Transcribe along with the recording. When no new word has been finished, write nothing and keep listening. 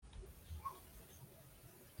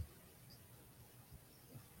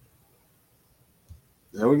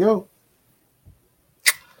There we go.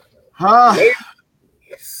 Go ahead,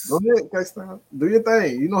 K-Style. Do your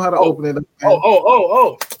thing. You know how to open it up.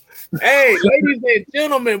 Oh. Hey, ladies and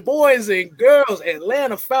gentlemen, boys and girls,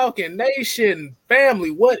 Atlanta Falcon Nation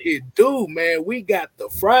family, what it do, man? We got the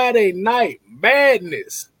Friday Night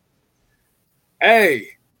Madness. Hey,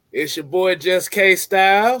 it's your boy Just K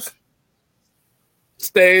Styles.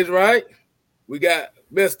 Stage right. We got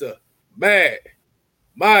Mr. Mad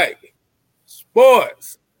Mike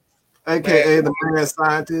Sports. AKA the Mad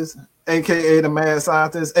Scientist. AKA the Mad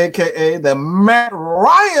Scientist. AKA the Matt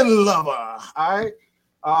Ryan Lover. All right.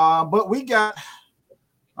 But we got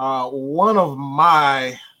one of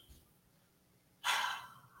my,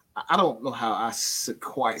 I don't know how I should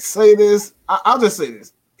quite say this. I'll just say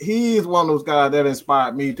this. He's one of those guys that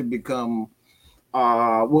inspired me to become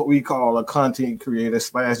what we call a content creator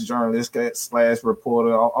 / journalist /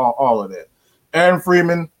 reporter, all of that. Aaron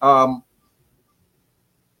Freeman,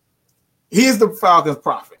 he's the Falcons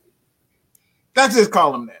prophet. Let's just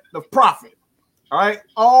call him that, the prophet. All right,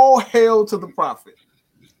 all hail to the prophet.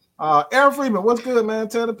 Aaron Freeman, what's good, man?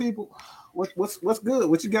 Tell the people what's good.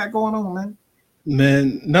 What you got going on, man?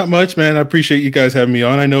 Man, not much, man. I appreciate you guys having me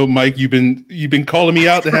on. I know, Mike, you've been calling me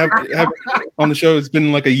out to have on the show. It's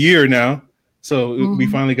been like a year now, so we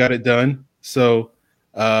finally got it done. So,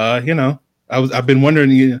 I've been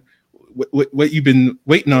wondering what you've been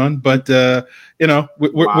waiting on, but we're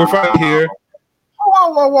finally here.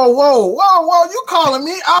 Whoa! You calling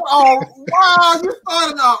me out? Wow! You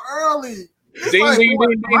started out early. Ding.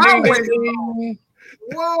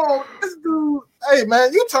 Whoa, this dude. Hey,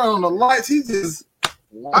 man, you turn on the lights. He just,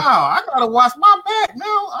 wow, I gotta watch my back now.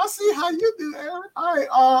 I see how you do, Aaron. All right,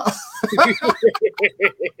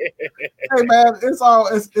 hey, man, it's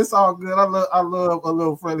all good. I love a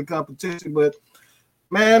little friendly competition, but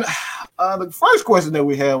man, the first question that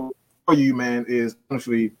we have for you, man, is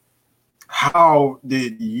honestly, how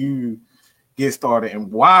did you get started,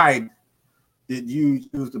 and why did you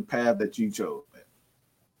choose the path that you chose,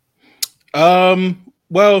 man?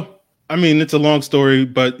 Well, I mean, it's a long story,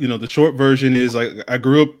 but the short version is I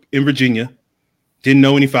grew up in Virginia, didn't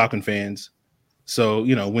know any Falcon fans. So,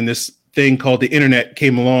 when this thing called the internet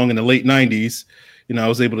came along in the late 90s, I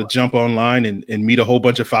was able to jump online and meet a whole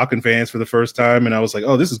bunch of Falcon fans for the first time. And I was like,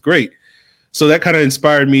 oh, this is great. So that kind of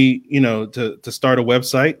inspired me, to start a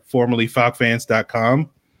website, formerly FalcFans.com.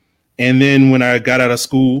 And then when I got out of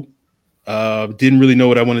school, didn't really know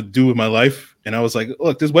what I wanted to do with my life. And I was like,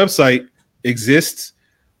 look, this website exists.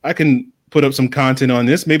 I can put up some content on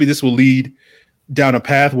this. Maybe this will lead down a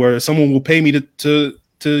path where someone will pay me to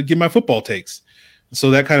give my football takes. So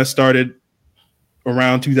that kind of started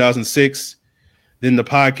around 2006. Then the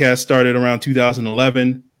podcast started around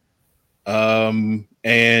 2011. And,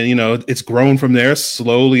 it's grown from there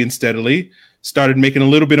slowly and steadily. Started making a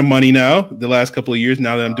little bit of money now the last couple of years,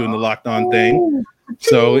 now that I'm doing the Locked On thing.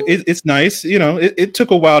 So it's nice. It took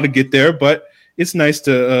a while to get there, but it's nice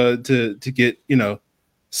to get,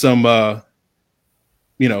 some,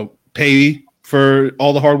 pay for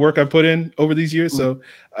all the hard work I put in over these years. So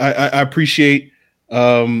I appreciate,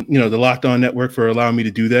 the Locked On Network for allowing me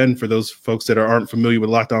to do that. And for those folks that aren't familiar with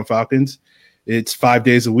Locked On Falcons, it's 5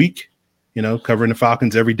 days a week, covering the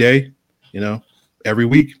Falcons every day, every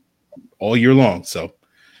week, all year long. So,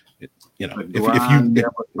 if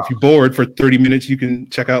you're bored for 30 minutes, you can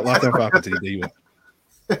check out Locked On Falcons any day you want.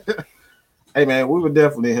 Hey, man, we would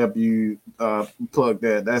definitely help you plug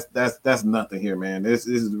that. That's nothing here, man. This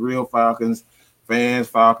is real Falcons fans,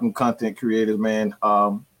 Falcon content creators, man.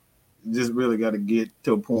 Just really got to get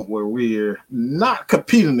to a point where we're not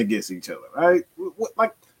competing against each other, right?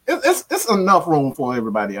 Like it's enough room for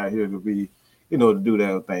everybody out here to be, to do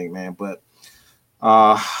that thing, man. But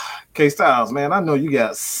K Styles, man, I know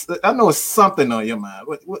it's something on your mind.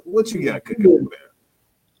 What you got cooking over there?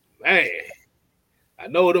 Man, I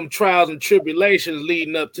know them trials and tribulations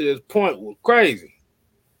leading up to this point were crazy.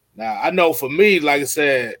 Now, I know for me, like I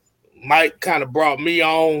said, Mike kind of brought me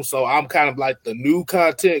on, so I'm kind of like the new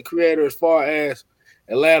content creator as far as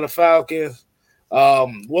Atlanta Falcons.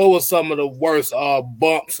 What was some of the worst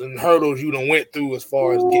bumps and hurdles you done went through as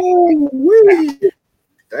far as getting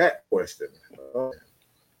that question?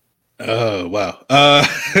 Oh, wow.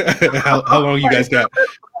 How long you guys got?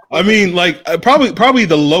 I mean, like probably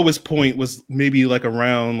the lowest point was maybe like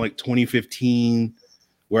around like 2015,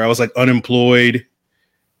 where I was like unemployed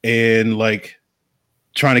and like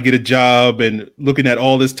trying to get a job and looking at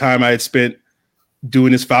all this time I had spent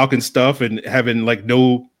doing this Falcon stuff and having like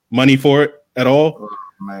no money for it at all. Oh,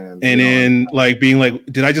 man, and then like being like,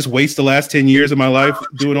 did I just waste the last 10 years of my life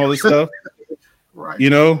doing all this stuff?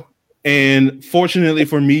 Right. And fortunately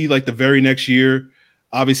for me, like the very next year,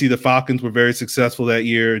 Obviously, the Falcons were very successful that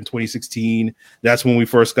year in 2016. That's when we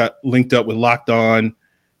first got linked up with Locked On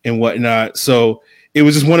and whatnot. So it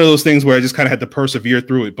was just one of those things where I just kind of had to persevere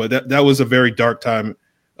through it. But that was a very dark time,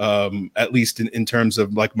 at least in terms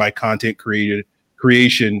of like my content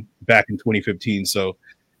creation back in 2015. So,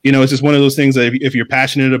 it's just one of those things that if you're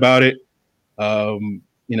passionate about it,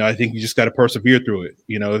 I think you just got to persevere through it.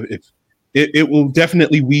 If it will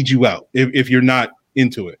definitely weed you out if you're not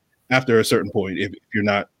into it after a certain point, if you're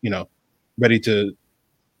not, ready to,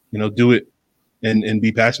 do it and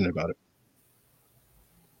be passionate about it.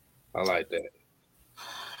 I like that.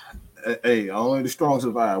 Hey, only the strong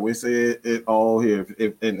survive. We say it all here.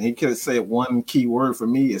 And he could say one key word for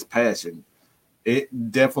me is passion.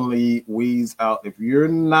 It definitely weeds out. If you're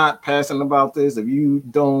not passionate about this, if you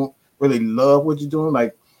don't really love what you're doing,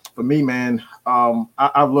 like for me, man,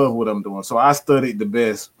 I love what I'm doing. So I studied the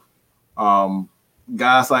best.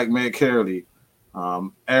 Guys like Matt Carey,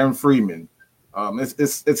 Aaron Freeman.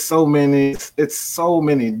 It's so many. It's so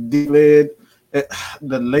many. D-Led,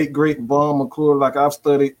 the late great Vaughn McClure. Like I've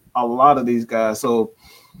studied a lot of these guys. So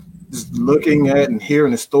just looking at and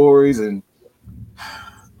hearing the stories, and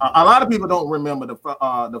a lot of people don't remember the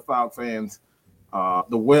Falcons fans.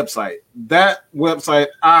 The website. That website,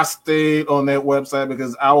 I stayed on that website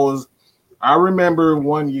because I remember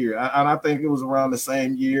one year, and I think it was around the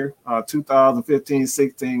same year,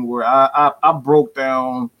 2015-16, where I broke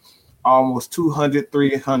down almost 200,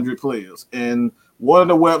 300 players. And one of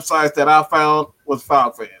the websites that I found was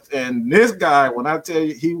Falcons fans. And this guy, when I tell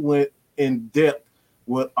you, he went in depth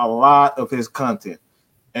with a lot of his content.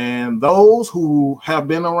 And those who have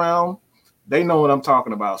been around, they know what I'm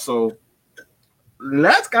talking about. So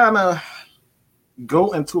let's kind of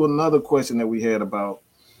go into another question that we had about,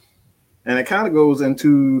 and it kind of goes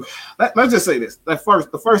into, let's just say this, the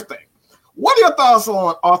first thing. What are your thoughts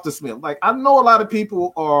on Arthur Smith? Like, I know a lot of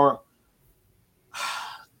people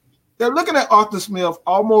they're looking at Arthur Smith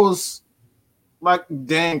almost like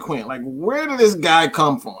Dan Quinn. Like, where did this guy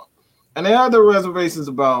come from? And there are the reservations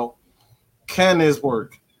about, can this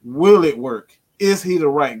work? Will it work? Is he the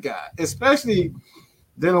right guy? Especially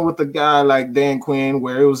dealing with a guy like Dan Quinn,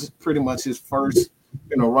 where it was pretty much his first,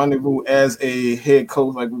 rendezvous as a head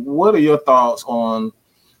coach. Like, what are your thoughts on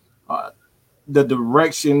the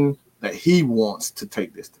direction that he wants to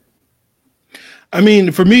take this thing? I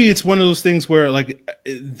mean, for me, it's one of those things where, like,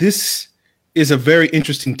 this is a very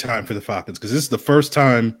interesting time for the Falcons because this is the first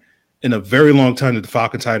time in a very long time that the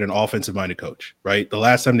Falcons hired an offensive-minded coach, right? The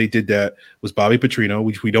last time they did that was Bobby Petrino,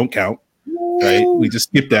 which we don't count, right? We just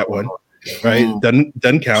skipped that one, right?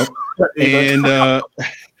 Doesn't count. And,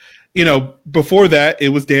 before that, it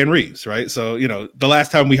was Dan Reeves, right? So, the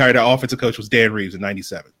last time we hired an offensive coach was Dan Reeves in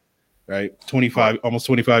 97, right? Almost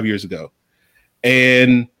 25 years ago.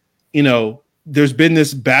 And, there's been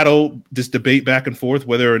this debate back and forth,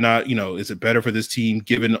 whether or not, is it better for this team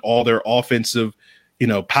given all their offensive,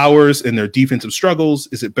 powers and their defensive struggles?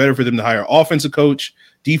 Is it better for them to hire offensive coach,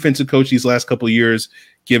 defensive coach these last couple of years,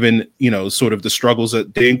 given, sort of the struggles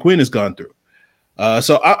that Dan Quinn has gone through?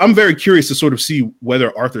 So I'm very curious to sort of see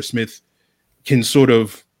whether Arthur Smith can sort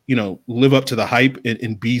of, live up to the hype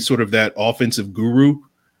and be sort of that offensive guru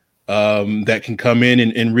that can come in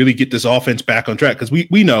and really get this offense back on track. Because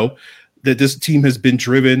we know that this team has been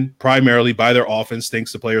driven primarily by their offense,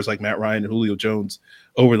 thanks to players like Matt Ryan and Julio Jones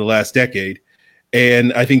over the last decade.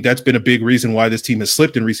 And I think that's been a big reason why this team has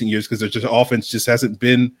slipped in recent years, because their offense just hasn't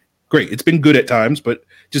been great. It's been good at times, but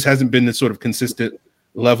just hasn't been this sort of consistent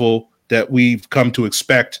level that we've come to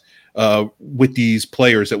expect with these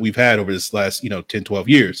players that we've had over this last, 10, 12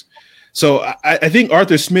 years. So I think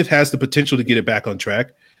Arthur Smith has the potential to get it back on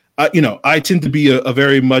track. I tend to be a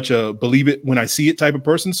very much a believe it when I see it type of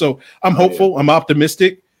person. So I'm hopeful, I'm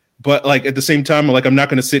optimistic, but like at the same time, like I'm not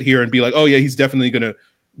going to sit here and be like, oh yeah, he's definitely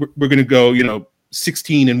we're going to go,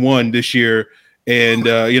 16-1 this year. And,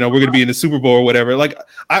 we're going to be in the Super Bowl or whatever. Like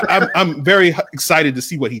I'm very excited to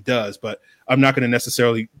see what he does, but I'm not going to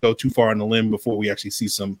necessarily go too far on the limb before we actually see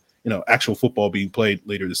some, actual football being played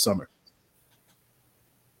later this summer.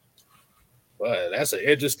 Well, that's an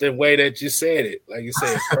interesting way that you said it. Like you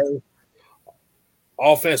said,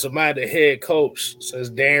 offensive-minded head coach since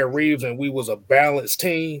Dan Reeves, and we was a balanced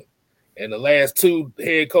team. And the last two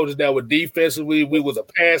head coaches that were defensively, we was a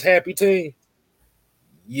pass-happy team.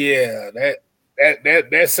 Yeah,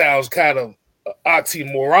 that sounds kind of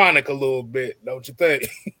oxymoronic a little bit, don't you think?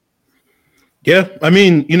 Yeah, I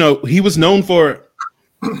mean, he was known for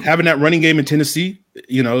having that running game in Tennessee.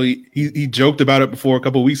 He joked about it before a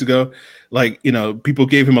couple of weeks ago. Like, people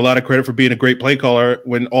gave him a lot of credit for being a great play caller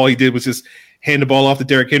when all he did was just hand the ball off to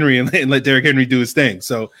Derrick Henry and let Derrick Henry do his thing.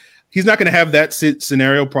 So he's not going to have that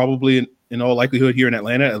scenario probably in all likelihood here in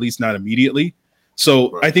Atlanta, at least not immediately.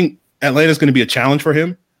 So I think Atlanta's going to be a challenge for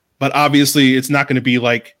him, but obviously it's not going to be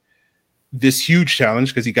like this huge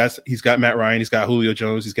challenge because he's got Matt Ryan, he's got Julio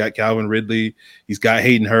Jones, he's got Calvin Ridley, he's got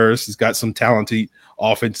Hayden Hurst, he's got some talented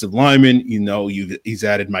offensive linemen. He's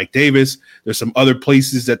added Mike Davis. There's some other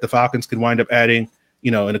places that the Falcons could wind up adding,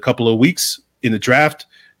 in a couple of weeks in the draft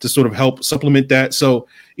to sort of help supplement that. So,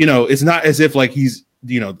 it's not as if like he's,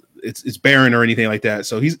 it's barren or anything like that.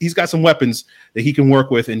 So he's got some weapons that he can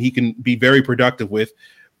work with and he can be very productive with.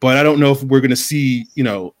 But I don't know if we're going to see,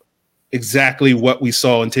 exactly what we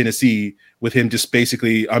saw in Tennessee with him just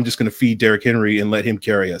basically, I'm just going to feed Derrick Henry and let him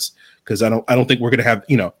carry us. Because I don't think we're going to have,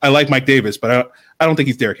 I like Mike Davis, but I don't think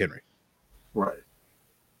he's Derrick Henry. Right.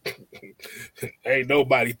 Ain't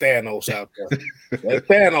nobody Thanos out there. That's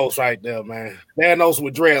Thanos right there, man. Thanos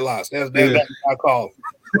with dreadlocks. That's what I call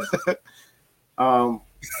him.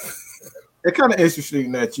 It's kind of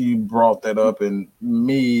interesting that you brought that up, and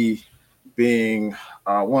me being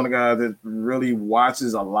one of the guys that really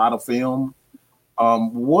watches a lot of film.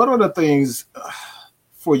 What are the things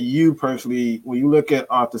for you personally when you look at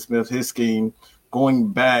Arthur Smith, his scheme,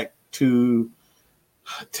 going back to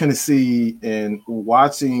Tennessee and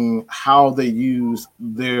watching how they use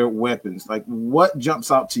their weapons? Like, what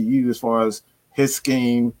jumps out to you as far as his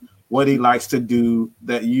scheme, what he likes to do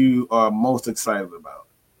that you are most excited about?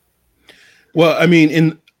 Well, I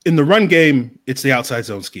mean, in the run game, it's the outside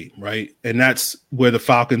zone scheme, right? And that's where the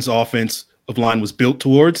Falcons' offensive line was built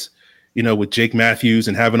towards, with Jake Matthews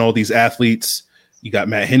and having all these athletes. You got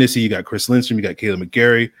Matt Hennessy, you got Chris Lindstrom, you got Caleb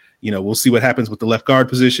McGarry. We'll see what happens with the left guard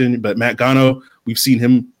position. But Matt Gano, we've seen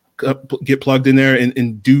him get plugged in there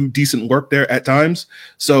and do decent work there at times.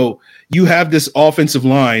 So you have this offensive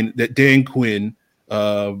line that Dan Quinn,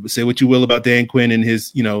 say what you will about Dan Quinn and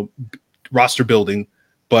his, roster building.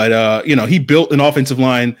 But, he built an offensive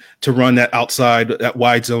line to run that outside, that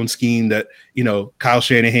wide zone scheme that, Kyle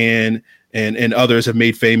Shanahan and others have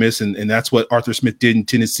made famous. And that's what Arthur Smith did in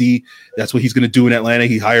Tennessee. That's what he's going to do in Atlanta.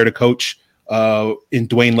 He hired a coach in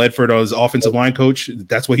Dwayne Ledford as offensive line coach.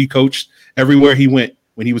 That's what he coached everywhere he went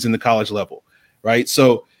when he was in the college level, right?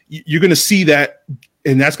 So you're going to see that,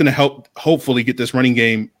 and that's going to help hopefully get this running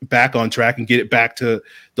game back on track and get it back to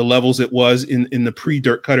the levels it was in the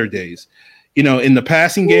pre-Dirk Cutter days. In the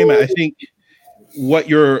passing game, I think what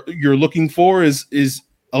you're looking for is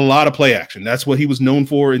a lot of play action. That's what he was known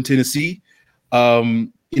for in Tennessee.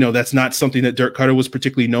 That's not something that Dirk Cutter was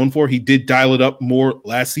particularly known for. He did dial it up more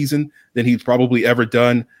last season than he's probably ever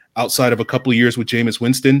done outside of a couple of years with Jameis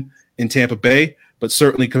Winston in Tampa Bay. But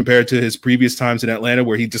certainly compared to his previous times in Atlanta,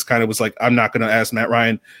 where he just kind of was like, I'm not going to ask Matt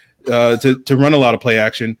Ryan to run a lot of play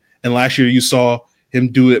action. And last year you saw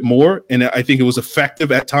him do it more. And I think it was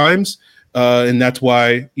effective at times. And that's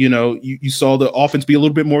why, you saw the offense be a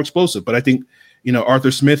little bit more explosive. But I think,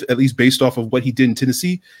 Arthur Smith, at least based off of what he did in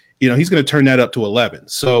Tennessee, he's going to turn that up to 11.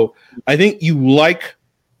 So I think you like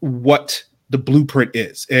what the blueprint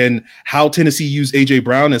is, and how Tennessee used A.J.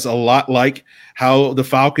 Brown is a lot like how the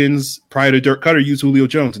Falcons prior to Dirk Cutter used Julio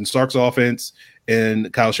Jones and Sark's offense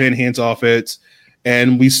and Kyle Shanahan's offense.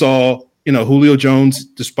 And we saw, Julio Jones,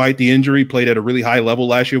 despite the injury, played at a really high level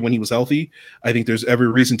last year when he was healthy. I think there's every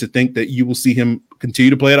reason to think that you will see him continue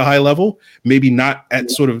to play at a high level, maybe not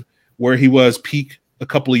at sort of where he was peak a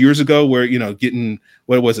couple of years ago, where, getting,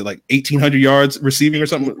 what was it, like 1,800 yards receiving or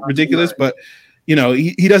something ridiculous. But,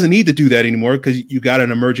 he doesn't need to do that anymore because you got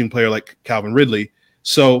an emerging player like Calvin Ridley.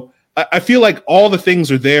 So I feel like all the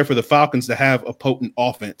things are there for the Falcons to have a potent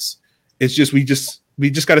offense. It's just, we just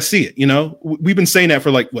got to see it. We've been saying that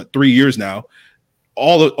for 3 years now.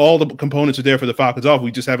 All the components are there for the Falcons off.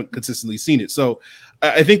 We just haven't consistently seen it. So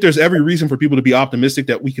I think there's every reason for people to be optimistic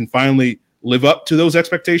that we can finally live up to those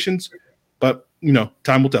expectations. But,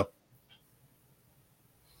 time will tell.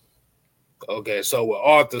 Okay, so with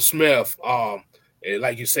Arthur Smith,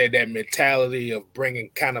 like you said, that mentality of bringing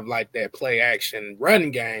kind of like that play action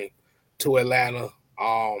run game to Atlanta.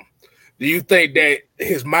 Do you think that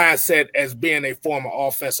his mindset as being a former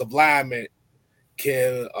offensive lineman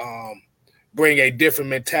can bring a different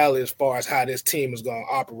mentality as far as how this team is going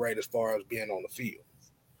to operate as far as being on the field?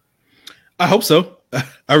 I hope so.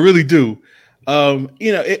 I really do.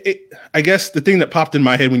 I guess the thing that popped in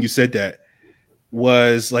my head when you said that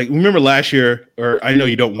was remember last year, or I know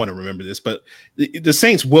you don't want to remember this, but the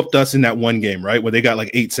Saints whooped us in that one game, right? Where they got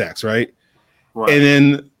 8 sacks, right?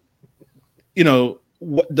 And then,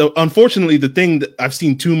 unfortunately, the thing that I've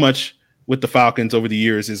seen too much with the Falcons over the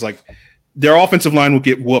years is their offensive line will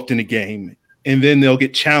get whooped in a game, and then they'll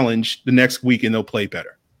get challenged the next week and they'll play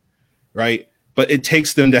better, right? But it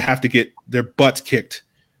takes them to have to get their butts kicked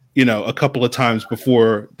a couple of times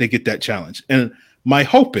before they get that challenge. And my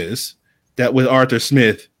hope is that with Arthur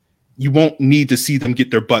Smith, you won't need to see them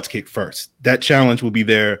get their butts kicked first. That challenge will be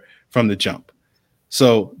there from the jump.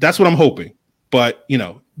 So that's what I'm hoping. But,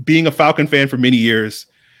 being a Falcon fan for many years,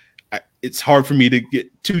 it's hard for me to get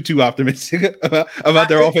too optimistic about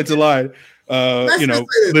their offensive line,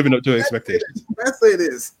 living up to expectations. Let's say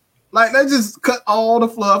this. Like, let's just cut all the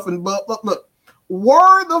fluff and look.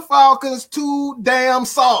 Were the Falcons too damn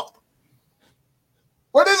soft?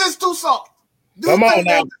 What is this too soft? Come on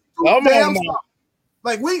now.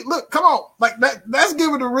 Like, come on. Like, let's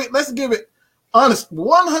give it honest,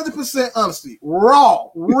 100% honesty, raw,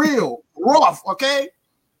 real, rough, okay?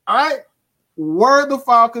 All right? Were the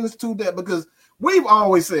Falcons too damn, because we've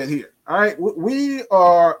always said here, all right, we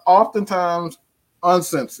are oftentimes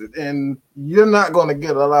uncensored, and you're not going to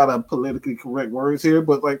get a lot of politically correct words here,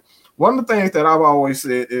 but like, one of the things that I've always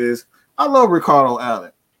said is I love Ricardo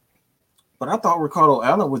Allen, but I thought Ricardo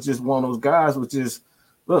Allen was just one of those guys which is,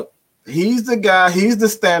 look, he's the guy, he's the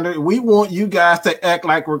standard. We want you guys to act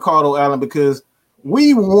like Ricardo Allen because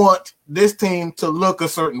we want this team to look a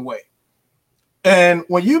certain way. And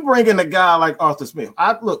when you bring in a guy like Arthur Smith,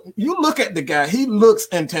 you look at the guy, he looks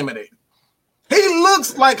intimidating. He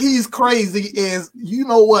looks like he's crazy as you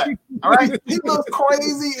know what. All right. He looks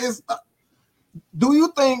crazy as. Do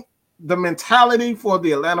you think the mentality for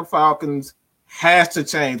the Atlanta Falcons has to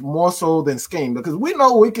change more so than scheme? Because we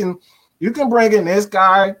know you can bring in this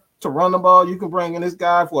guy to run the ball, you can bring in this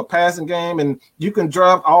guy for a passing game, and you can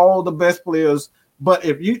draft all the best players. But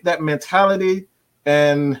if that mentality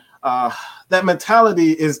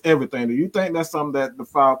is everything. Do you think that's something that the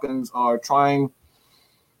Falcons are trying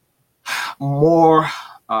more?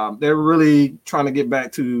 They're really trying to get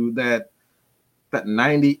back to that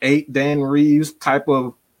 98 Dan Reeves type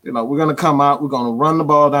of, we're going to come out, we're going to run the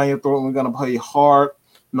ball down your throat, and we're going to play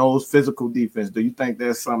hard-nosed physical defense. Do you think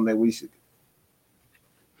that's something that we should do?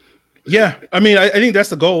 Yeah, I mean, I think that's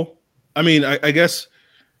the goal. I mean, I guess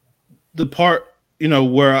the part,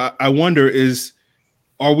 where I wonder is,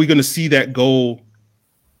 are we going to see that goal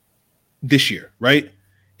this year, right?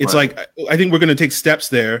 It's right. Like, I think we're going to take steps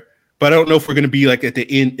there, but I don't know if we're going to be like at the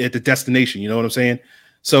end, at the destination, you know what I'm saying?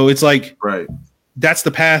 So it's like, right. That's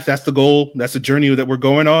the path, that's the goal, that's the journey that we're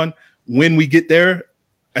going on. When we get there,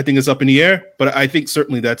 I think it's up in the air, but I think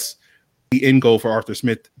certainly that's the end goal for Arthur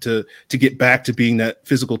Smith to get back to being that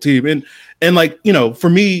physical team. And like, for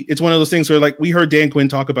me, it's one of those things where like we heard Dan Quinn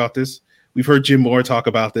talk about this. We've heard Jim Moore talk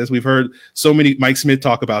about this. We've heard so many Mike Smith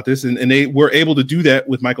talk about this, and they were able to do that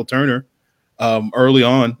with Michael Turner early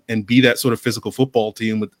on and be that sort of physical football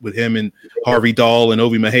team with him and Harvey Dahl and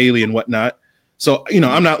Obi Mahaley and whatnot. So,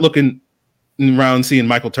 I'm not looking around seeing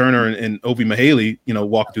Michael Turner and Obi Mahaley,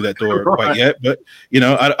 walk through that door quite yet. But,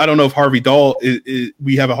 I don't know if Harvey Dahl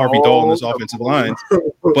we have a Harvey Dahl in this offensive line.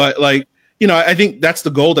 But like, I think that's the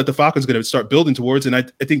goal that the Falcons are going to start building towards. And I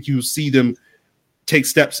think you see them take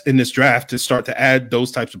steps in this draft to start to add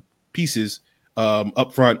those types of pieces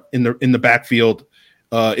up front in the backfield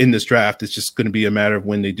in this draft. It's just going to be a matter of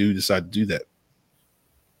when they do decide to do that.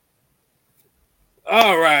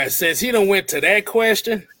 All right. Since he done went to that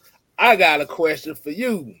question, I got a question for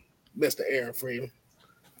you, Mr. Aaron Freeman.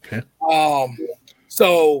 Okay.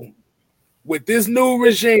 So with this new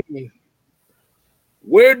regime,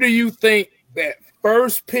 where do you think that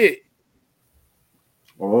first pick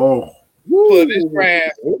for this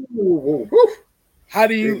draft? How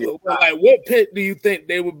do you what pick do you think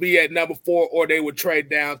they would be at number 4, or they would trade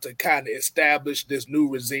down to kind of establish this new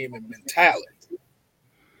regime and mentality?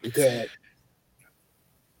 Because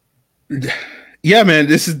yeah, man,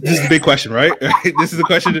 this is a big question, right? This is a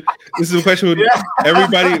question when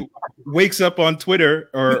everybody wakes up on Twitter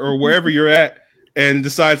or wherever you're at and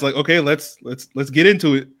decides like, okay, let's get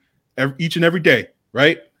into it each and every day,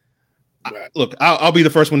 right? Look, I'll be the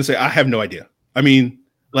first one to say I have no idea. I mean,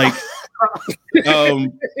 like,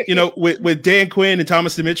 with Dan Quinn and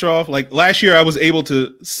Thomas Dimitroff, like last year I was able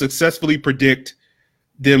to successfully predict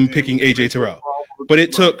them picking AJ Terrell, but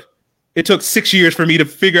it took 6 years for me to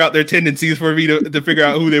figure out their tendencies, for me to figure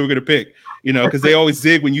out who they were going to pick, because they always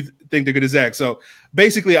zig when you think they're going to zag. So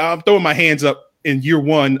basically, I'm throwing my hands up in year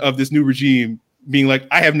one of this new regime, being like,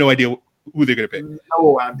 I have no idea who they're going to pick.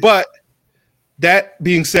 No idea. But that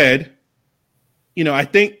being said, I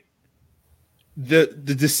think the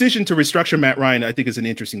decision to restructure Matt Ryan, I think, is an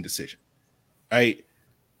interesting decision, right?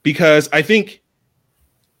 Because I think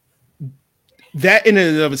that in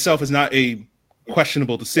and of itself is not a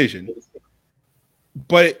questionable decision,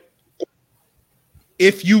 but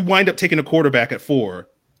if you wind up taking a quarterback at 4,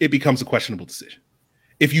 it becomes a questionable decision.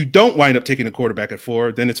 If you don't wind up taking a quarterback at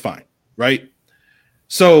 4, then it's fine, right?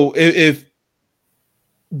 So if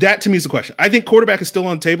that to me is the question. I think quarterback is still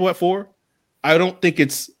on the table at 4. I don't think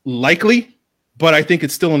it's likely, but I think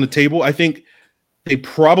it's still on the table. I think they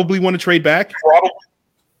probably want to trade back.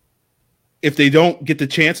 If they don't get the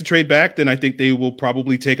chance to trade back, then I think they will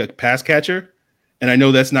probably take a pass catcher. And I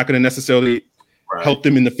know that's not going to necessarily help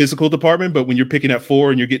them in the physical department, but when you're picking at 4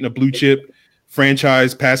 and you're getting a blue chip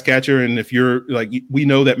franchise pass catcher, and if you're like, we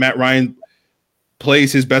know that Matt Ryan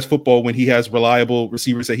plays his best football when he has reliable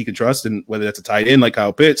receivers that he can trust, and whether that's a tight end like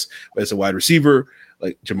Kyle Pitts, whether it's a wide receiver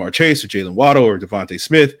like Jamar Chase or Jalen Waddle or Devontae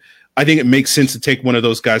Smith, I think it makes sense to take one of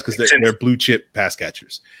those guys because they're blue chip pass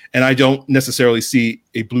catchers. And I don't necessarily see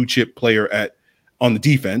a blue chip player on the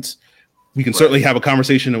defense. We can certainly have a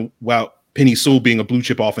conversation about Penei Sewell being a blue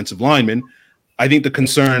chip offensive lineman. I think the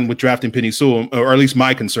concern with drafting Penei Sewell, or at least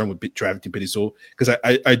my concern with drafting Penei Sewell, because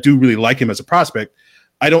I do really like him as a prospect,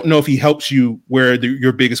 I don't know if he helps you where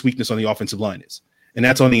your biggest weakness on the offensive line is, and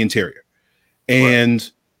that's on the interior. And,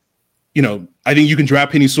 I think you can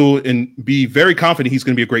draft Penei Sewell and be very confident he's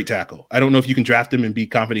going to be a great tackle. I don't know if you can draft him and be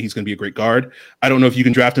confident he's going to be a great guard. I don't know if you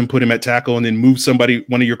can draft him, put him at tackle, and then move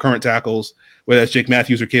one of your current tackles, whether that's Jake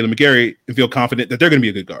Matthews or Caleb McGarry, and feel confident that they're going to be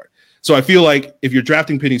a good guard. So I feel like if you're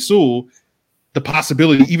drafting Penei Sewell, the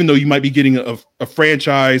possibility, even though you might be getting a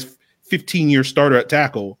franchise 15-year starter at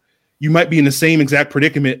tackle, you might be in the same exact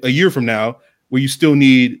predicament a year from now where you still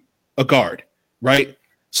need a guard, right?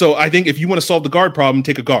 So I think if you want to solve the guard problem,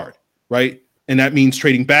 take a guard, right? And that means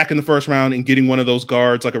trading back in the first round and getting one of those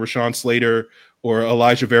guards like a Rashawn Slater or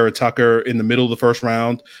Elijah Vera Tucker in the middle of the first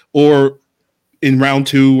round, or in round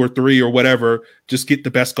 2 or 3 or whatever, just get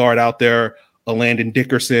the best guard out there, a Landon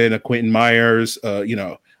Dickerson, a Quentin Myers,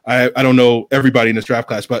 I don't know everybody in this draft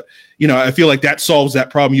class, but, I feel like that solves that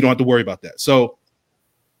problem. You don't have to worry about that. So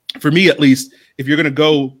for me, at least, if you're going to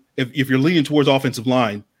go, if you're leaning towards offensive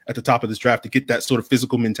line at the top of this draft to get that sort of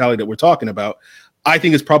physical mentality that we're talking about, I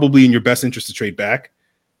think it's probably in your best interest to trade back,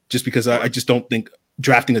 just because I just don't think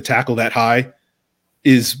drafting a tackle that high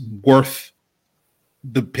is worth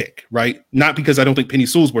the pick, right? Not because I don't think Penei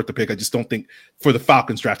Sewell's worth the pick. I just don't think for the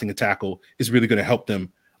Falcons drafting a tackle is really going to help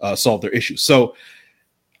them solve their issues. So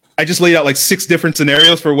I just laid out like 6 different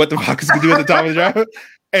scenarios for what the Falcons can do at the top of the draft.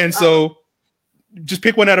 And so just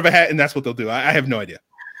pick one out of a hat, and that's what they'll do. I have no idea.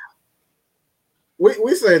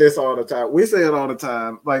 We say this all the time. We say it all the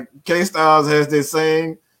time. Like K-Styles has this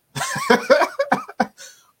saying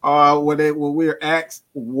when we're asked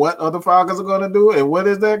what other Falcons are going to do, and what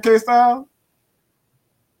is that, K-Styles?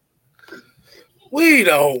 We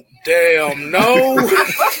don't damn know.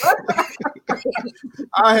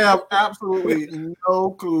 I have absolutely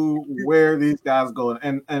no clue where these guys are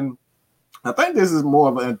going, and I think this is more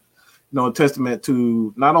of a testament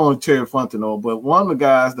to not only Terry Fontenot, but one of the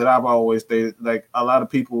guys that I've always stated, like a lot of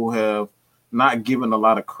people have not given a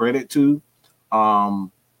lot of credit to.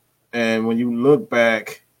 And when you look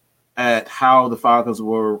back at how the Falcons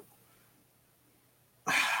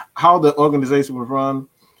how the organization was run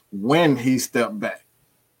when he stepped back.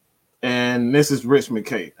 And this is Rich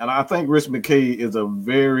McKay. And I think Rich McKay is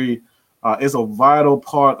is a vital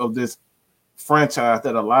part of this franchise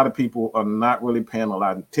that a lot of people are not really paying a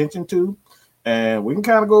lot of attention to. And we can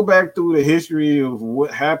kind of go back through the history of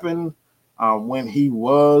what happened when he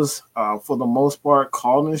was, for the most part,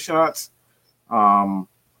 calling shots. A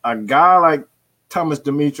guy like Thomas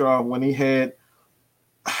Dimitroff, when he had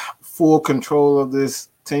full control of this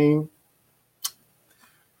team,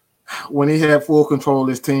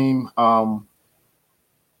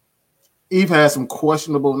 Eve had some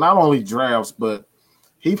questionable, not only drafts, but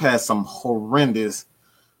he had some horrendous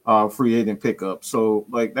free agent pickups. So,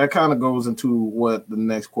 like, that kind of goes into what the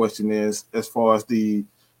next question is as far as the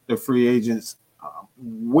free agents.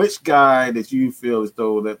 Which guy that you feel as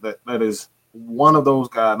though that is one of those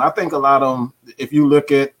guys? And I think a lot of them, if you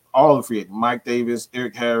look at all the free agents, Mike Davis,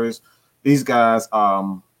 Eric Harris, these guys,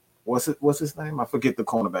 what's his name? I forget the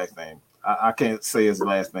cornerback's name. I can't say his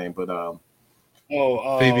last name, but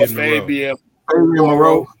Fabian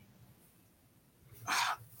Moreau.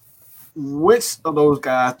 Which of those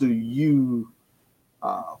guys do you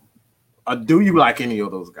like any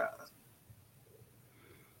of those guys?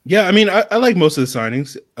 Yeah, I mean, I like most of the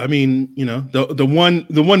signings. I mean, the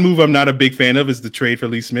one move I'm not a big fan of is the trade for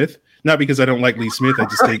Lee Smith. Not because I don't like Lee Smith. I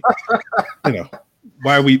just think,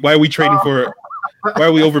 why are we trading for? Why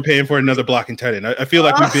are we overpaying for another blocking tight end? I feel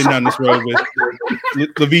like we've been down this road with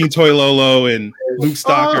Levine Toilolo and Luke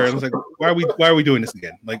Stocker. I was like, why are we doing this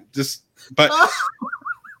again? But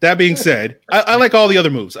that being said, I like all the other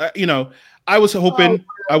moves. I was hoping,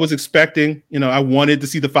 I was expecting, I wanted to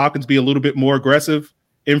see the Falcons be a little bit more aggressive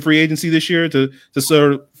in free agency this year to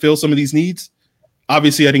sort of fill some of these needs.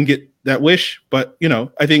 Obviously, I didn't get that wish, but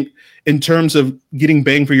I think in terms of getting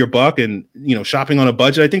bang for your buck and shopping on a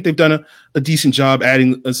budget, I think they've done a decent job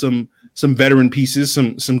adding some veteran pieces,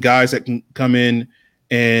 some guys that can come in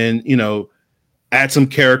and add some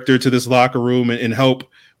character to this locker room and help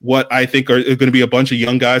what I think are going to be a bunch of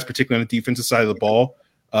young guys, particularly on the defensive side of the ball.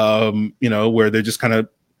 Where they're just kind of,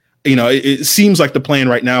 it seems like the plan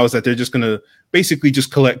right now is that they're just going to basically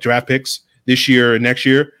just collect draft picks this year and next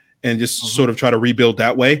year and just sort of try to rebuild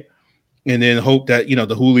that way. And then hope that, the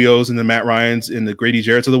Julios and the Matt Ryans and the Grady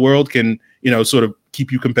Jarretts of the world can, sort of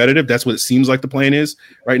keep you competitive. That's what it seems like the plan is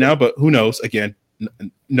right now, but who knows? Again,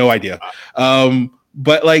 no idea.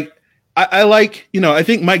 But like, I like, I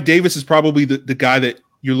think Mike Davis is probably the guy that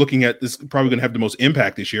you're looking at is probably going to have the most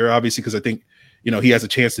impact this year, obviously, because I think, he has a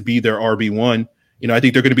chance to be their RB1. I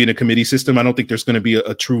think they're going to be in a committee system. I don't think there's going to be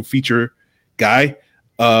a true feature guy.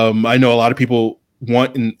 I know a lot of people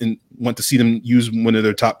want to see them use one of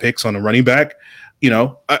their top picks on a running back.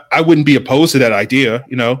 I wouldn't be opposed to that idea,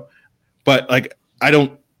 but like, I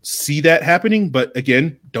don't see that happening. But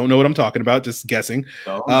again, don't know what I'm talking about, just guessing.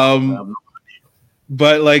 But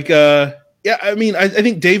like, yeah, I mean, I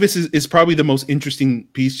think Davis is probably the most interesting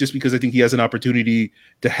piece just because I think he has an opportunity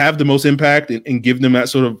to have the most impact and give them that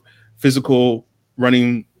sort of physical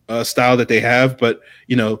running style that they have. But,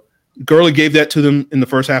 Gurley gave that to them in the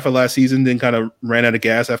first half of last season, then kind of ran out of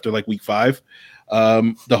gas after like week 5.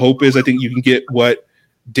 The hope is I think you can get what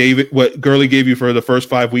Gurley gave you for the first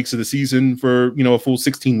 5 weeks of the season for, a full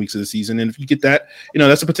 16 weeks of the season. And if you get that,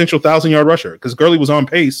 that's a potential 1,000-yard rusher because Gurley was on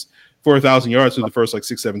pace for 1,000 yards through the first like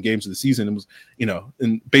 6-7 games of the season. It was,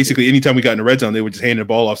 and basically anytime we got in the red zone, they were just handing the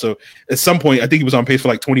ball off. So at some point, I think he was on pace for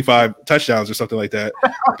like 25 touchdowns or something like that.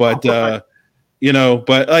 But,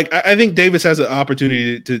 but like, I think Davis has an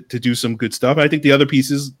opportunity to do some good stuff. I think the other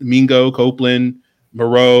pieces, Mingo, Copeland,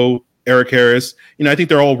 Moreau, Eric Harris, I think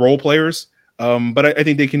they're all role players. But I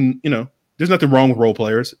think they can, there's nothing wrong with role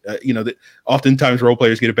players. That oftentimes role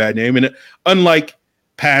players get a bad name. And unlike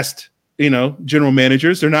past, general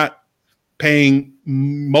managers, they're not paying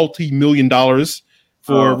multi-million dollars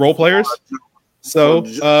for role players. So,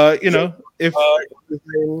 if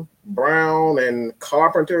Brown and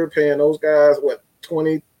Carpenter paying those guys, what,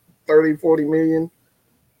 20, 30, 40 million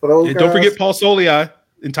for those guys? Don't forget Paul Soliai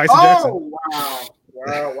and Tyson Jackson.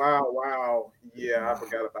 Wow. Yeah, I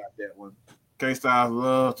forgot about that one. K-Styles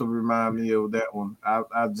love to remind me of that one. I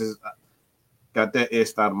just got that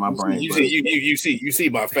etched out of my brain. You see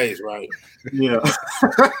my face, right? Yeah.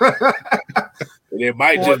 And then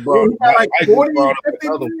Mike just brought like 40, up 50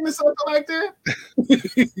 million or something like that.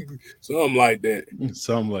 Something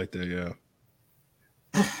like that.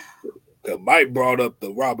 Yeah. Mike brought up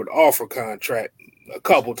the Robert Offer contract a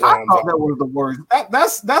couple times. I thought that was the worst.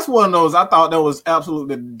 That's one of those. I thought that was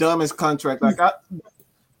absolutely the dumbest contract.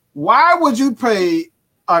 Why would you pay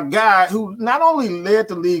a guy who not only led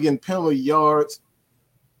the league in penalty yards,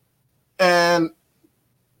 and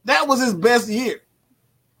that was his best year?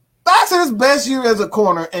 That's his best year as a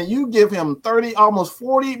corner, and you give him almost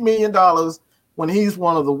 $40 million when he's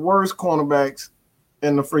one of the worst cornerbacks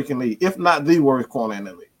in the freaking league, if not the worst corner in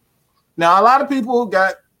the league. Now, a lot of people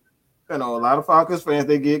got, a lot of Falcons fans,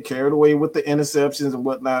 they get carried away with the interceptions and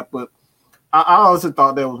whatnot, but I also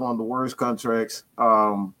thought that was one of the worst contracts,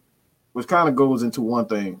 which kind of goes into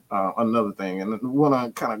another thing, and we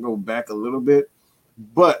want to kind of go back a little bit,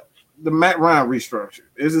 but the Matt Ryan restructure.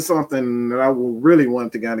 This is something that I will really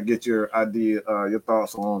want to kind of get your idea, your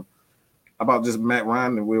thoughts on about just Matt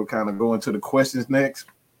Ryan, and we'll kind of go into the questions next.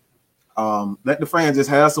 Let the fans just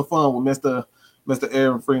have some fun with Mr.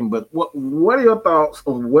 Aaron Freeman. But what are your thoughts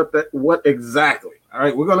on what exactly? All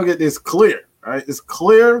right, we're gonna get this clear. All right, it's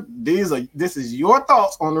clear. This is your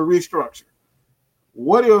thoughts on the restructure.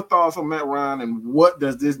 What are your thoughts on Matt Ryan, and what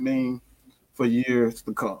does this mean for years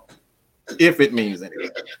to come, if it means anything?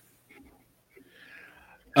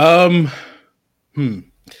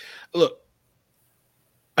 Look,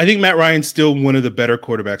 I think Matt Ryan's still one of the better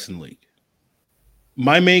quarterbacks in the league.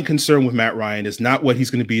 My main concern with Matt Ryan is not what he's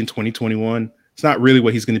going to be in 2021. It's not really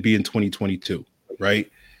what he's going to be in 2022, right?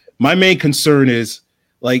 My main concern is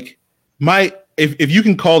like if you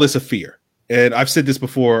can call this a fear, and I've said this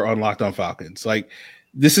before on Locked On Falcons, like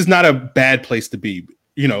this is not a bad place to be.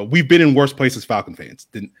 We've been in worse places, Falcon fans,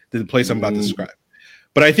 than the place I'm about to describe.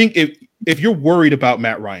 But I think if you're worried about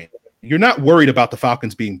Matt Ryan, you're not worried about the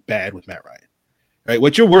Falcons being bad with Matt Ryan, right?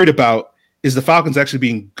 What you're worried about is the Falcons actually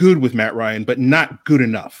being good with Matt Ryan, but not good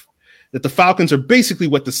enough. That the Falcons are basically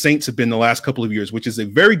what the Saints have been the last couple of years, which is a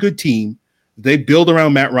very good team. They build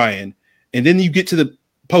around Matt Ryan, and then you get to the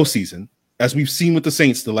postseason, as we've seen with the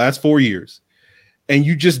Saints the last 4 years, and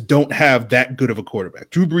you just don't have that good of a quarterback.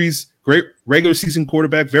 Drew Brees, great regular season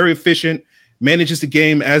quarterback, very efficient, manages the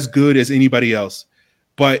game as good as anybody else.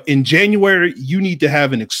 But in January, you need to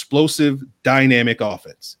have an explosive, dynamic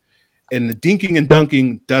offense. And the dinking and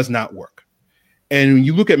dunking does not work. And when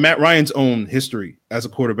you look at Matt Ryan's own history as a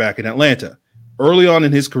quarterback in Atlanta, early on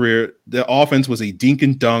in his career, the offense was a dink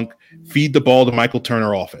and dunk, feed the ball to Michael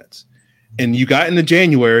Turner offense. And you got into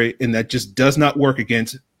January, and that just does not work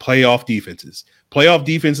against playoff defenses. Playoff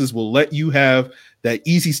defenses will let you have that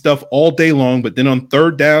easy stuff all day long, but then on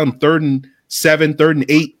third down, 3rd and 7, 3rd and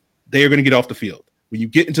 8, they are going to get off the field. When you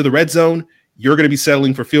get into the red zone, you're going to be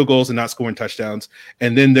settling for field goals and not scoring touchdowns.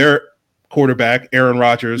 And then their quarterback, Aaron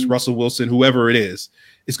Rodgers, Russell Wilson, whoever it is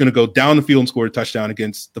going to go down the field and score a touchdown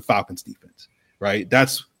against the Falcons defense, right?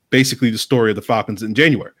 That's basically the story of the Falcons in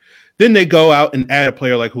January. Then they go out and add a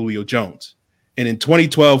player like Julio Jones. And in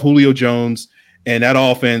 2012, Julio Jones and that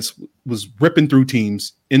offense was ripping through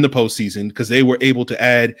teams in the postseason because they were able to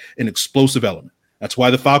add an explosive element. That's why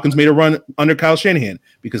the Falcons made a run under Kyle Shanahan,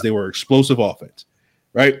 because they were explosive offense,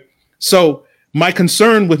 right? So my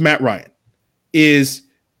concern with Matt Ryan is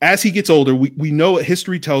as he gets older, we know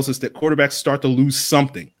history tells us that quarterbacks start to lose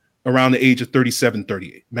something around the age of 37,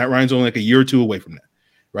 38. Matt Ryan's only like a year or two away from that,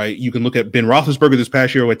 right? You can look at Ben Roethlisberger this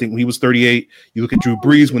past year, I think when he was 38. You look at Drew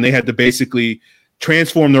Brees when they had to basically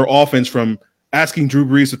transform their offense from asking Drew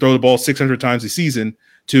Brees to throw the ball 600 times a season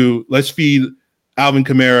to let's feed Alvin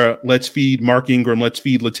Kamara, let's feed Mark Ingram, let's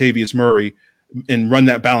feed Latavius Murray and run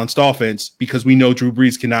that balanced offense because we know Drew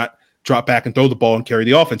Brees cannot drop back and throw the ball and carry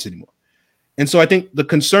the offense anymore. And so I think the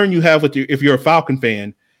concern you have if you're a Falcon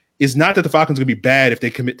fan is not that the Falcons are going to be bad if they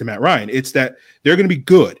commit to Matt Ryan. It's that they're going to be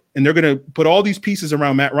good and they're going to put all these pieces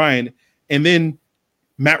around Matt Ryan, and then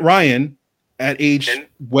Matt Ryan at age,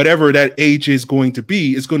 whatever that age is going to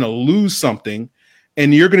be, is going to lose something.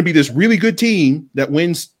 And you're going to be this really good team that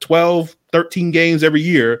wins 12, 13 games every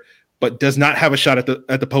year, but does not have a shot at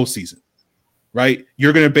the postseason, right?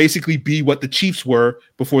 You're going to basically be what the Chiefs were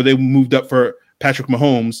before they moved up for Patrick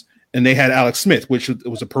Mahomes and they had Alex Smith, which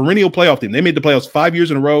was a perennial playoff team. They made the playoffs 5 years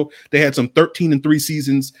in a row. They had some 13-3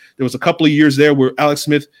 seasons. There was a couple of years there where Alex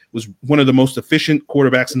Smith was one of the most efficient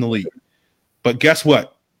quarterbacks in the league. But guess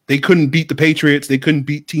what? They couldn't beat the Patriots. They couldn't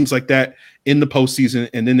beat teams like that in the postseason.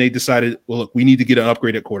 And then they decided, well, look, we need to get an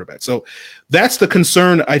upgrade at quarterback. So that's the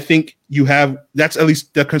concern I think you have. That's at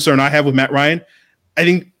least the concern I have with Matt Ryan. I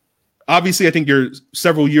think you're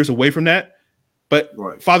several years away from that. But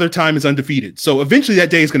right. Father Time is undefeated. So eventually that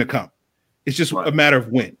day is going to come. It's just a matter of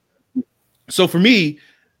when. So for me,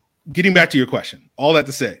 getting back to your question, all that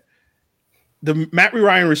to say, the Matt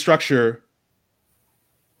Ryan restructure,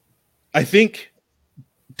 I think,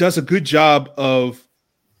 does a good job of,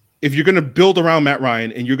 if you're going to build around Matt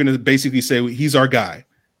Ryan and you're going to basically say he's our guy,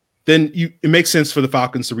 then it makes sense for the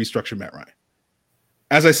Falcons to restructure Matt Ryan.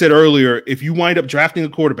 As I said earlier, if you wind up drafting a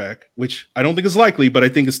quarterback, which I don't think is likely, but I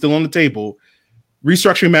think is still on the table,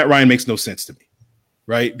 restructuring Matt Ryan makes no sense to me,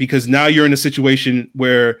 right? Because now you're in a situation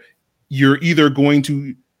where you're either going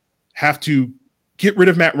to have to get rid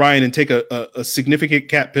of Matt Ryan and take a significant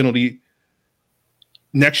cap penalty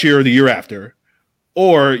next year or the year after,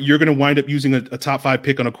 or you're going to wind up using a top 5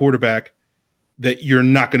 pick on a quarterback that you're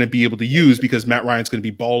not going to be able to use because Matt Ryan's going to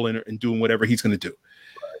be balling and doing whatever he's going to do.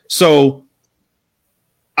 So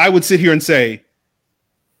I would sit here and say,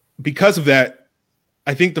 because of that,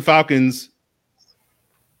 I think the Falcons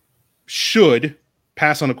should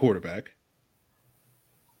pass on a quarterback,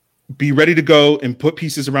 be ready to go and put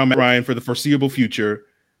pieces around Matt Ryan for the foreseeable future,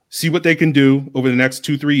 see what they can do over the next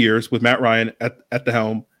 2-3 years with Matt Ryan at the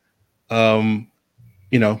helm,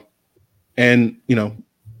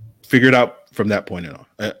 figure it out from that point on.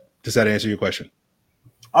 Does that answer your question?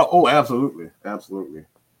 Oh, absolutely. Absolutely.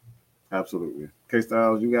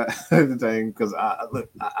 K-Styles, you got the thing, because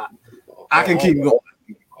I can keep going.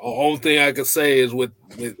 The only thing I can say is with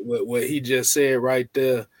what he just said right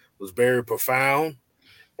there was very profound,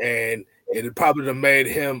 and it probably have made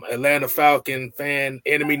him Atlanta Falcon fan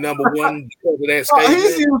enemy number one because of that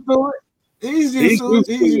statement. He's used to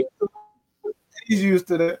it. He's used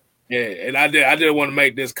to that. Yeah, and I didn't want to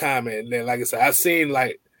make this comment. And then, like I said, I seen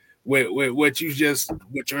like with what you just,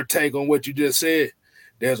 with your take on what you just said,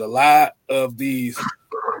 there's a lot of these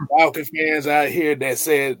Falcon fans out here that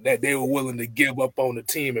said that they were willing to give up on the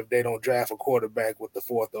team if they don't draft a quarterback with the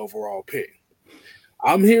 4th overall pick.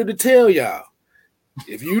 I'm here to tell y'all,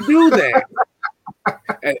 if you do that,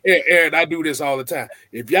 and Aaron, I do this all the time.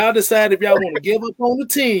 If y'all decide if y'all want to give up on the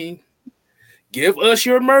team, give us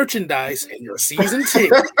your merchandise and your season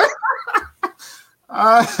ticket.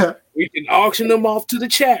 We can auction them off to the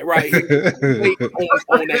chat right here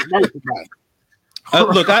on that merchandise.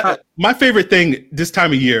 Look, my favorite thing this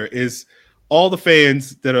time of year is all the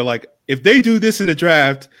fans that are like, if they do this in the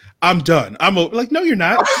draft, I'm done. I'm like, no, you're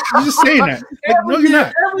not. You're just saying that. Like, no, you're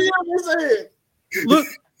not. Every year you say it. Look,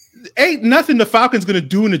 ain't nothing the Falcons going to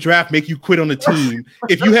do in the draft make you quit on the team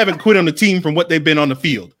if you haven't quit on the team from what they've been on the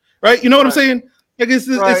field. Right? You know what I'm saying? Like, it's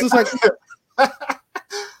just like,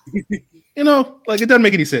 you know, like it doesn't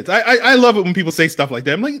make any sense. I love it when people say stuff like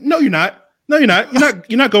that. I'm like, no, you're not. No, you're not.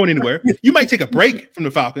 You're not going anywhere. You might take a break from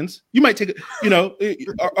the Falcons. You might take, you know,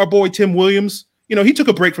 our boy Tim Williams, you know, he took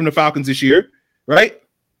a break from the Falcons this year, right?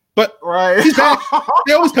 But he's back.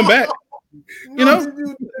 They always come back. You know,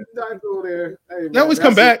 they always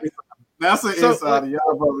come back. That's an insider.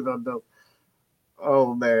 Y'all probably don't know.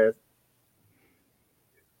 Oh man.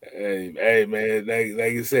 Hey man,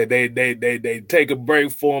 like you said, they take a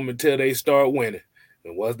break for them until they start winning.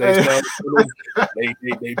 And once they start winning,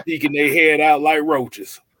 they peeking their head out like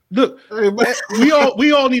roaches. Look,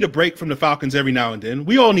 we all need a break from the Falcons every now and then.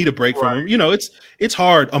 We all need a break from them. You know, it's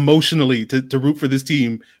hard emotionally to root for this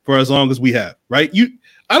team for as long as we have, right?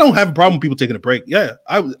 I don't have a problem with people taking a break. Yeah,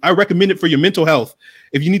 I recommend it for your mental health.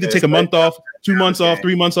 If you need to take a month off, 2 months off,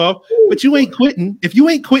 3 months off, but you ain't quitting. If you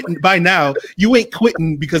ain't quitting by now, you ain't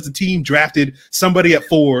quitting because the team drafted somebody at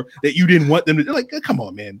 4 that you didn't want them to. Like, come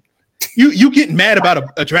on, man. You getting mad about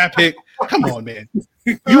a draft pick? Come on, man.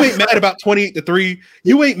 You ain't mad about 28-3.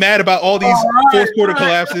 You ain't mad about all these fourth quarter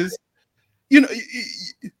collapses. You know,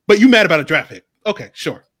 but you mad about a draft pick. Okay,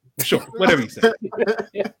 sure. Whatever you say.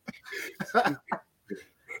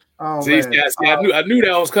 Oh, see, I knew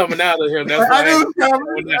that was coming out of him. That's why I had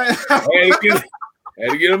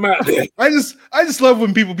to get him out there. I just love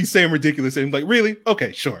when people be saying ridiculous and like, really?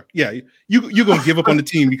 Okay, sure. Yeah, you're gonna give up on the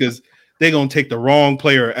team because they're gonna take the wrong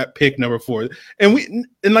player at pick number 4. And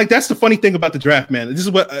like that's the funny thing about the draft, man. This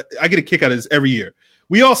is what I get a kick out of this every year.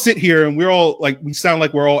 We all sit here and we're all like, we sound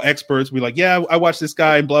like we're all experts. We're like, yeah, I watched this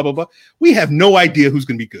guy and blah blah blah. We have no idea who's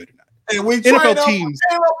gonna be good or not. And we NFL teams,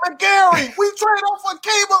 Caleb McGarry. We trade off for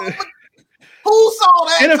Caleb. Who saw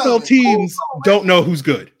that? NFL teams don't know who's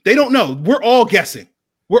good. They don't know. We're all guessing.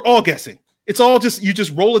 It's all just you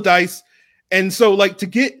just roll a dice, and so like to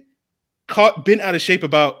get caught bent out of shape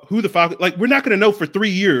about who the Falcons, like we're not going to know for 3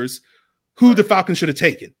 years who the Falcons should have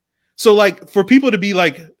taken. So like for people to be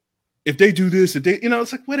like, if they do this, if they, you know,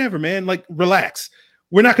 it's like whatever, man. Like relax.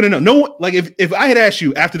 We're not going to know. No, like if I had asked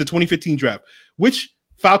you after the 2015 draft, which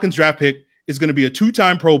Falcons draft pick is going to be a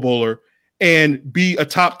 2-time Pro Bowler and be a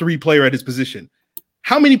top 3 player at his position,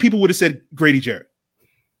 how many people would have said Grady Jarrett?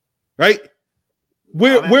 Right?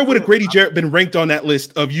 Where would have Grady Jarrett been ranked on that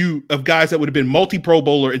list of guys that would have been multi-Pro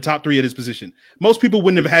Bowler and top 3 at his position? Most people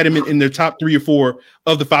wouldn't have had him in their top 3 or 4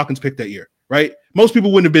 of the Falcons pick that year, right? Most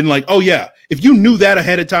people wouldn't have been like, oh yeah, if you knew that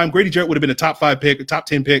ahead of time, Grady Jarrett would have been a top 5 pick, a top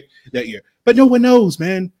 10 pick that year. But no one knows,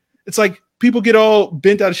 man. It's like people get all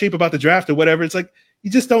bent out of shape about the draft or whatever. It's like, you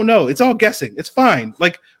just don't know. It's all guessing. It's fine.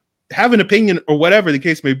 Like, have an opinion or whatever the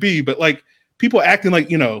case may be, but like people acting like,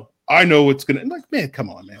 you know, I know what's going to, like, man, come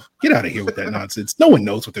on, man. Get out of here with that nonsense. No one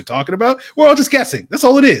knows what they're talking about. We're all just guessing. That's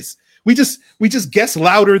all it is. We just guess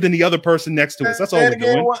louder than the other person next to us. That's all we're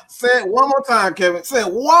doing. Say it one more time, Kevin. Say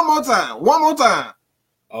it one more time. One more time.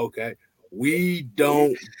 Okay. We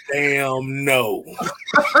don't damn know.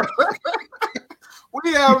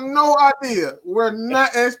 We have no idea. We're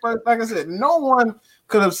not experts. Like I said, no one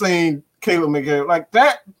could have seen Caleb McGarry like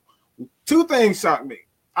that. 2 things shocked me.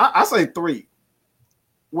 I say 3.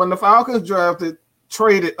 When the Falcons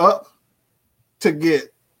traded up to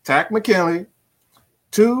get Takk McKinley.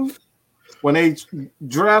 2, when they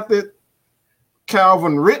drafted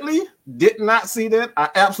Calvin Ridley, did not see that. I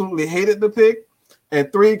absolutely hated the pick. And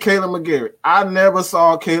 3, Caleb McGarry. I never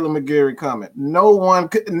saw Caleb McGarry coming. No one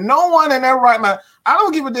in their right mind. I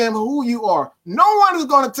don't give a damn who you are. No one is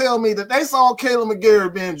going to tell me that they saw Caleb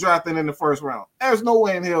McGarry being drafted in the first round. There's no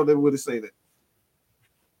way in hell they would have said that.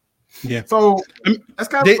 Yeah. So that's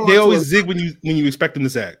kind of they always zig when you expect them to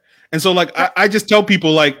zag. And so like I just tell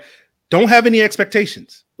people like don't have any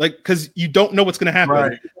expectations. Like because you don't know what's going to happen.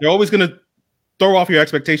 Right. They're always going to throw off your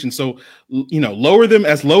expectations. So you know, lower them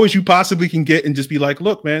as low as you possibly can get and just be like,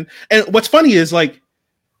 look, man. And what's funny is like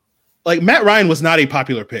Matt Ryan was not a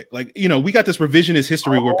popular pick. Like, you know, we got this revisionist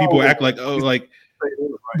history where people act like, oh, like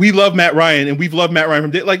we love Matt Ryan and we've loved Matt Ryan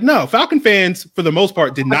from day. Like, no, Falcon fans for the most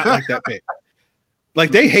part did not like that pick.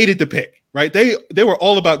 Like they hated the pick, right? They were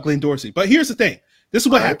all about Glenn Dorsey. But here's the thing. This is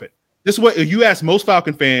what happened. This is what you ask most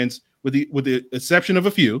Falcon fans, with the exception of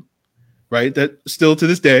a few, right? That still to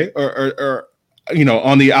this day are you know,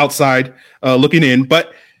 on the outside looking in.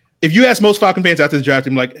 But if you ask most Falcon fans after the draft,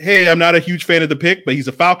 I'm like, hey, I'm not a huge fan of the pick, but he's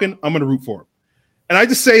a Falcon. I'm going to root for him. And I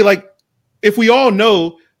just say, like, if we all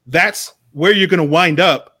know that's where you're going to wind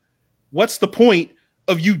up, what's the point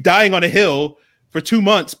of you dying on a hill for 2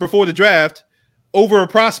 months before the draft over a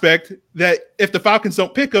prospect that if the Falcons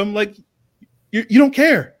don't pick him, like you don't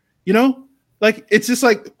care, you know? Like, it's just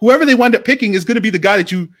like whoever they wind up picking is going to be the guy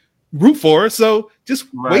that you root for. So just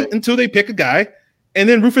wait until they pick a guy and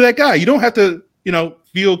then root for that guy. You don't have to, you know,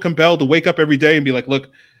 feel compelled to wake up every day and be like,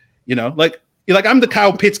 look, you know, like I'm the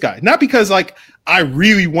Kyle Pitts guy, not because like I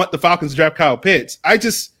really want the Falcons to draft Kyle Pitts. I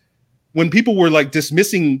just, when people were like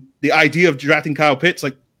dismissing the idea of drafting Kyle Pitts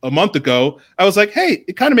like a month ago, I was like, hey,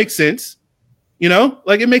 it kind of makes sense. You know,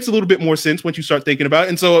 like it makes a little bit more sense once you start thinking about it.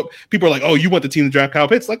 And so people are like, oh, you want the team to draft Kyle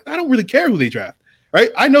Pitts? Like, I don't really care who they draft, right?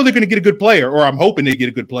 I know they're going to get a good player, or I'm hoping they get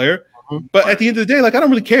a good player. But at the end of the day, like, I don't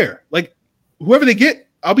really care. Like, whoever they get,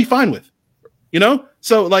 I'll be fine with, you know?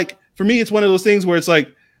 So, like, for me, it's one of those things where it's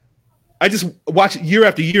like, I just watch year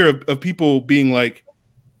after year of people being like,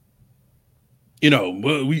 you know,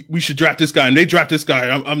 well, we should draft this guy, and they draft this guy.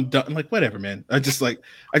 I'm done. I'm like, whatever, man. I just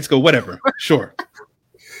go, whatever, sure.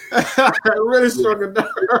 It really struck a nerve.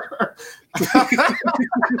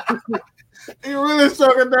 He really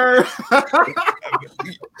struck a nerve.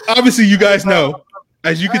 Obviously, you guys know,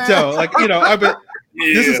 as you can tell, like, you know,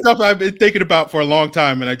 this is stuff I've been thinking about for a long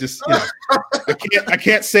time, and I just, you know, I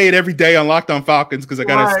can't say it every day on Locked On Falcons because I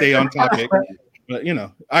gotta stay on topic. But you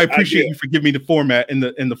know, I appreciate you for giving me the format in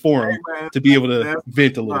the forum to be able to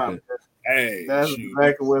vent a little bit. Hey, that's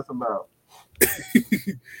exactly what it's about.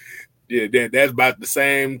 Yeah, that's about the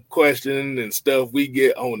same question and stuff we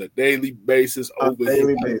get on a daily basis over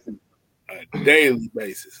here. A daily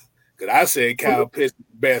basis. Because I said Kyle Pitts is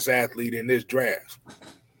the best athlete in this draft.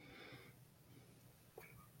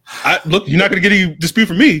 Look, you're not going to get any dispute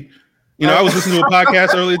from me. You know, I was listening to a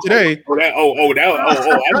podcast earlier today. I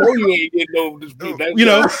know you ain't getting no dispute. You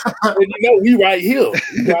know, we right here.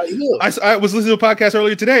 I was listening to a podcast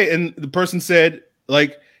earlier today, and the person said,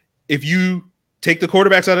 like, if you take the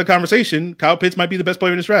quarterbacks out of the conversation, Kyle Pitts might be the best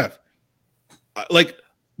player in this draft. Like,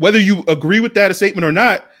 whether you agree with that statement or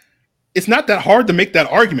not, it's not that hard to make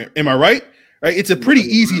that argument. Am I right? Right? It's a pretty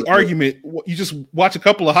easy argument. You just watch a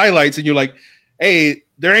couple of highlights and you're like, hey,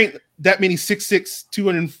 there ain't that many 6'6",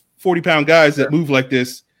 240-pound guys that move like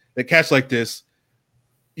this, that catch like this.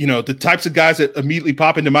 You know, the types of guys that immediately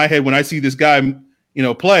pop into my head when I see this guy, you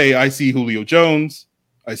know, play, I see Julio Jones,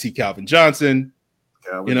 I see Calvin Johnson,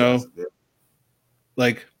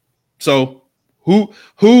 like, so who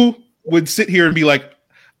would sit here and be like,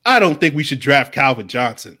 I don't think we should draft Calvin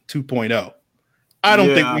Johnson 2.0. I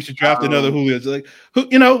don't think we should draft another Julio. Like, who,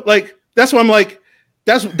 you know, like, that's why I'm like,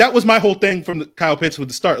 that was my whole thing from the Kyle Pitts with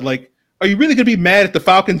the start. Like, are you really going to be mad if the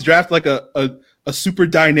Falcons draft like a super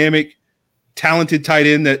dynamic, talented tight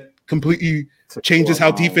end that completely changes how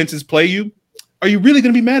defenses play you? Are you really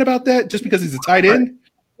going to be mad about that just because he's a tight end?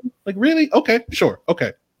 Like, really? Okay, sure.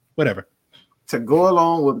 Okay, whatever. To go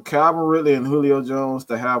along with Calvin Ridley and Julio Jones,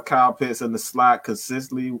 to have Kyle Pitts in the slot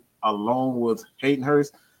consistently along with Hayden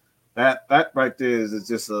Hurst, that right there is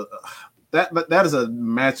just that is a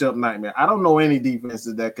matchup nightmare. I don't know any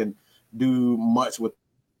defenses that can do much with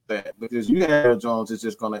that, because you have Jones is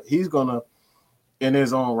just he's gonna in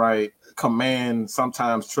his own right command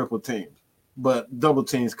sometimes triple teams, but double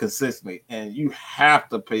teams consistently, and you have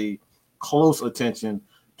to pay close attention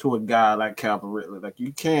to a guy like Calvin Ridley. Like,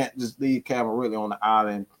 you can't just leave Calvin Ridley on the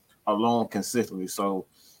island alone consistently. So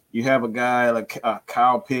you have a guy like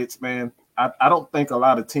Kyle Pitts, man. I don't think a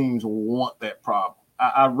lot of teams want that problem.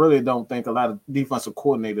 I really don't think a lot of defensive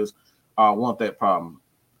coordinators want that problem,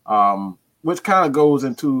 which kind of goes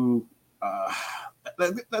into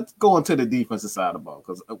let's go into the defensive side of the ball,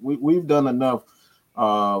 because we've done enough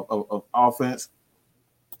of offense.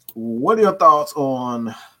 What are your thoughts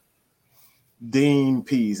on Dean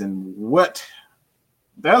Pease and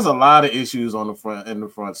there's a lot of issues in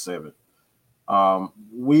the front seven.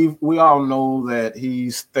 We all know that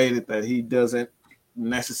he stated that he doesn't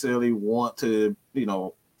necessarily want to, you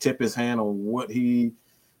know, tip his hand on what he,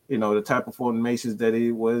 you know, the type of formations that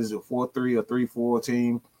he was, a 4-3 or 3-4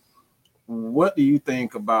 team. What do you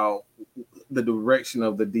think about the direction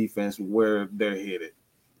of the defense, where they're headed,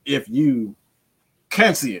 if you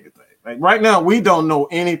can see anything? Like, right now, we don't know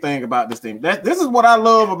anything about this team. This is what I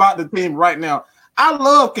love about the team right now. I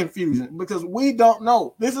love confusion because we don't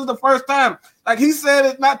know. This is the first time. Like, he said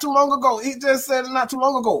it not too long ago. He just said it not too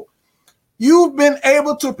long ago. You've been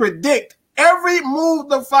able to predict every move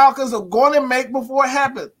the Falcons are going to make before it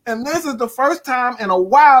happens. And this is the first time in a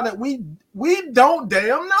while that we don't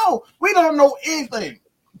damn know. We don't know anything.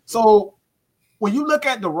 So when you look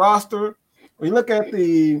at the roster, when you look at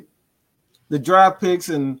the draft picks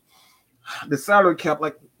and the salary cap,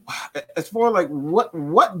 like, as far like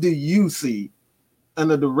what do you see in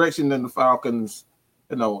the direction that the Falcons,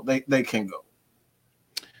 they can go?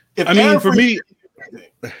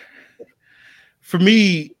 For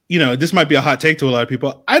me, this might be a hot take to a lot of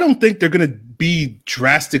people. I don't think they're going to be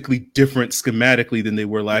drastically different schematically than they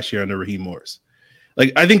were last year under Raheem Morris.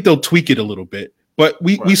 Like, I think they'll tweak it a little bit, but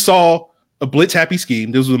we saw a blitz happy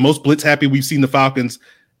scheme. This was the most blitz happy we've seen the Falcons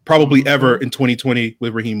probably ever in 2020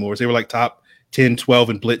 with Raheem Morris. They were like top 10, 12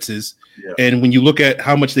 in blitzes. Yeah. And when you look at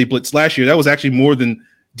how much they blitzed last year, that was actually more than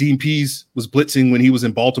Dean Pease was blitzing when he was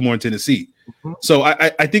in Baltimore and Tennessee. Mm-hmm. So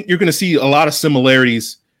I think you're going to see a lot of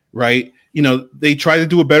similarities, right? They try to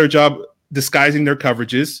do a better job disguising their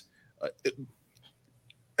coverages.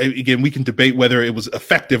 Again, we can debate whether it was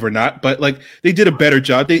effective or not, but like they did a better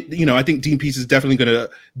job. I think Dean Pease is definitely going to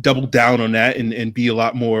double down on that and be a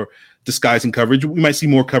lot more disguising coverage. We might see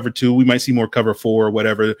more cover 2. We might see more cover 4 or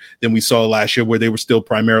whatever than we saw last year, where they were still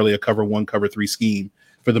primarily a cover 1, cover 3 scheme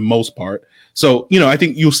for the most part. So, I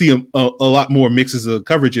think you'll see a lot more mixes of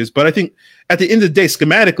coverages, but I think at the end of the day,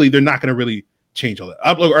 schematically, they're not going to really change all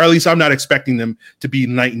that, or at least I'm not expecting them to be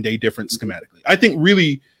night and day different schematically. I think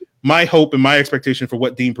really my hope and my expectation for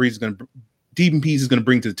what Dean Pease is going to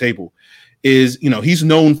bring to the table is, he's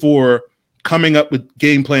known for coming up with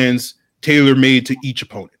game plans tailor-made to each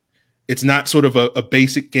opponent. It's not sort of a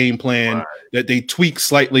basic game plan that they tweak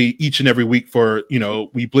slightly each and every week for,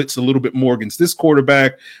 we blitz a little bit more against this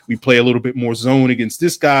quarterback, we play a little bit more zone against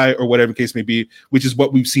this guy, or whatever the case may be, which is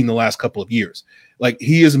what we've seen the last couple of years. Like,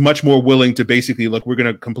 he is much more willing to basically, look, we're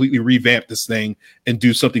going to completely revamp this thing and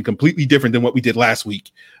do something completely different than what we did last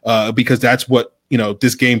week, because that's what,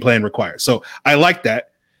 this game plan requires. So I like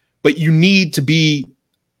that, but you need to be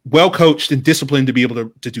well coached and disciplined to be able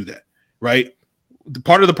to do that, right?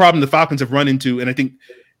 Part of the problem the Falcons have run into, and I think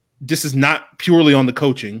this is not purely on the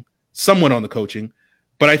coaching, somewhat on the coaching,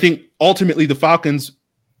 but I think ultimately the Falcons,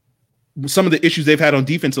 some of the issues they've had on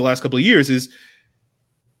defense the last couple of years is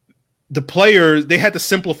the players, they had to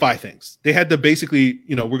simplify things. They had to basically,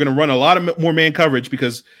 we're going to run a lot of more man coverage,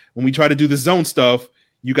 because when we try to do the zone stuff,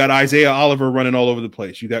 you got Isaiah Oliver running all over the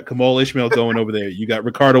place. You got Kamal Ishmael going over there. You got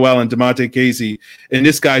Ricardo Allen, DeMonte Casey, and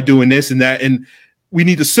this guy doing this and that. And we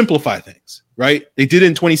need to simplify things, right? They did it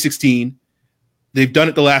in 2016. They've done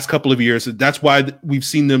it the last couple of years. So that's why we've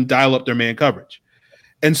seen them dial up their man coverage.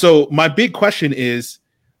 And so my big question is,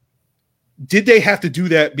 did they have to do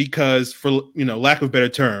that because, for lack of a better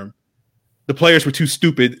term, the players were too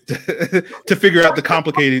stupid to figure out the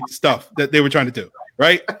complicated stuff that they were trying to do,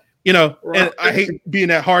 right? And I hate being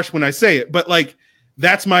that harsh when I say it, but like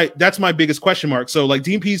that's my biggest question mark. So like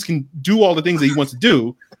Dean Pease can do all the things that he wants to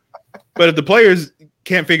do, but if the players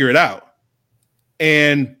can't figure it out,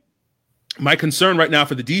 and my concern right now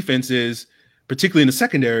for the defense is, particularly in the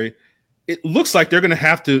secondary, it looks like they're going to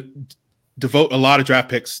have to devote a lot of draft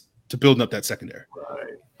picks to building up that secondary.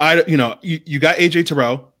 Right. You got AJ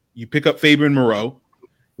Terrell, you pick up Fabian Moreau,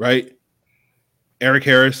 right? Eric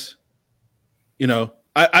Harris.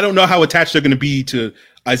 I don't know how attached they're going to be to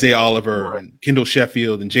Isaiah Oliver and Kendall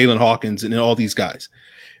Sheffield and Jalen Hawkins and all these guys,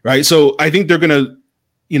 right? So I think they're going to,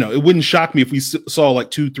 it wouldn't shock me if we saw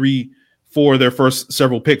like 2, 3, 4 of their first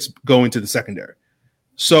several picks go into the secondary.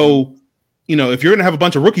 So, if you're going to have a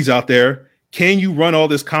bunch of rookies out there, can you run all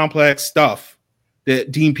this complex stuff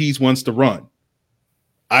that Dean Pease wants to run?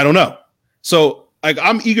 I don't know. So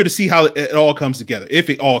I'm eager to see how it all comes together, if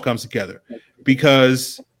it all comes together,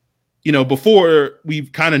 because before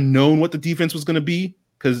we've kind of known what the defense was going to be,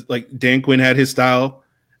 because like Dan Quinn had his style,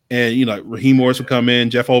 and Raheem Morris would come in,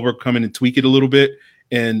 Jeff Ulbrich come in and tweak it a little bit,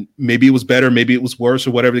 and maybe it was better, maybe it was worse,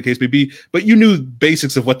 or whatever the case may be. But you knew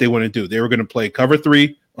basics of what they want to do. They were going to play cover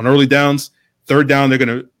 3 on early downs. Third down, they're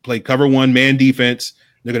going to play cover 1 man defense.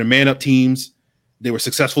 They're going to man up teams. They were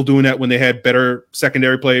successful doing that when they had better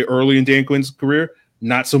secondary play early in Dan Quinn's career.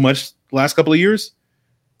 Not so much the last couple of years.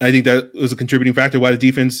 I think that was a contributing factor why the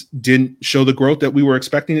defense didn't show the growth that we were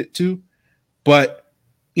expecting it to. But,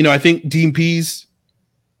 I think Dean Pease,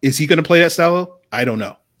 is he going to play that style? I don't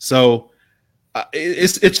know. So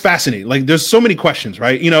it's fascinating. Like, there's so many questions,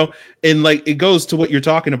 right? And like it goes to what you're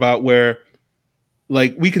talking about, where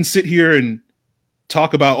like we can sit here and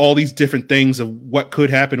talk about all these different things of what could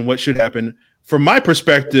happen and what should happen. From my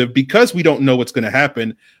perspective, because we don't know what's going to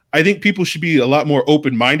happen, I think people should be a lot more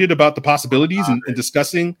open-minded about the possibilities and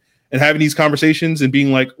discussing and having these conversations and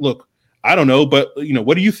being like, look, I don't know, but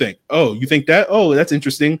what do you think? Oh, you think that? Oh, that's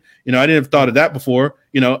interesting. I didn't have thought of that before.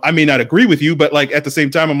 I may not agree with you, but like at the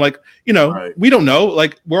same time, I'm like, we don't know.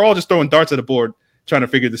 Like, we're all just throwing darts at a board trying to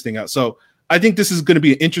figure this thing out. So I think this is going to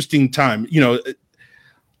be an interesting time.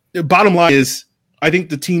 The bottom line is, I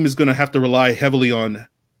think the team is going to have to rely heavily on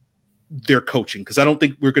their coaching, because I don't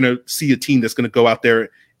think we're going to see a team that's going to go out there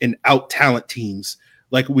and out talent teams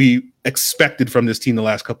like we expected from this team the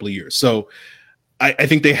last couple of years. So I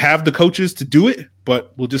think they have the coaches to do it,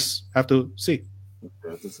 but we'll just have to see.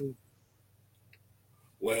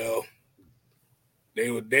 Well,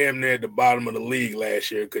 they were damn near at the bottom of the league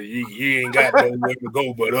last year because you ain't got nowhere to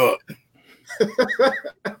go but up.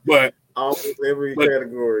 But almost every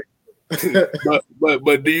category.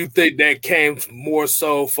 but do you think that came more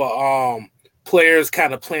so for players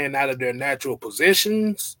kind of playing out of their natural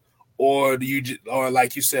positions, or do you or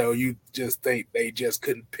like you said, or you just think they just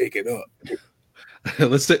couldn't pick it up?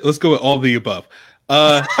 Let's go with all the above.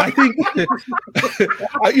 I think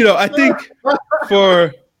I think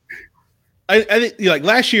like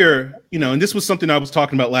last year, and this was something I was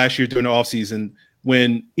talking about last year during the offseason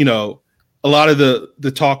when, a lot of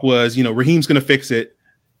the talk was, Raheem's going to fix it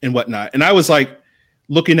and whatnot. And I was like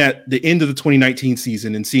looking at the end of the 2019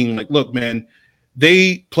 season and seeing like, look, man,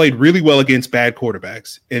 they played really well against bad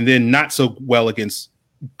quarterbacks and then not so well against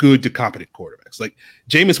good to competent quarterbacks. Like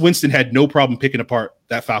Jameis Winston had no problem picking apart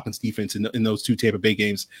that Falcons defense in those two Tampa Bay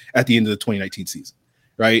games at the end of the 2019 season,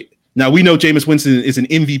 right? Now we know Jameis Winston is an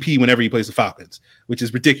MVP whenever he plays the Falcons, which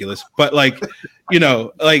is ridiculous. But like,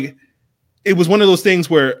 like it was one of those things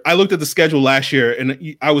where I looked at the schedule last year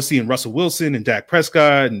and I was seeing Russell Wilson and Dak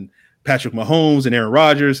Prescott and Patrick Mahomes and Aaron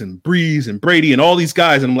Rodgers and Breeze and Brady and all these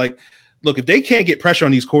guys. And I'm like, look, if they can't get pressure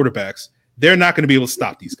on these quarterbacks, they're not going to be able to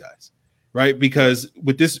stop these guys. Right, because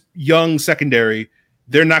with this young secondary,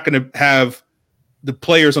 they're not going to have the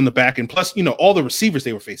players on the back end. Plus, all the receivers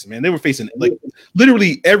they were facing, man, they were facing like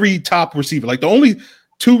literally every top receiver. Like the only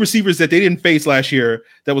two receivers that they didn't face last year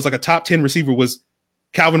that was like a top 10 receiver was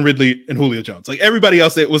Calvin Ridley and Julio Jones. Like everybody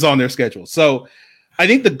else that was on their schedule. So I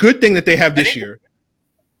think the good thing that they have this year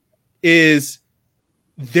is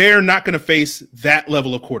they're not going to face that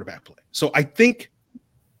level of quarterback play. So I think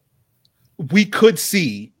we could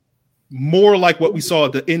see more like what we saw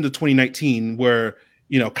at the end of 2019, where,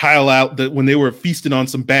 Kyle out when they were feasting on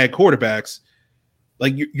some bad quarterbacks.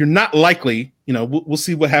 Like you're not likely, we'll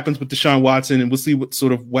see what happens with Deshaun Watson and we'll see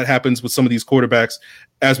what happens with some of these quarterbacks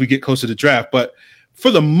as we get closer to the draft. But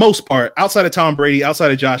for the most part, outside of Tom Brady,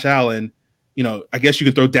 outside of Josh Allen, I guess you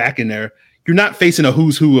could throw Dak in there. You're not facing a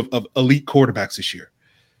who's who of elite quarterbacks this year.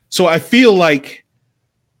 So I feel like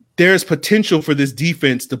there's potential for this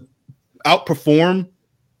defense to outperform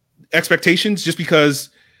expectations just because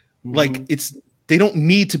they don't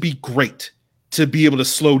need to be great to be able to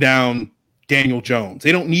slow down Daniel Jones.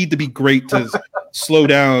 They don't need to be great to slow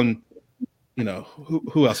down,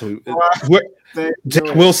 who else?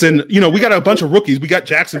 Zach Wilson. We got a bunch of rookies. We got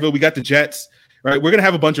Jacksonville. We got the Jets, right? We're going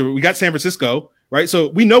to have we got San Francisco, right? So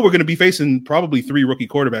we know we're going to be facing probably 3 rookie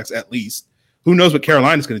quarterbacks at least. Who knows what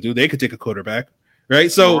Carolina's going to do? They could take a quarterback,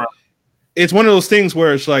 right? So it's one of those things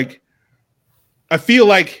where it's like, I feel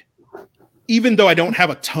like, even though I don't have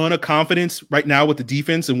a ton of confidence right now with the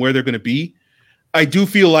defense and where they're going to be, I do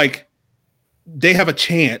feel like they have a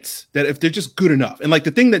chance that if they're just good enough. And like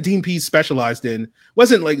the thing that Dean Pease specialized in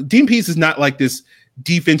wasn't like Dean Pease is not like this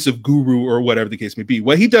defensive guru or whatever the case may be.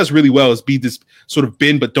 What he does really well is be this sort of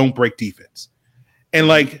bend but don't break defense. And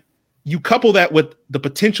like you couple that with the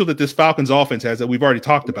potential that this Falcons offense has that we've already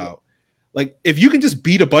talked about. Like if you can just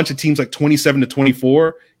beat a bunch of teams like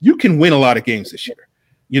 27-24, you can win a lot of games this year,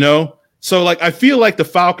 So, like, I feel like the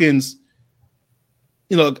Falcons,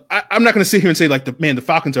 I'm not going to sit here and say, like, the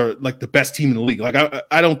Falcons are, like, the best team in the league. Like,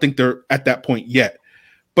 I don't think they're at that point yet.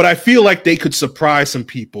 But I feel like they could surprise some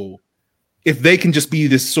people if they can just be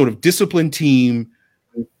this sort of disciplined team,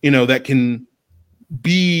 that can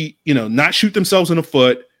be, not shoot themselves in the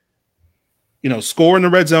foot, score in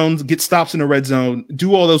the red zone, get stops in the red zone,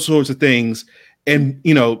 do all those sorts of things, and,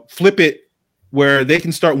 flip it where they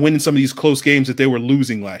can start winning some of these close games that they were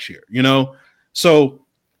losing last year, So,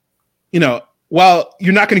 while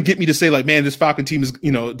you're not going to get me to say like, man, this Falcon team is,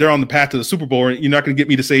 they're on the path to the Super Bowl, you're not going to get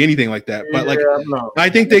me to say anything like that. But I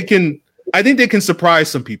think they can surprise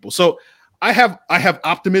some people. So I have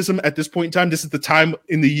optimism at this point in time. This is the time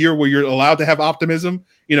in the year where you're allowed to have optimism.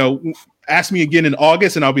 Ask me again in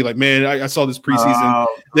August and I'll be like, man, I saw this preseason.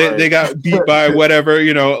 They got beat by whatever,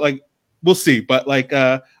 like, we'll see. But like,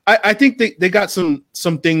 I think they got some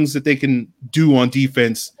things that they can do on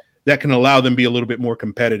defense that can allow them to be a little bit more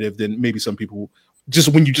competitive than maybe some people. Just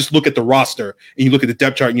when you just look at the roster and you look at the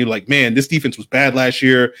depth chart and you're like, man, this defense was bad last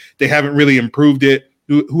year. They haven't really improved it.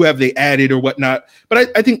 Who have they added or whatnot?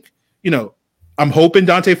 But I think, I'm hoping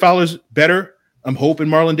Dante Fowler's better. I'm hoping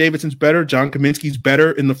Marlon Davidson's better. John Kaminsky's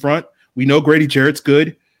better in the front. We know Grady Jarrett's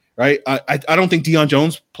good, right? I don't think Deion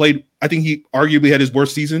Jones played. I think he arguably had his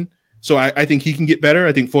worst season So I think he can get better.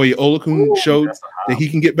 I think Foye Olokun showed that he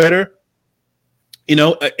can get better. You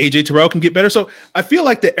know, AJ Terrell can get better. So I feel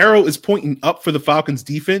like the arrow is pointing up for the Falcons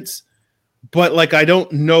defense, but like, I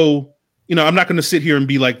don't know, you know, I'm not going to sit here and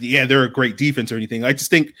be like, yeah, they're a great defense or anything. I just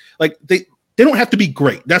think like they don't have to be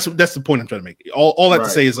great. That's the point I'm trying to make. All I have to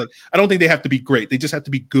say is like, I don't think they have to be great. They just have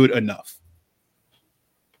to be good enough.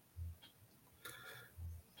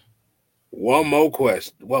 One more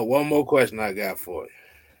question. Well, one more question I got for you.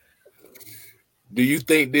 Do you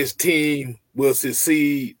think this team will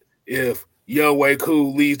succeed if Younghoe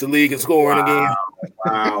Koo leads the league in scoring again?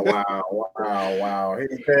 Wow.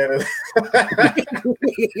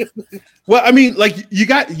 Well, I mean, like you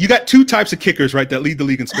got two types of kickers, right, that lead the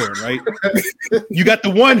league in scoring, right? You got the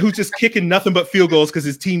one who's just kicking nothing but field goals because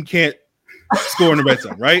his team can't score in the red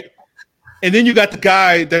zone, right? And then you got the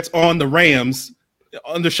guy that's on the Rams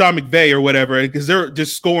under Sean McVay or whatever, because they're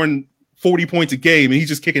just scoring 40 points a game and he's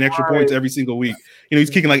just kicking extra points every single week. You know,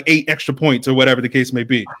 he's kicking like 8 extra points or whatever the case may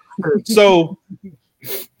be. So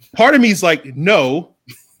part of me is like, no,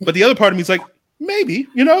 but the other part of me is like, maybe,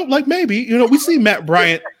 we see Matt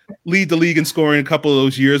Bryant lead the league in scoring a couple of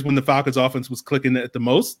those years when the Falcons offense was clicking at the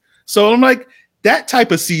most. So I'm like, that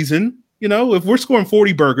type of season, you know, if we're scoring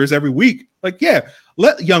 40 burgers every week, like, yeah,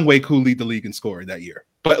 let Younghoe Koo lead the league in scoring that year.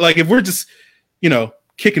 But like, if we're just, you know,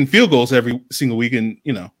 kicking field goals every single week and,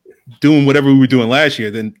 you know, doing whatever we were doing last year,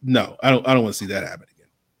 then no, I don't want to see that happen again.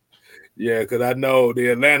 Yeah, because I know the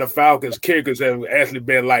Atlanta Falcons kickers have actually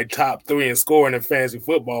been like top 3 in scoring in fantasy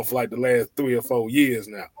football for like the last 3 or 4 years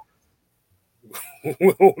now.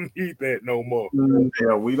 We don't need that no more.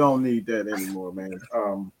 Yeah, we don't need that anymore, man.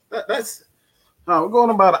 That's we're going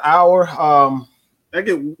about an hour. I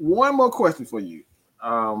get one more question for you.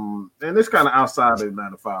 And it's kind of outside the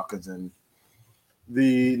Atlanta Falcons and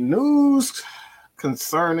the news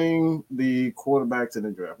concerning the quarterbacks in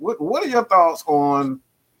the draft. What are your thoughts on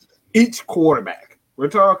each quarterback? We're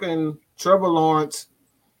talking Trevor Lawrence,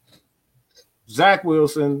 Zach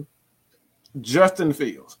Wilson, Justin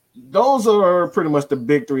Fields. Those are pretty much the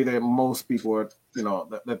big 3 that most people are, you know,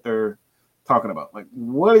 that they're talking about. Like,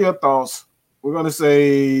 what are your thoughts? We're going to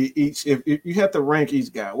say each, if you had to rank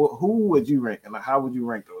each guy, who would you rank and how would you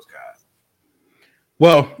rank those guys?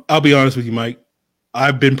 Well, I'll be honest with you, Mike.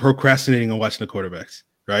 I've been procrastinating on watching the quarterbacks,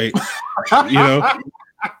 right? You know,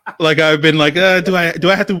 like I've been like, do I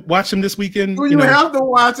have to watch them this weekend? You have to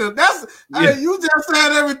watch them. That's you just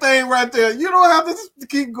said everything right there. You don't have to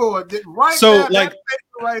keep going. Get right so there, like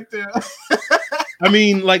right there. I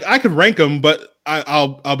mean, like I could rank them, but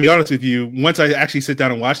I'll be honest with you. Once I actually sit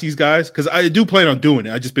down and watch these guys, because I do plan on doing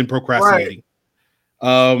it. I've just been procrastinating.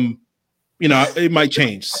 Right. You know, it might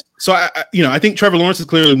change. So I think Trevor Lawrence is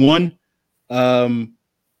clearly one.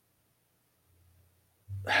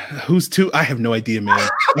 Who's 2? I have no idea, man.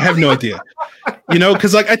 I have no idea. You know,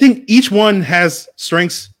 because like I think each one has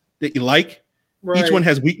strengths that you like. Right. Each one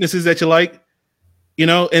has weaknesses that you like. You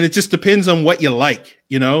know, and it just depends on what you like.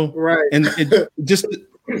 You know, right? And it just,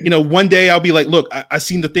 you know, one day I'll be like, look, I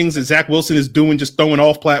seen the things that Zach Wilson is doing, just throwing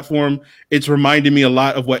off platform. It's reminding me a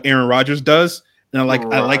lot of what Aaron Rodgers does, and I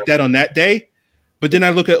like that on that day. But then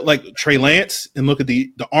I look at like Trey Lance and look at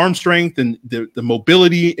the arm strength and the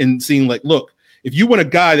mobility and seeing like, look, if you want a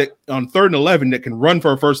guy that on 3rd and 11 that can run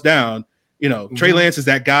for a first down, you know, Trey Lance is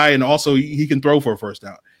that guy, and also he can throw for a first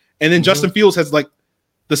down. And then Justin Fields has like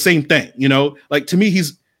the same thing, you know, like to me,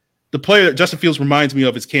 he's the player that Justin Fields reminds me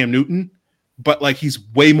of is Cam Newton, but like he's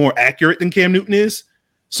way more accurate than Cam Newton is.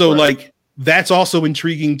 So like that's also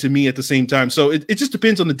intriguing to me at the same time. So it just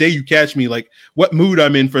depends on the day you catch me, like what mood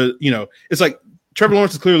I'm in for, you know, it's like Trevor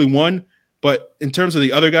Lawrence is clearly one, but in terms of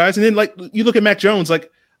the other guys, and then like you look at Mac Jones,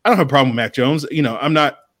 like I don't have a problem with Mac Jones. You know, I'm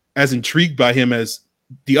not as intrigued by him as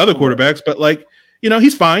the other quarterbacks, but like, you know,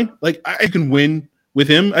 he's fine. Like I can win with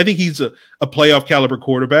him. I think he's a playoff caliber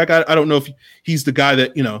quarterback. I don't know if he's the guy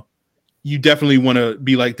that, you know, you definitely want to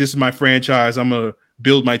be like, this is my franchise. I'm going to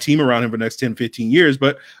build my team around him for the next 10, 15 years.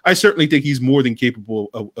 But I certainly think he's more than capable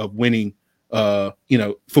of winning, you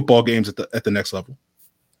know, football games at the next level.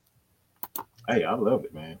 Hey, I love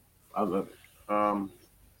it, man. I love it.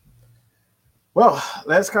 Well,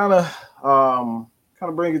 let's kind of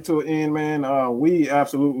bring it to an end, man. We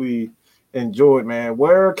absolutely enjoyed, man.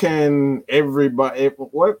 Where can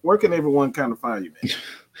everyone kind of find you, man?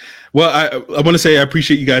 Well, I want to say I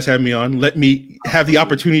appreciate you guys having me on. Let me have the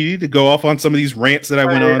opportunity to go off on some of these rants that I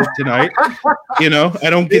went on tonight. You know, I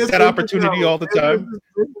don't get that opportunity all the time.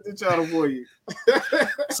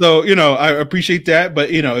 So, you know, I appreciate that.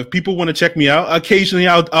 But, you know, if people want to check me out, occasionally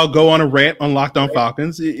I'll go on a rant on Locked On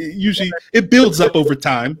Falcons. Usually it builds up over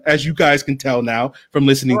time, as you guys can tell now from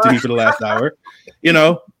listening to me for the last hour. You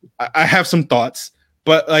know, I have some thoughts.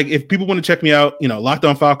 But like, if people want to check me out, Locked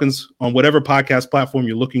On Falcons on whatever podcast platform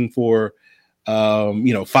you're looking for,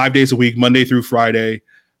 5 days a week, Monday through Friday.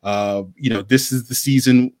 This is the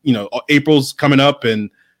season. April's coming up, and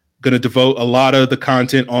going to devote a lot of the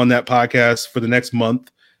content on that podcast for the next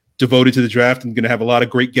month devoted to the draft. I'm going to have a lot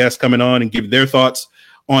of great guests coming on and give their thoughts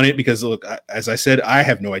on it because, look, as I said, I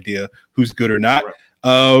have no idea who's good or not. Right.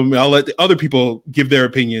 I'll let the other people give their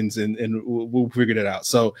opinions and we'll figure it out.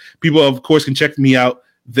 So people, of course, can check me out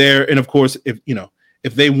there. And of course, if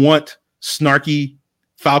they want snarky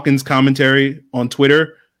Falcons commentary on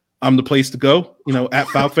Twitter, I'm the place to go, at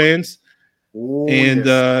FalFans. Ooh, and,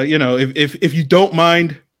 yes. If you don't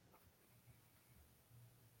mind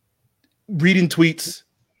reading tweets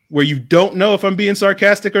where you don't know if I'm being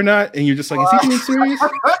sarcastic or not, and you're just like, is he being serious?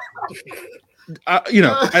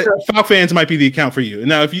 FalFans might be the account for you.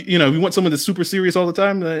 Now, if you want someone that's super serious all the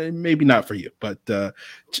time, maybe not for you. But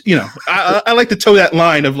I like to toe that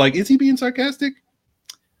line of like, is he being sarcastic?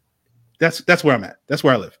 That's where I'm at. That's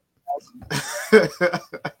where I live.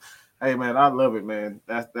 Hey man, I love it, man.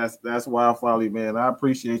 That's why I follow you, man. I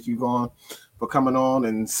appreciate you for coming on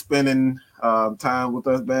and spending time with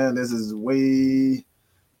us, man. This has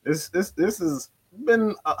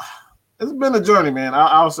been. It's been a journey, man.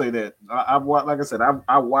 I'll say that. I've watched, like I said,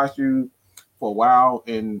 I watched you for a while,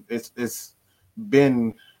 and it's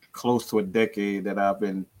been close to a decade that I've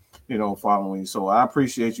been, following you. So I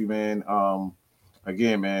appreciate you, man.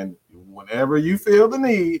 Again, man, whenever you feel the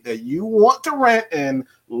need that you want to rant and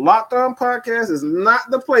Locked On Podcast is not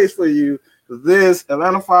the place for you, this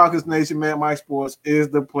Atlanta Falcons Nation, Mad Mike Sports is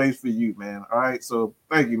the place for you, man. All right. So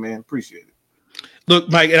thank you, man. Appreciate it. Look,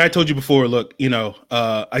 Mike, and I told you before, look,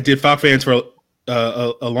 I did FalFans for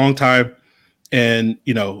a long time. And,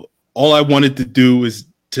 all I wanted to do was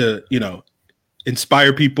to,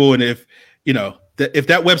 inspire people. And if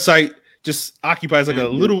that website just occupies like a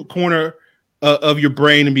little corner of your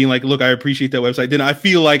brain and being like, look, I appreciate that website, then I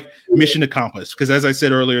feel like mission accomplished. Because as I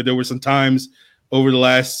said earlier, there were some times over the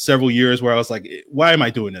last several years where I was like, why am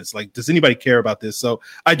I doing this? Like, does anybody care about this? So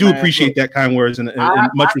I do appreciate that kind words and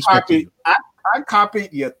much respect to you. I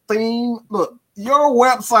copied your theme. Look, your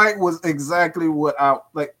website was exactly what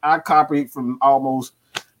I copied from almost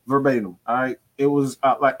verbatim. All right. It was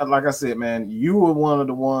like I said, man, you were one of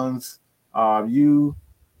the ones, you,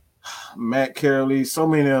 Matt Carey, so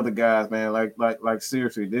many other guys, man. Like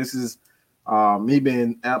seriously, this is me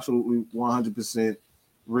being absolutely 100%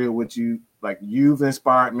 real with you. Like, you've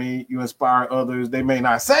inspired me, you inspire others. They may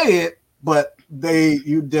not say it, but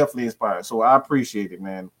you definitely inspired. So I appreciate it,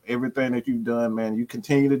 man. Everything that you've done, man, you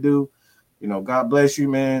continue to do. God bless you,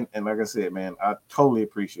 man. And like I said, man, I totally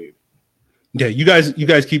appreciate it. Yeah, you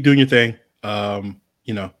guys keep doing your thing.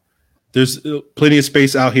 There's plenty of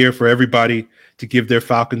space out here for everybody to give their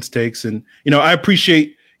Falcons takes. And, I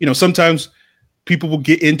appreciate, sometimes people will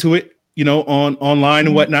get into it, online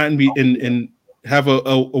and whatnot and have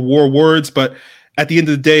a war of words. But at the end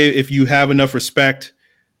of the day, if you have enough respect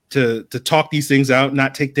to talk these things out,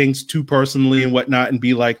 not take things too personally and whatnot, and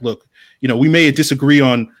be like, look, we may disagree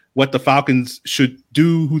on what the Falcons should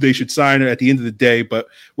do, who they should sign at the end of the day, but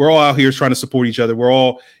we're all out here trying to support each other. We're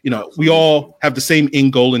all, we all have the same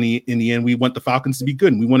end goal in the end. We want the Falcons to be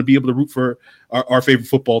good, and we want to be able to root for our favorite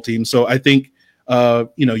football team. So I think,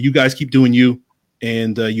 you guys keep doing you,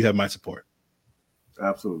 and you have my support.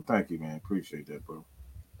 Absolutely. Thank you, man. Appreciate that, bro.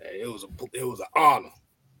 Hey, it was an honor.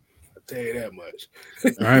 I'll tell you that much.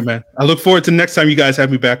 All right, man. I look forward to next time you guys have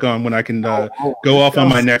me back on when I can go off on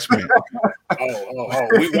my next rant.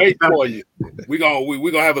 We wait for you. We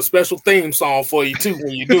gonna have a special theme song for you too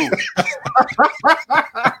when you do.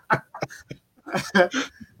 All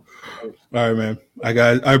right, man.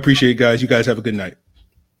 I appreciate it, guys. You guys have a good night.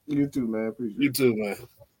 You too, man. Appreciate it. You too, man.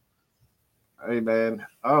 Hey, man.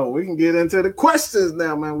 Oh, we can get into the questions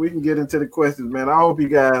now, man. I hope you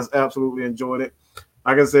guys absolutely enjoyed it.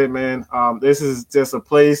 Like I said, man, this is just a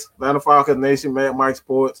place, Atlanta Falcons Nation, man, Mike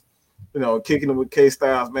Sports, kicking it with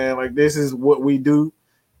K-Styles, man. Like, this is what we do.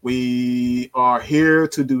 We are here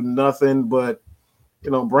to do nothing but,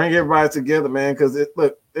 bring everybody together, man, because,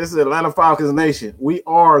 look, this is Atlanta Falcons Nation. We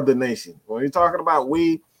are the nation. When you're talking about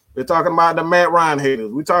we're talking about the Matt Ryan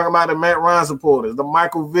haters. We're talking about the Matt Ryan supporters, the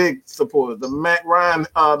Michael Vick supporters, the Matt Ryan,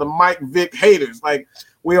 the Mike Vick haters. Like,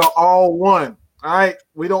 we are all one, all right?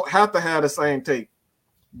 We don't have to have the same take.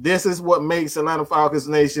 This is what makes Atlanta Falcons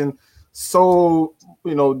Nation so,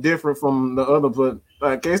 different from the other.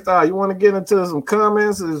 But K-Star, you want to get into some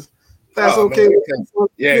comments? If that's okay. Man.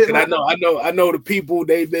 Yeah, because I know the people,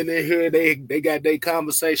 they've been in here. They got their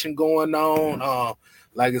conversation going on.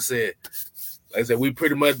 Like I said, Like I said, we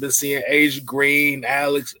pretty much been seeing Asia Green,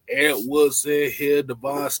 Alex Woodson here,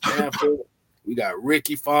 Devon Stanford. We got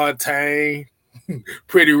Ricky Fontaine,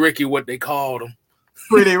 Pretty Ricky, what they called him.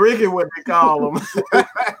 Pretty Ricky, what they call him.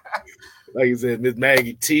 Like I said, Miss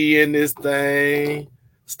Maggie T in this thing.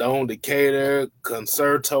 Stone Decatur,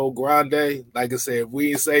 Concerto Grande. Like I said, if we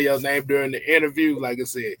didn't say your name during the interview, like I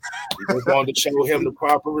said, we just wanted to show him the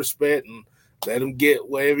proper respect and let him get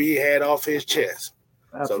whatever he had off his chest.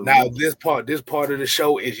 Absolutely. So now this part of the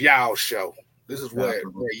show is y'all show. This is where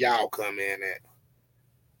y'all come in at.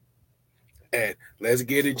 And let's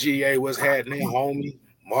get it, GA. What's happening, homie?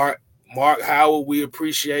 Mark Howard, we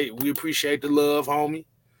appreciate the love, homie.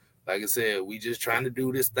 Like I said, we just trying to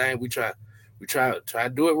do this thing. We try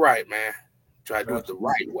to do it right, man. Try to do it the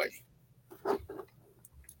right way.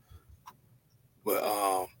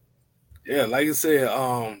 But yeah, like I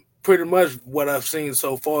said, pretty much what I've seen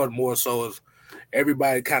so far more so is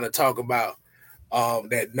everybody kind of talk about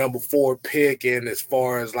that number 4 pick, and as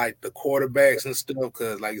far as like the quarterbacks and stuff,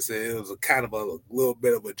 because like I said, it was a kind of a little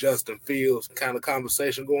bit of a Justin Fields kind of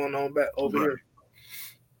conversation going on back over here.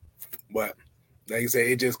 But like I said,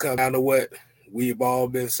 it just comes down to what we've all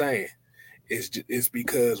been saying. It's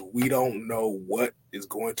because we don't know what is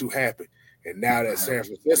going to happen. And now that San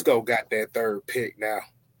Francisco got that 3rd pick now,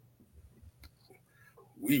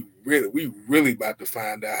 we really about to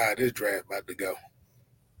find out how this draft about to go.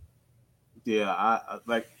 Yeah, I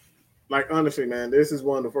like honestly, man, this is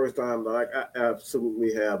one of the first times I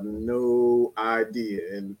absolutely have no idea.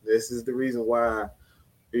 And this is the reason why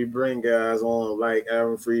we bring guys on like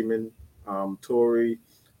Aaron Freeman, Torrey,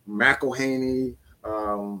 McElhaney,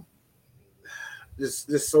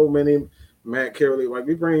 just so many, Matt Carroll. Like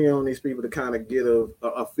we bring on these people to kind of get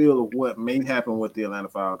a feel of what may happen with the Atlanta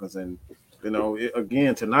Falcons. And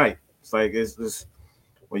again tonight, it's like it's just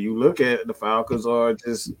when you look at it, the Falcons are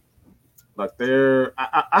just like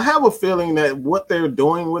I have a feeling that what they're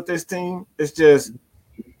doing with this team is just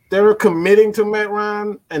they're committing to Matt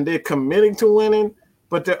Ryan and they're committing to winning,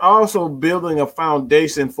 but they're also building a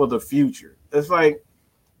foundation for the future. It's like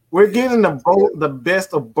we're getting the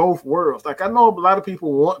best of both worlds. Like I know a lot of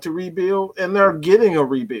people want to rebuild, and they're getting a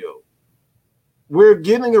rebuild. We're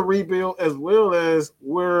getting a rebuild as well as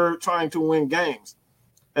we're trying to win games.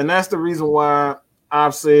 And that's the reason why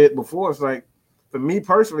I've said before, it's like, for me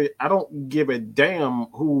personally, I don't give a damn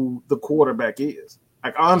who the quarterback is.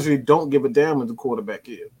 Like, I honestly don't give a damn who the quarterback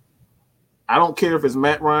is. I don't care if it's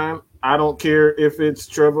Matt Ryan. I don't care if it's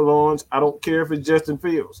Trevor Lawrence. I don't care if it's Justin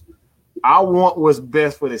Fields. I want what's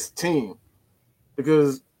best for this team.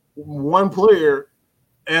 Because one player,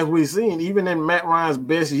 as we've seen, even in Matt Ryan's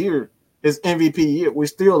best year, his MVP year, we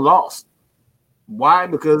still lost. Why?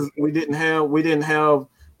 Because we didn't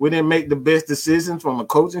make the best decisions from a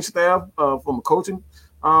coaching staff, from a coaching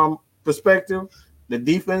perspective. The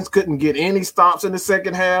defense couldn't get any stops in the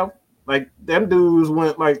second half. Like, them dudes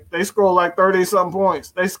went, like, they scored like 30-something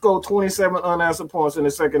points. They scored 27 unanswered points in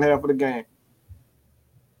the second half of the game.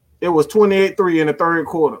 It was 28-3 in the third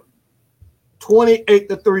quarter.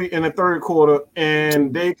 28-3 in the third quarter,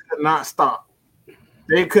 and they could not stop.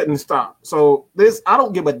 They couldn't stop. So I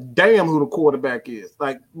don't give a damn who the quarterback is.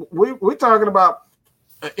 Like, we're talking about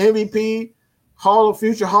an MVP,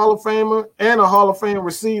 future Hall of Famer, and a Hall of Fame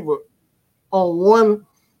receiver on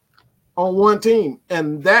one team,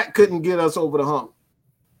 and that couldn't get us over the hump.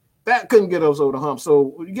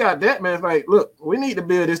 So you got that, man. It's like, look, we need to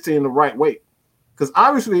build this team the right way, because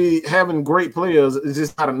obviously having great players is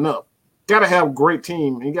just not enough. Got to have a great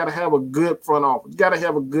team, and you got to have a good front office. You got to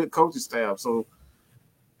have a good coaching staff. So,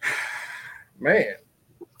 man.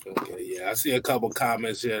 Okay, yeah, I see a couple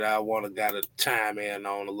comments here that I gotta chime in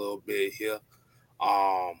on a little bit here.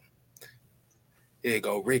 Here you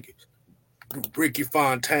go, Ricky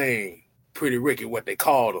Fontaine, Pretty Ricky, what they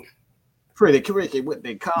called him. Pretty Ricky, what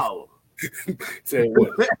they call him. Said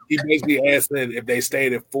what? He basically asked them if they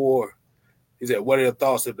stayed at 4. He said, "What are your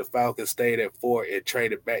thoughts if the Falcons stayed at 4 and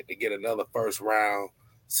traded back to get another first round,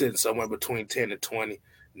 sitting somewhere between 10 and 20,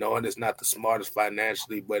 knowing it's not the smartest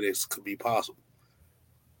financially, but it could be possible?"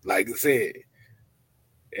 Like I said,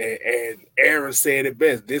 and Aaron said it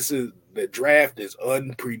best. The draft is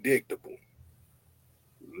unpredictable.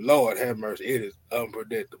 Lord have mercy, it is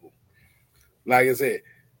unpredictable. Like I said,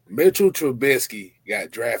 Mitchell Trubisky got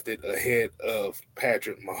drafted ahead of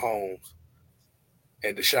Patrick Mahomes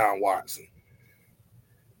and Deshaun Watson.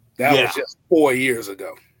 That was just 4 years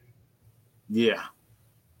ago. Yeah.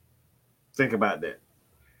 Think about that.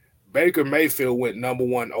 Baker Mayfield went number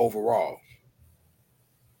 1 overall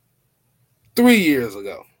 3 years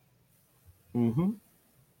ago. Mm-hmm.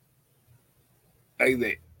 Like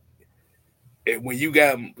that. And when you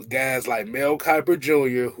got guys like Mel Kiper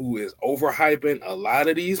Jr., who is overhyping a lot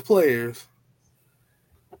of these players,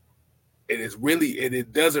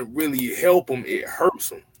 it doesn't really help them, it hurts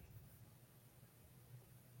them.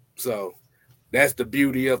 So that's the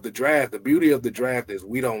beauty of the draft. The beauty of the draft is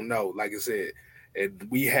we don't know. Like I said, and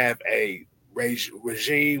we have a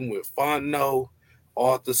regime with Fontenot,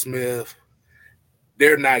 Arthur Smith.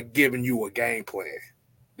 They're not giving you a game plan.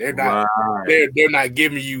 They're not. Right. They're not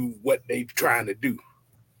giving you what they're trying to do.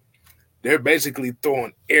 They're basically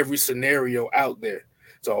throwing every scenario out there.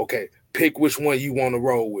 So okay, pick which one you want to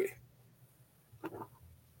roll with,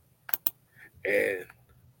 and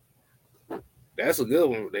that's a good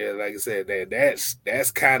one there. Like I said,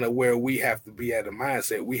 that's kind of where we have to be at the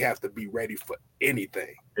mindset. We have to be ready for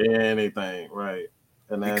anything. Anything, right?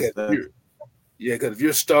 And because if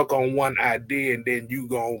you're stuck on one idea and then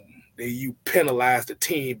you penalize the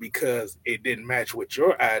team because it didn't match with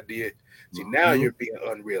your idea. See, now you're being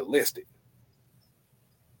unrealistic.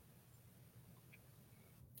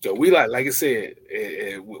 So we like I said,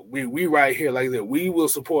 we right here, like I said, we will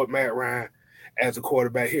support Matt Ryan as a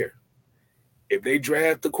quarterback here. If they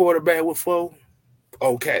draft the quarterback with 4,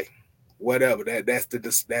 okay, whatever. That's the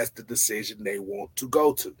decision they want to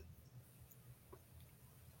go to.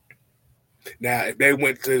 Now, if they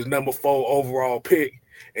went to the number 4 overall pick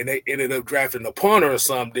and they ended up drafting a punter or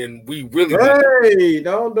something, then we really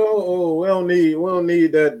don't. Oh, we don't need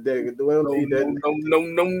that. We don't need that.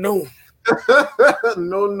 No.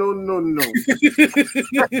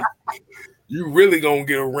 You really gonna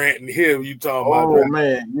get a rant in here. You talking about? Oh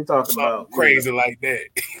man, you talking about crazy like that?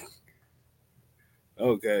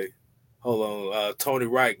 Okay, hold on. Tony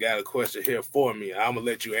Wright got a question here for me. I'm gonna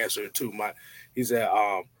let you answer it too. He said,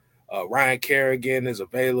 Ryan Kerrigan is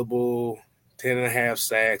available, 10.5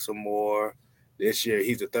 sacks or more this year.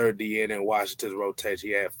 He's the third DN in Washington's rotation.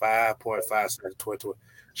 He had 5.5 sacks in 2020.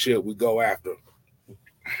 Should we go after him?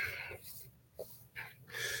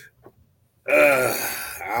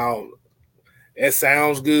 I don't. That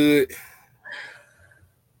sounds good,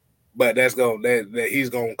 but he's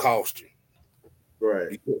gonna cost you.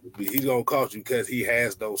 Right. He's gonna cost you because he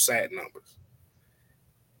has those sack numbers.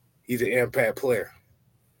 He's an impact player.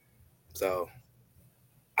 So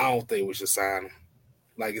I don't think we should sign him.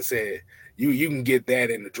 Like I said, you can get that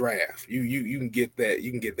in the draft. You can get that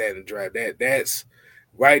in the draft. That's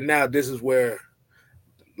right now. This is where,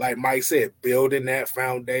 like Mike said, building that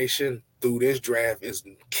foundation through this draft is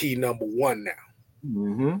key number 1 now.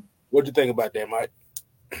 Mm-hmm. What do you think about that, Mike?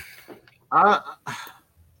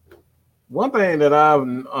 One thing that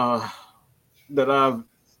I've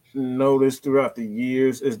noticed throughout the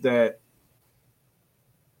years is that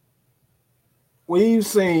we've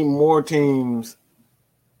seen more teams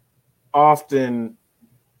often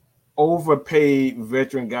overpay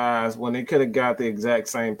veteran guys when they could have got the exact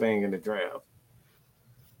same thing in the draft.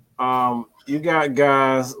 You got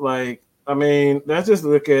guys like, let's just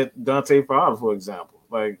look at Dante Fowler, for example.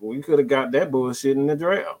 Like, we could have got that bullshit in the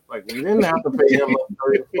draft. Like, we didn't have to pay him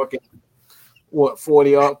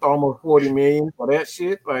almost 40 million for that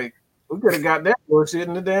shit. Like, we could have got that bullshit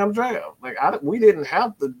in the damn draft. Like, we didn't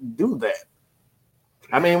have to do that.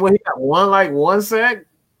 When he got one sack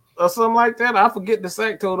or something like that, I forget the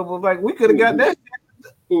sack total, but like, we could have got that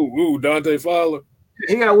shit. Ooh, Dante Fowler.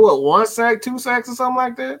 He got what, 1 sack, 2 sacks, or something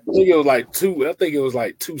like that? I think it was like 2. I think it was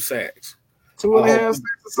like 2 sacks. 2.5 sacks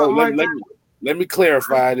or something like that. Let me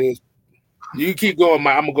clarify this. You keep going,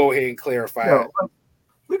 Mike. I'm gonna go ahead and clarify it.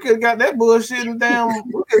 We could have got that bullshit in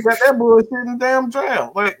the damn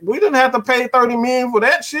draft. Like, we didn't have to pay $30 million for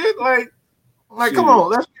that shit. Like come on,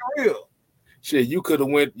 let's be real. Shit, you could have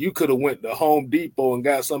went to Home Depot and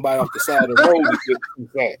got somebody off the side of the road to get 2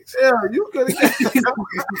 sacks. Yeah, you could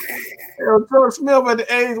have. George Smith at the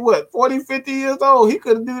age 40, 50 years old, he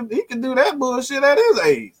could do that bullshit at his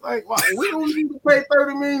age. Like, we don't need to pay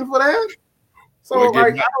 $30 million for that. So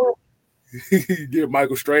get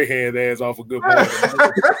Michael Strahan ass off a good point.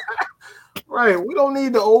 Right, we don't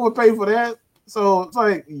need to overpay for that. So it's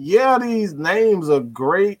like, yeah, these names are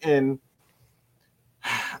great and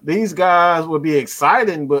these guys would be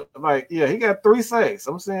exciting, but like, yeah, he got 3 sacks.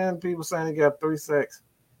 I'm seeing people saying he got 3 sacks.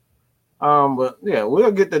 But yeah,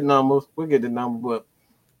 we'll get the numbers. But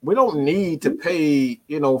we don't need to pay,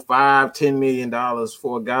 $5-10 million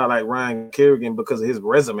for a guy like Ryan Kerrigan because of his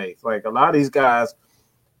resume. Like, a lot of these guys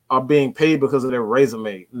are being paid because of their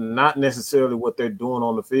resume, not necessarily what they're doing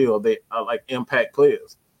on the field. They are like impact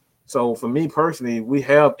players. So for me personally, we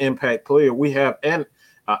have impact player. We have an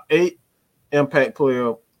 8 impact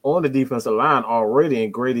player on the defensive line already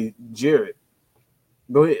in Grady Jarrett.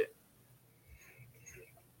 Go ahead.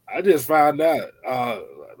 I just found out.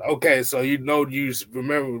 Okay, so you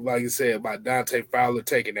remember, like you said, about Dante Fowler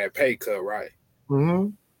taking that pay cut, right? Mm-hmm.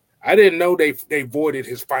 I didn't know they voided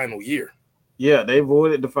his final year. Yeah, they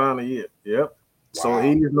voided the final year. Yep. So Wow.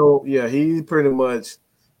 he pretty much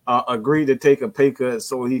agreed to take a pay cut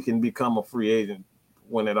so he can become a free agent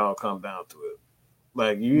when it all comes down to it.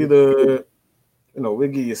 Like you either, we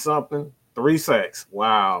give you something, 3 sacks.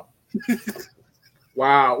 Wow.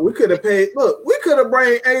 Wow. We could have paid. Look, we could have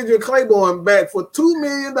bring Adrian Claiborne back for $2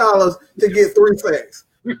 million to get 3 sacks,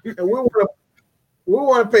 and we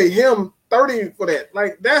want to pay him 30 for that.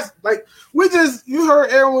 Like that's like you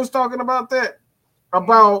heard Aaron was talking about that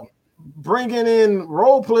about bringing in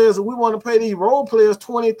role players, and we want to pay these role players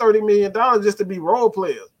 $20-30 million just to be role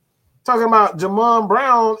players. Talking about Jamon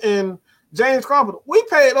Brown and James Carpenter, we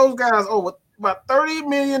paid those guys over about $30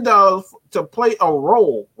 million to play a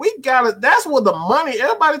role. We got it. That's where the money.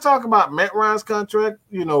 Everybody talk about Matt Ryan's contract,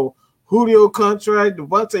 Julio contract,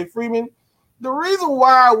 Devontae Freeman. The reason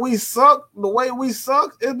why we suck the way we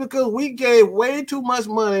suck is because we gave way too much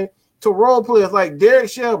money to role players like Derek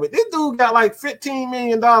Shelby. This dude got like $15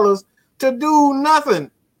 million to do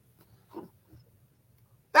nothing.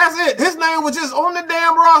 That's it. His name was just on the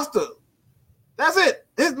damn roster. That's it.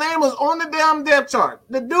 His name was on the damn depth chart.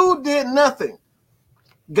 The dude did nothing.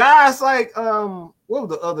 Guys like what was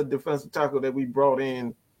the other defensive tackle that we brought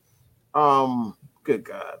in? Good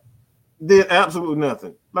God. Did absolutely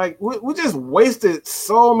nothing. Like we just wasted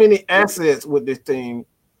so many assets with this team.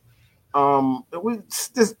 We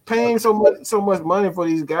just paying so much money for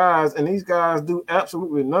these guys, and these guys do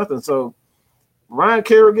absolutely nothing. So Ryan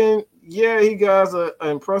Kerrigan, yeah, he got an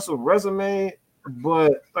impressive resume,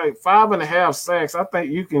 but like 5.5 sacks, I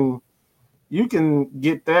think you can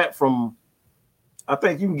get that from. I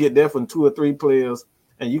think you can get that from 2 or 3 players,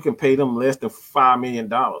 and you can pay them less than $5 million.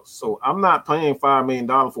 So I'm not paying $5 million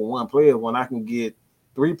for one player when I can get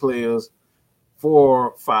 3 players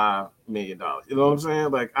for $5 million. You know what I'm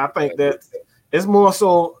saying? Like I think that it's more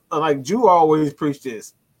so like Drew always preached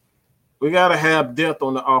this. We gotta have depth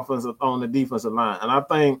on the defensive line. And I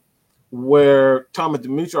think where Thomas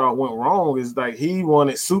Dimitrov went wrong is like he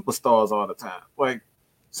wanted superstars all the time. Like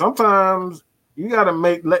sometimes you gotta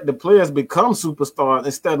let the players become superstars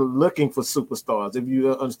instead of looking for superstars, if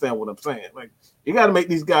you understand what I'm saying. Like you gotta make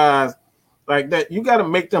these guys like that, you gotta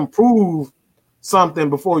make them prove something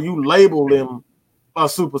before you label them a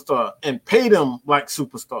superstar and pay them like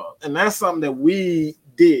superstars. And that's something that we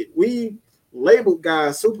did. We labeled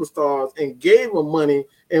guys superstars and gave them money.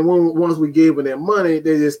 And once we gave them their money,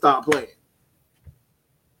 they just stopped playing.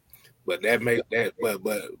 But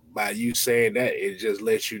but by you saying that, it just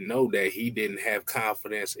lets you know that he didn't have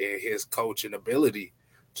confidence in his coaching ability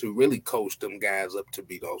to really coach them guys up to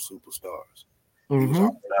be those superstars. He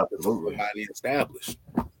was Absolutely somebody established.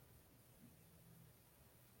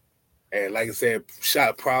 And like I said,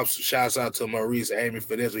 shouts out to Maurice Amy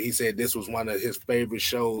for this. He said this was one of his favorite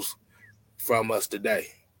shows from us today.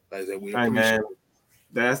 Like I said, we appreciate it.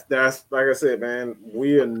 That's like I said, man,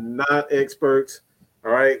 we are not experts.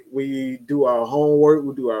 All right. We do our homework,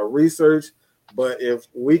 we do our research, but if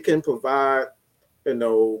we can provide,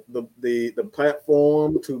 the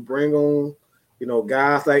platform to bring on,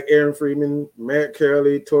 guys like Aaron Freeman, Matt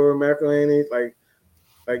Curley, Tori McElhaney, like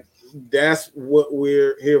that's what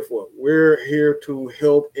we're here for. We're here to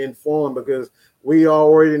help inform because we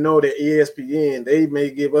already know that ESPN, they may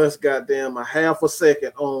give us goddamn a half a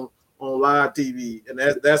second on live TV, and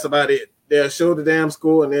that's about it. They'll show the damn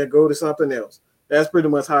score and they'll go to something else. That's pretty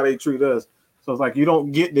much how they treat us. So it's like you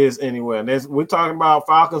don't get this anywhere. We're talking about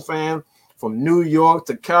Falcons fans from New York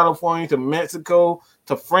to California to Mexico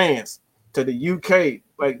to France to the UK.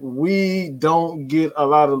 Like we don't get a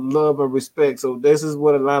lot of love and respect. So this is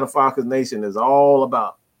what Atlanta Falcons Nation is all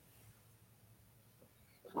about.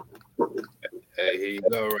 Hey, here you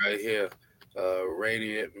go right here.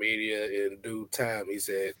 Radiant Media in due time. He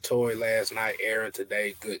said, Toy last night, Aaron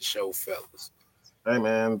today. Good show, fellas. Hey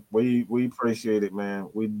man, we appreciate it, man.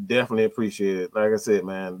 We definitely appreciate it. Like I said,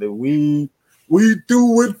 man, that we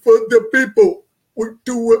do it for the people. We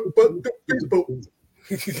do it for the people.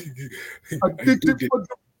 Addicted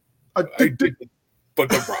for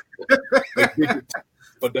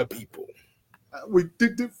the people. We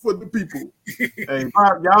did it for the people. Hey,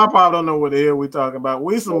 y'all probably don't know what the hell we talking about.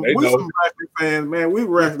 We some wrestling fans, man. We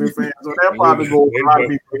wrestling fans, so that probably go a lot of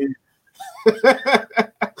people here.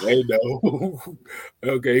 They know.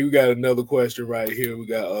 Okay, we got another question right here. We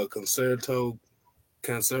got Concerto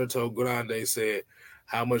Grande said,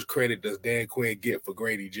 how much credit does Dan Quinn get for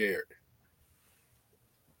Grady Jarrett?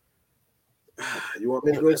 You want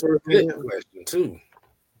me to go first? Good question too.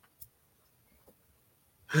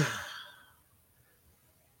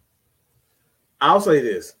 I'll say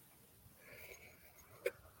this.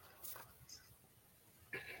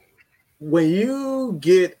 When you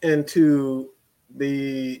get into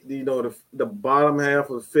the bottom half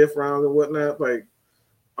of the fifth round and whatnot, like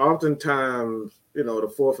oftentimes,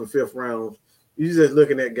 the fourth and fifth rounds, you're just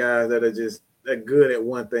looking at guys that are just that good at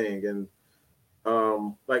one thing. And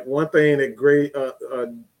like one thing that great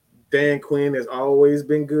Dan Quinn has always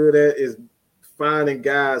been good at is finding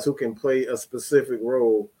guys who can play a specific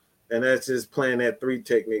role, and that's just playing that three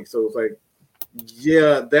technique. So it's like,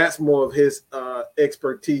 yeah, that's more of his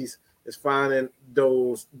expertise is finding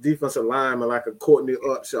those defensive linemen like a Courtney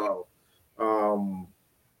Upshaw,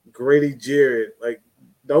 Grady Jarrett, like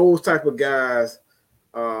those type of guys.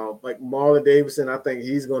 Like Marlon Davidson, I think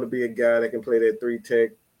he's going to be a guy that can play that three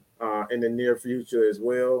tech in the near future as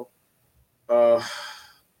well.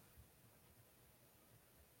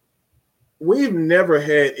 We've never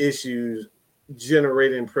had issues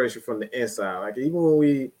generating pressure from the inside. Like even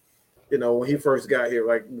when when he first got here,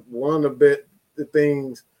 like one of the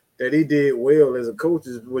things that he did well as a coach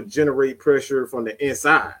is would generate pressure from the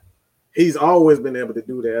inside. He's always been able to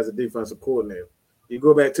do that as a defensive coordinator. You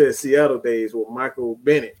go back to the Seattle days with Michael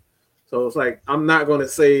Bennett. So it's like, I'm not going to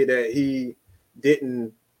say that he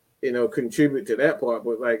didn't, contribute to that part,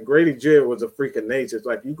 but like Grady Jarrett was a freak of nature. It's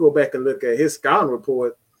like you go back and look at his scouting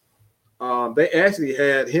report. They actually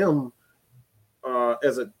had him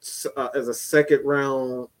as a second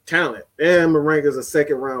round talent. They had him ranked as a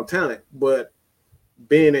second round talent, but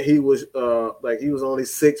being that he was he was only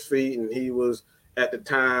 6 feet and he was at the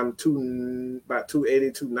time about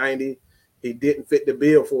 280, 290, he didn't fit the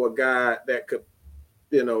bill for a guy that could,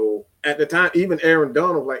 at the time, even Aaron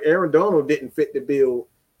Donald didn't fit the bill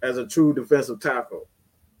as a true defensive tackle.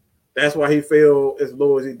 That's why he fell as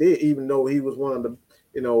low as he did, even though he was one of the,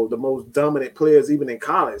 the most dominant players even in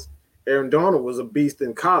college. Aaron Donald was a beast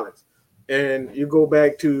in college. And you go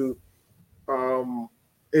back to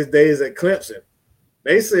his days at Clemson.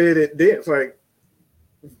 They said it did. It's like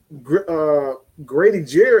Grady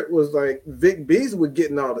Jarrett was like Vic Beasley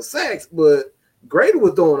getting all the sacks, but Grady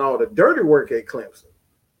was doing all the dirty work at Clemson.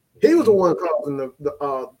 He was the one causing the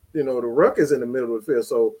ruckus in the middle of the field.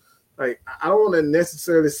 So, like, I don't want to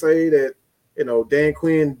necessarily say that Dan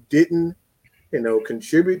Quinn didn't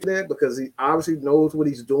contribute to that, because he obviously knows what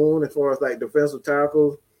he's doing as far as like defensive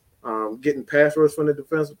tackles, getting pass rush from the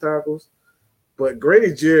defensive tackles. But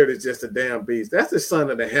Grady Jarrett is just a damn beast. That's the son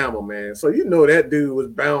of the hammer, man. So that dude was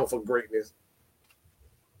bound for greatness.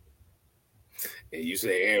 And you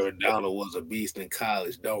say Aaron Donald was a beast in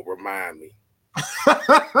college. Don't remind me.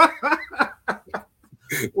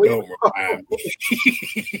 Don't remind me.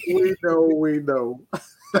 We know.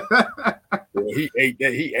 Well, he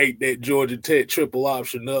ate that Georgia Tech triple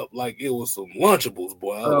option up like it was some Lunchables,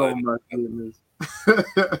 boy. My goodness.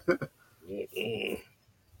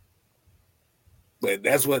 But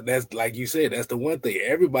that's like you said, that's the one thing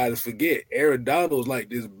everybody forget. Aaron Donald's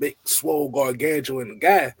like this big, swole, gargantuan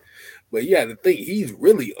guy, but you have to think he's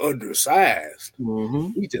really undersized.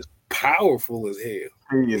 Mm-hmm. He's just powerful as hell.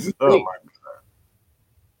 He is.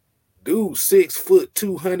 Dude, 6 foot,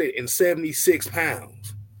 276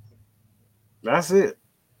 pounds. That's it.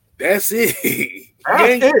 That's it.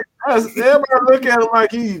 Everybody look at him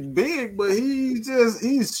like he's big, but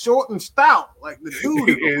he's short and stout. Like the dude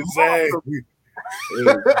is exactly.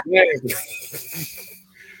 Exactly.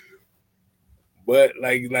 But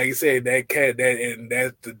like you said, that's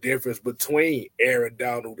the difference between Aaron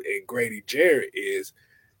Donald and Grady Jarrett is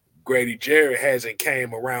Grady Jarrett hasn't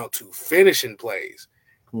came around to finishing plays.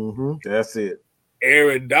 Mm-hmm. That's it.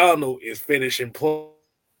 Aaron Donald is finishing plays.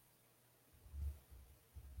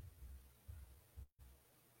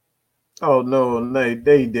 Oh no, they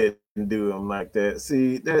didn't do him like that.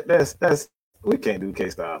 See, that's we can't do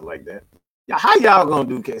K-Styles like that. How y'all gonna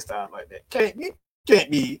do K-Styles like that? You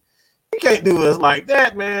can't do us like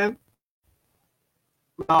that, man.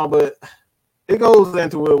 No, but it goes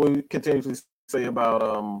into what we continuously say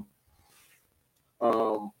about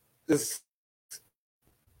just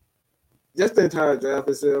the entire draft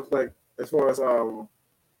itself, like as far as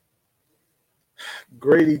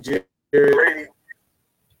Grady Jarrett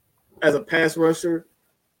as a pass rusher,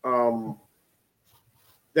 but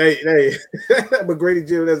Grady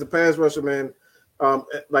Jarrett as a pass rusher, man,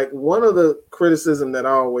 like one of the criticism that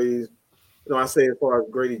I always, I say as far as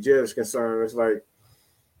Grady Jarrett is concerned, it's like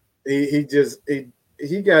he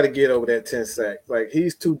got to get over that 10 sacks. Like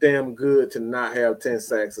he's too damn good to not have 10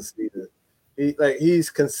 sacks a season. He's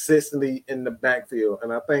consistently in the backfield,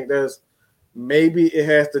 and I think maybe it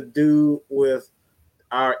has to do with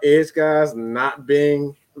our edge guys not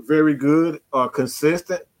being very good or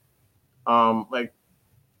consistent. Like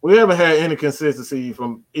we haven't had any consistency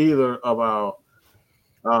from either of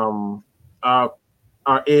um our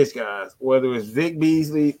our edge guys, whether it's Vic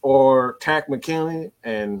Beasley or Tack McKinley,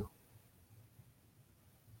 and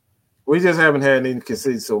we just haven't had any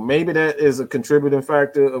consistency. So maybe that is a contributing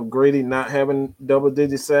factor of Grady not having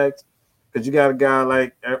double-digit sacks, because you got a guy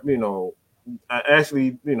like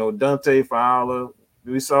Dante Fowler.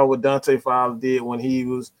 We saw what Dante Fowler did when he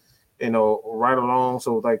was, right along.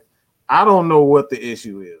 So like, I don't know what the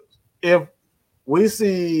issue is. If we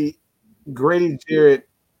see Grady Jarrett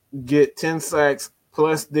get 10 sacks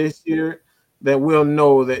plus this year, then we'll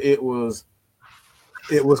know that it was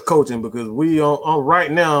coaching, because we on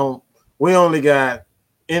right now we only got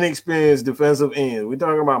inexperienced defensive ends. We're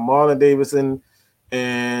talking about Marlon Davidson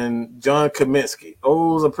and John Kaminsky.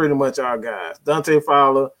 Those are pretty much our guys. Dante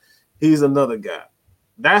Fowler, he's another guy.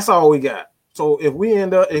 That's all we got. So if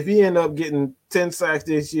he end up getting 10 sacks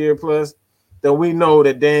this year plus, then we know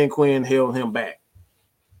that Dan Quinn held him back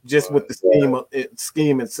just with the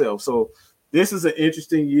scheme itself. So this is an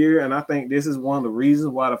interesting year, and I think this is one of the reasons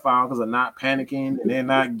why the Falcons are not panicking and they're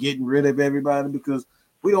not getting rid of everybody, because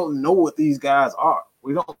we don't know what these guys are.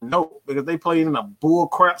 We don't know, because they played in a bull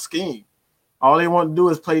crap scheme. All they want to do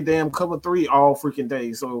is play damn cover 3 all freaking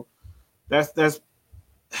day. So that's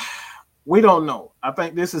we don't know. I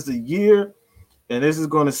think this is the year, and this is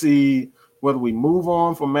going to see whether we move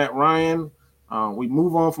on from Matt Ryan, we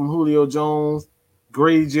move on from Julio Jones,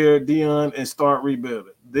 Grady Jarrett, Dion, and start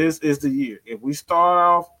rebuilding. This is the year. If we start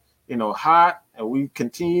off, hot, and we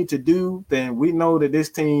continue to do, then we know that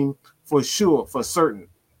this team for sure, for certain.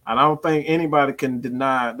 And I don't think anybody can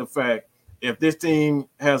deny the fact, if this team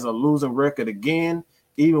has a losing record again,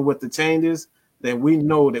 even with the changes, then we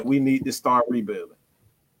know that we need to start rebuilding.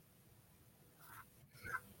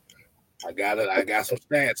 I got it. I got some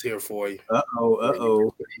stats here for you.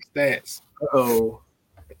 Uh-oh. Stats. Uh-oh.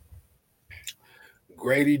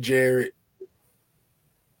 Grady Jarrett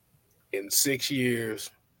in 6 years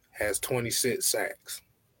has 26 sacks.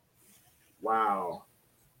 Wow.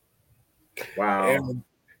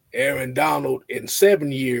 Aaron Donald in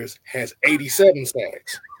 7 years has 87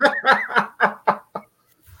 sacks.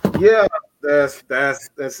 Yeah, that's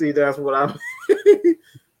what I'm.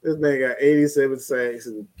 This man got 87 sacks,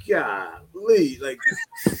 and golly, like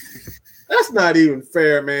that's not even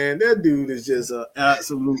fair, man. That dude is just an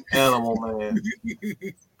absolute animal, man.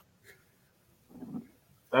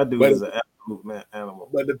 That dude is an absolute animal.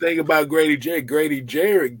 But the thing about Grady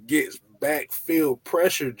Jarrett gets backfield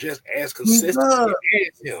pressure just as consistently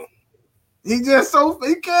as him. He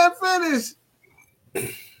can't finish.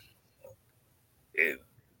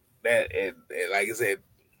 And like I said,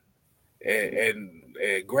 and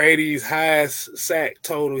Grady's highest sack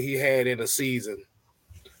total he had in a season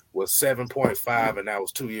was 7.5, and that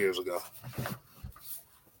was 2 years ago.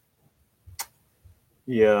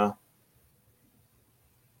 Yeah.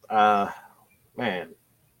 Man.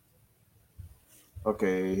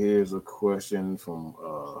 Okay, here's a question from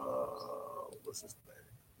what's his name?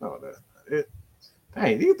 No, that's not it.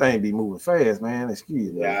 Dang, these things be moving fast, man.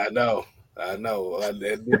 Excuse me. Yeah, I know. I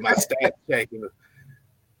did my stat checking.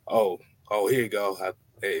 Oh, here you go.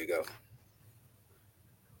 There you go.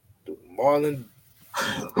 Marlon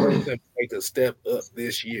make a step up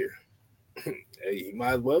this year. He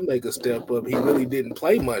might as well make a step up. He really didn't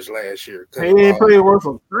play much last year. He didn't play worth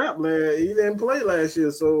of crap, man. He didn't play last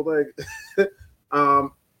year, so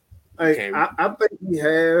I think he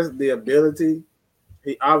has the ability.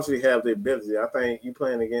 He obviously has the ability. I think you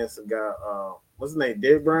playing against a guy. What's his name?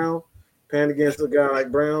 Derek Brown. Playing against a guy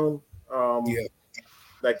like Brown. Yeah.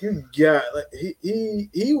 Like you got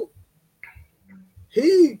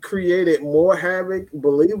he created more havoc,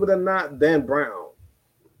 believe it or not, than Brown.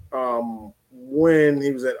 When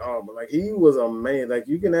he was at Auburn, like he was a man. Like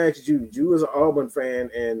you can ask Jew was an Auburn fan,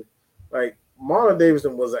 and like Marlon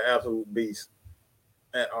Davidson was an absolute beast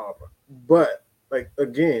at Auburn. But like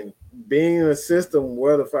again, being in a system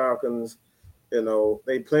where the Falcons,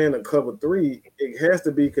 they play in a cover 3, it has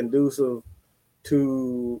to be conducive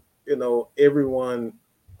to everyone.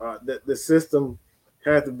 The system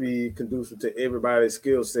has to be conducive to everybody's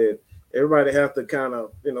skill set. Everybody has to kind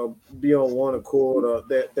of be on one accord.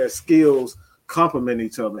 Their skills complement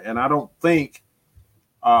each other, and I don't think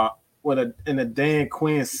in a Dan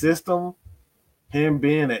Quinn system, him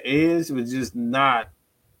being an edge was just not.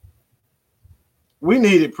 We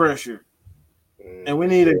needed pressure, and we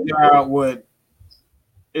needed a guy with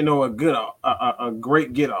a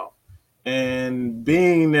great get off. And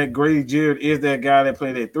being that Grady Jarrett is that guy that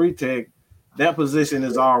played at 3 tech, that position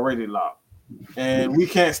is already locked. And we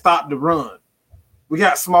can't stop the run. we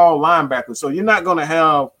got small linebackers. So you're not going to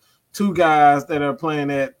have two guys that are playing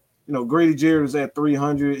at, Grady Jarrett is at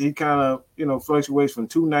 300. He kind of, fluctuates from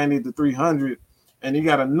 290 to 300. And you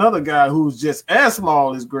got another guy who's just as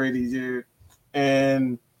small as Grady Jarrett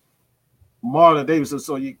and Marlon Davis.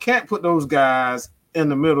 So you can't put those guys in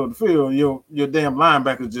the middle of the field. Your damn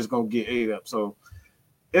linebacker is just going to get ate up. So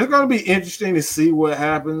it's going to be interesting to see what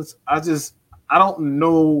happens. I don't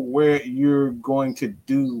know where you're going to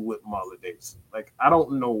do with Marlon Davis. Like, I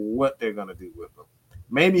don't know what they're going to do with him.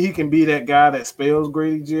 Maybe he can be that guy that spells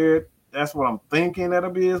Grady Jarrett. That's what I'm thinking that'll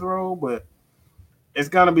be his role, but it's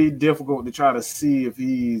going to be difficult to try to see if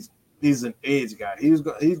he's an edge guy. He's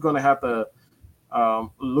going to have to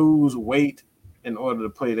lose weight in order to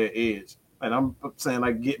play that edge. And I'm saying,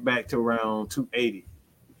 like, get back to around 280.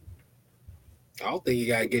 I don't think you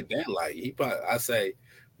got to get that light. I say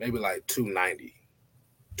maybe like 290,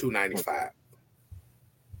 295.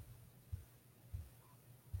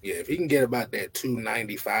 Yeah, if he can get about that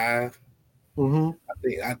 295,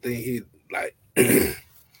 I think he like,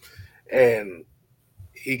 and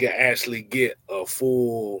he can actually get a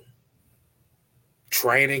full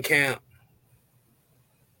training camp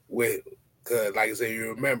because, like I said, you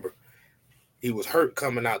remember he was hurt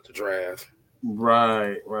coming out the draft.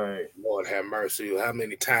 Right. Lord have mercy. How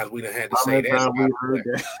many times we done had to say that? We heard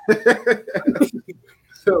that.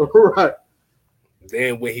 Right.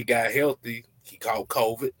 Then when he got healthy, he caught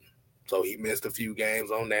COVID, so he missed a few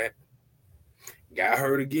games on that. Got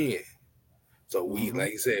hurt again. So we,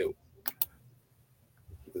 like I said,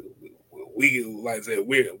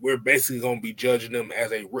 we're basically gonna be judging him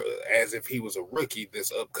as if he was a rookie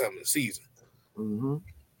this upcoming season. Mm-hmm.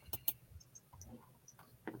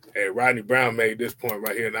 Hey, Rodney Brown made this point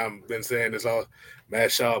right here, and I've been saying this all. Matt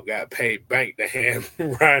Schaub got paid bank to hand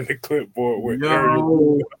Ryan the clipboard with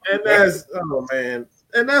and that's man,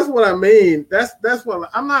 and that's what I mean. That's what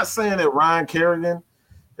I'm not saying that Ryan Kerrigan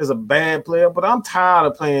is a bad player, but I'm tired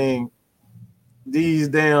of playing these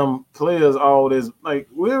damn players all this. Like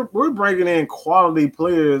we're bringing in quality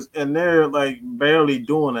players, and they're like barely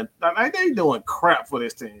doing it. Like they doing crap for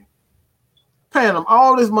this team, paying them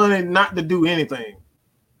all this money not to do anything.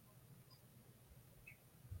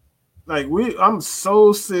 Like I'm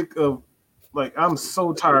so sick of, like I'm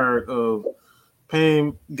so tired of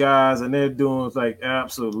paying guys and they're doing like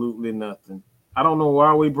absolutely nothing. I don't know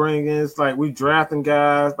why we bring in. It's like we drafting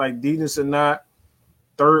guys like Dejan Sanat,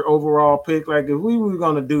 3rd overall pick. Like if we were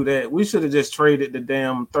gonna do that, we should have just traded the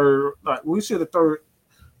damn third. Like we should have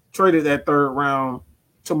traded that 3rd round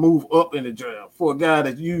to move up in the draft for a guy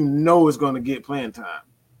that is going to get playing time.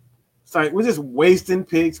 It's like we're just wasting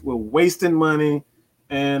picks. We're wasting money.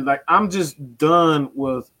 And, like, I'm just done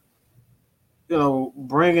with,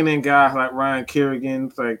 bringing in guys like Ryan Kerrigan.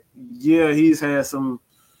 It's like, yeah, he's had some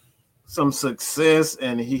success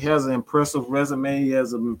and he has an impressive resume. He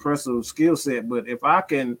has an impressive skill set. But if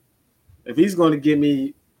he's going to give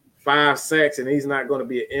me 5 sacks and he's not going to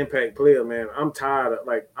be an impact player, man, I'm tired of,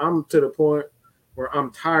 like, I'm to the point where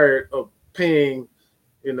I'm tired of paying,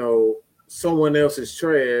 someone else's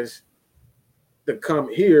trash to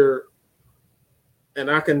come here. And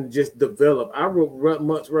I can just develop. I would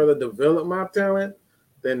much rather develop my talent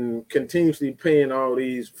than continuously paying all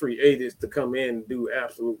these free agents to come in and do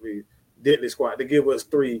absolutely diddly squat to give us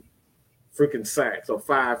 3 freaking sacks or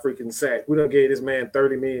 5 freaking sacks. We done gave this man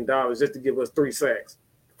 $30 million just to give us 3 sacks,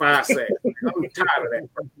 5 sacks. I'm tired of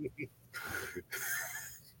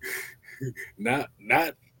that.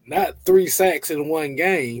 Not 3 sacks in one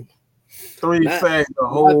game. 3 sacks the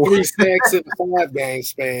whole 3 sacks in a 5-game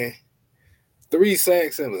span. 3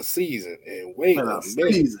 sacks in a season, and wait a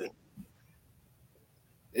minute.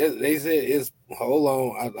 They said it's. Hold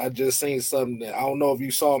on, I just seen something that I don't know if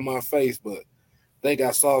you saw my face, but I think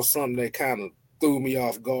I saw something that kind of threw me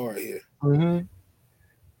off guard here. Mm-hmm.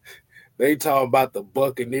 They talk about the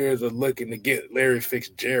Buccaneers are looking to get Larry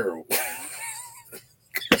Fitzgerald.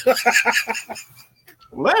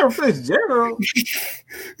 Larry Fitzgerald?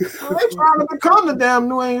 They trying to become the damn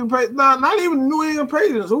New England Patriots. Not even New England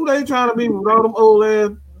Patriots. Who they trying to be with all them old ass,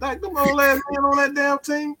 like them old ass men on that damn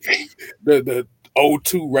team? The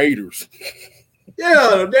 02 Raiders. Yeah,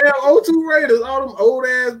 the damn 02 Raiders, all them old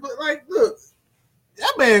ass. But like, look,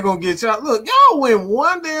 that man gonna get y'all. Look, y'all win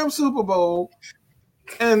 1 damn Super Bowl,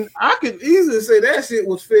 and I could easily say that shit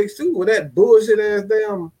was fixed too with that bullshit ass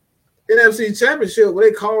damn NFC Championship where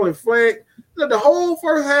they call it flag. The whole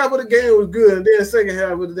first half of the game was good, and then the second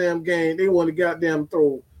half of the damn game, they want to goddamn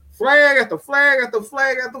throw flag after flag after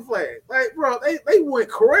flag after flag. Like, bro, they went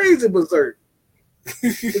crazy berserk.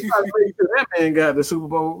 That man got the Super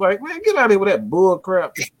Bowl. Like, man, get out of here with that bull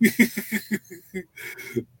crap.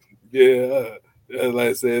 Yeah, like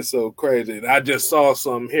I said, it's so crazy. And I just saw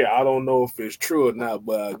something here. I don't know if it's true or not,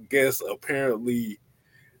 but I guess apparently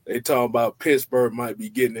they talking about Pittsburgh might be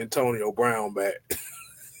getting Antonio Brown back.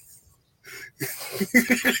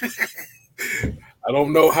 I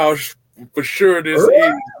don't know how for sure this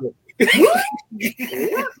is.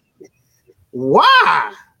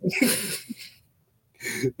 Why?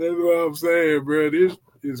 That's what I'm saying, bro. This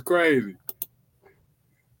is crazy.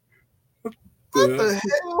 What the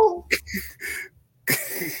hell?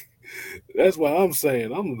 That's what I'm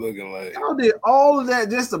saying. I'm looking like y'all did all of that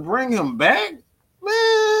just to bring him back,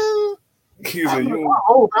 man.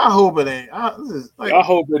 I hope it ain't. I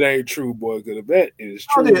hope it ain't true, boy. Because if that is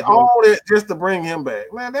true, I did all that just to bring him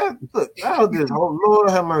back, man. That was just Lord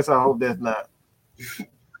have mercy. I hope that's not.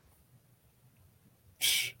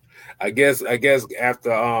 I guess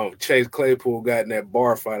after Chase Claypool got in that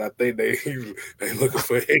bar fight, I think they looking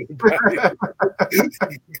for anybody.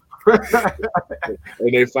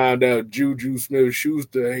 And they found out Juju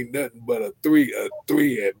Smith-Schuster ain't nothing but a three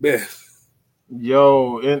at best.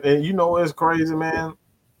 Yo, and you know what's crazy, man?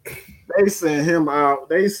 They sent him out.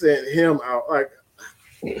 Like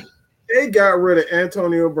they got rid of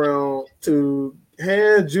Antonio Brown to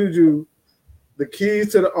hand Juju the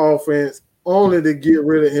keys to the offense, only to get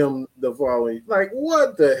rid of him the following. Like,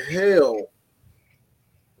 what the hell?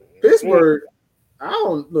 Pittsburgh, I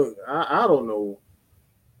don't know.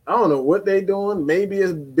 I don't know what they doing. Maybe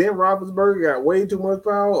it's Ben Roethlisberger got way too much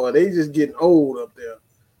power, or they just getting old up there.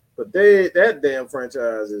 But that damn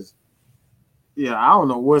franchise is, I don't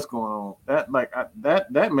know what's going on.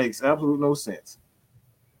 That makes absolute no sense.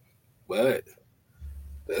 But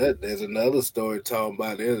there's another story talking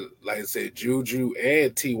about it. Like I said, Juju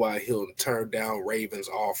and T.Y. Hilton turned down Ravens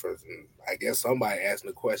offers. And I guess somebody asking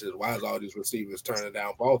the question, why is all these receivers turning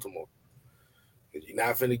down Baltimore? Because you're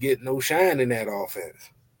not finna get no shine in that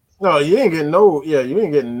offense. No, you ain't getting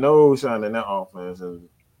no shine in that offense. And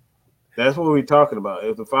that's what we're talking about.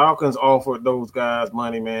 If the Falcons offered those guys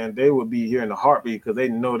money, man, they would be here in a heartbeat because they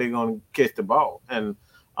know they're going to catch the ball. And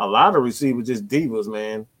a lot of receivers just divas,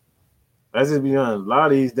 man. Let's just be honest. A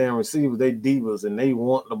lot of these damn receivers, they divas and they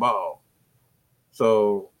want the ball.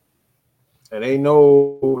 So, and they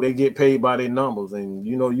know they get paid by their numbers. And,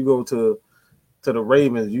 you go to the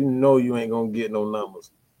Ravens, you know you ain't going to get no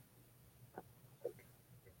numbers.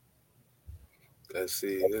 Let's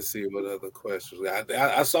see what other questions.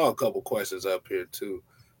 I saw a couple questions up here too.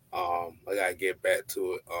 I gotta get back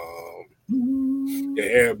to it.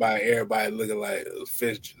 Everybody looking like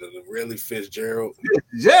Fitzgerald.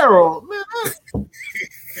 Fitzgerald, man.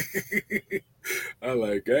 I'm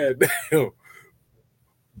like, God damn.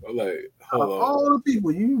 I'm like, hold on. All the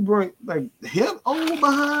people you bring, like him old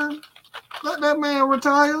behind, let that man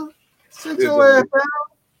retire. Sit your ass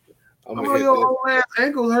down. Your old ass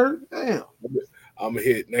ankles hurt. Damn. I'm gonna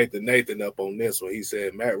hit Nathan up on this one. He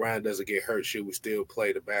said Matt Ryan doesn't get hurt. Should we still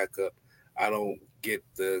play the backup? I don't get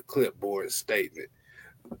the clipboard statement.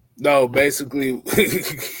 No, basically,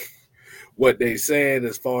 what they saying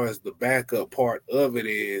as far as the backup part of it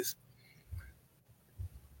is,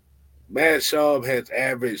 Matt Schaub has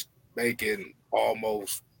averaged making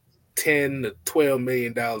almost $10 to $12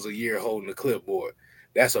 million a year holding the clipboard.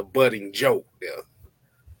 That's a budding joke there.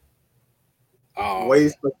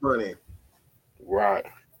 Waste of money. Right.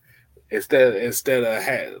 Instead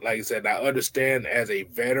of like I said, I understand as a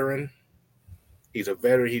veteran, he's a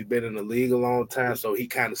veteran. He's been in the league a long time, so he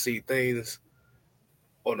kind of see things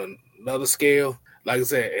on another scale. Like I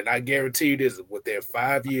said, and I guarantee you this: within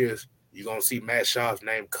 5 years, you're gonna see Matt Schaub's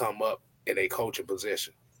name come up in a coaching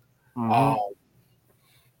position. I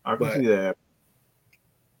can see that.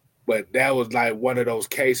 But that was like one of those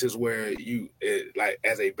cases where like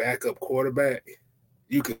as a backup quarterback,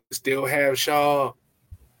 you could still have Schaub,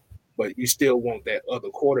 but you still want that other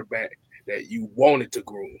quarterback that you wanted to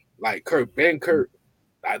groom. Like Ben Kirk,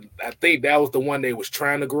 I think that was the one they was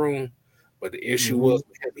trying to groom, but the issue was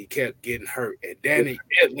he kept getting hurt. And Danny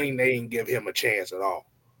Etling, they didn't give him a chance at all.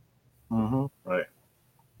 Right.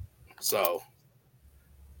 So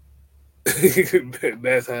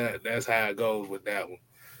that's how it goes with that one.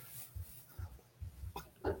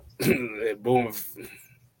 Boom.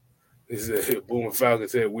 He said, Boomer Falcon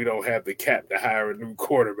said, we don't have the cap to hire a new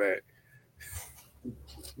quarterback.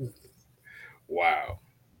 Wow.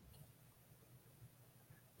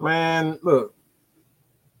 Man, look.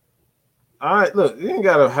 All right, look, you ain't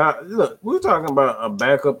got to hire. Look, we're talking about a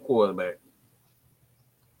backup quarterback.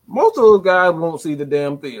 Most of those guys won't see the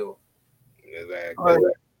damn field. Exactly.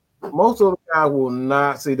 Right? Most of the guys will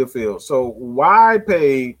not see the field. So why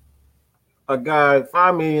pay a guy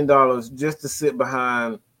 $5 million just to sit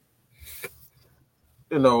behind,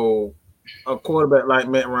 a quarterback like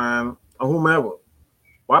Matt Ryan or whomever,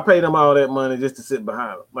 why pay them all that money just to sit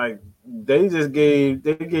behind them? Like they gave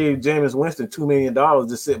Jameis Winston $2 million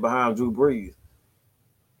to sit behind Drew Brees.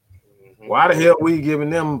 Why the hell we giving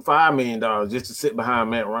them $5 million just to sit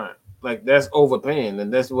behind Matt Ryan? Like that's overpaying,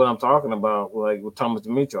 and that's what I'm talking about. Like with Thomas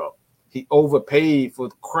Dimitroff, he overpaid for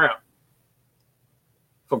crap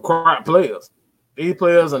players. These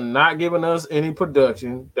players are not giving us any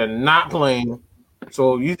production. They're not playing,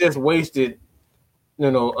 so you just wasted,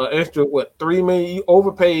 an extra $3 million. You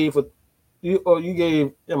overpaid for you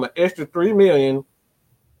gave him an extra $3 million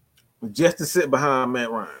just to sit behind Matt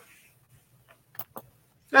Ryan.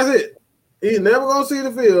 That's it. He's never gonna see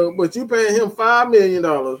the field, but you paying him $5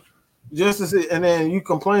 million just to sit, and then you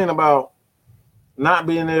complain about not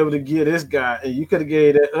being able to get this guy, and you could have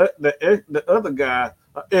gave the other guy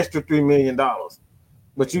an extra $3 million,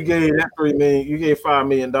 but you gave that $3 million. You gave $5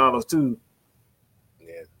 million to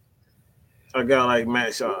a guy like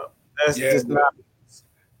Matt Sharp. That's just not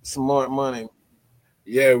smart money.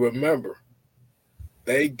 Yeah, remember,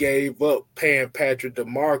 they gave up paying Patrick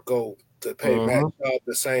DeMarco to pay Matt Sharp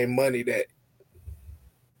the same money that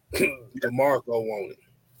DeMarco wanted.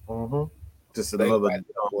 Just another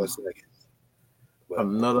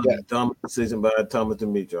dumb decision by Thomas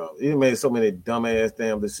Dimitroff. He made so many dumbass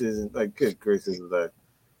damn decisions. Like, good gracious, like.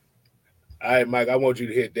 All right, Mike, I want you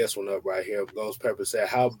to hit this one up right here. Ghost Pepper said,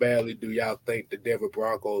 how badly do y'all think the Denver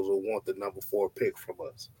Broncos will want the number 4 pick from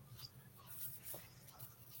us?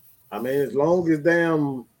 I mean, as long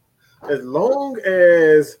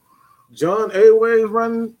as John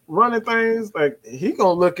Elway's running things, like he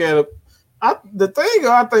gonna look at it. The thing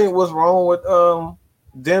I think what's wrong with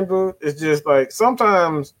Denver is just like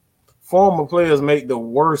sometimes former players make the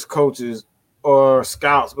worst coaches or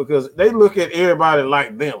scouts because they look at everybody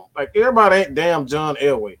like them. Like everybody ain't damn John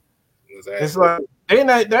Elway. Exactly. It's like they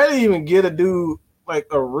didn't even get a dude like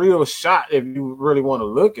a real shot if you really want to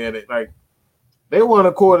look at it. Like they want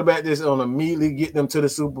a quarterback that's on immediately get them to the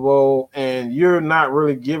Super Bowl, and you're not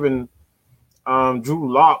really giving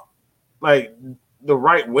Drew Lock like the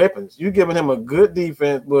right weapons. You're giving him a good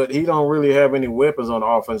defense, but he don't really have any weapons on the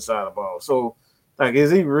offense side of the ball. So like,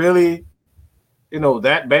 is he really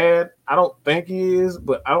that bad? I don't think he is,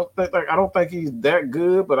 but I don't think he's that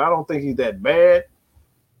good, but I don't think he's that bad.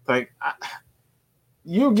 Like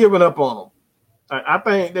you're giving up on him. I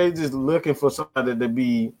think they just looking for somebody to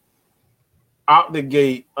be out the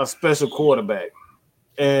gate a special quarterback,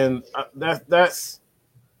 and that's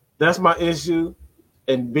my issue.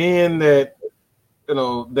 And being that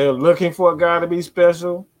they're looking for a guy to be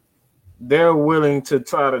special, they're willing to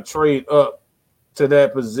try to trade up to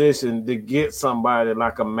that position to get somebody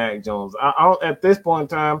like a Mac Jones. I at this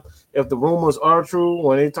point in time, if the rumors are true,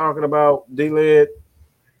 when they're talking about D-Led,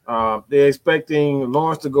 they're expecting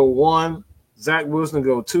Lawrence to go 1, Zach Wilson to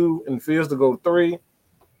go 2, and Fields to go 3,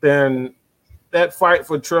 then that fight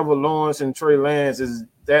for Trevor Lawrence and Trey Lance is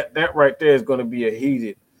that right there is going to be a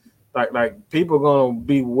heated. Like people are going to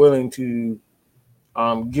be willing to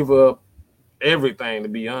give up everything, to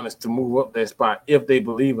be honest, to move up that spot if they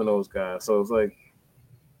believe in those guys. So it's like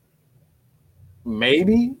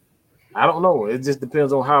maybe, I don't know. It just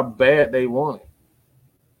depends on how bad they want it.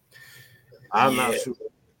 I'm not sure.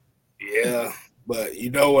 Yeah, but you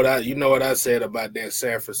know what I said about that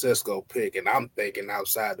San Francisco pick, and I'm thinking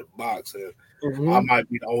outside the box. And I might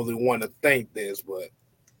be the only one to think this, but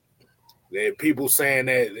there are people saying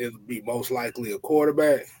that it'll be most likely a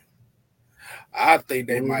quarterback. I think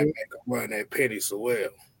they might make a run at Penny Sewell.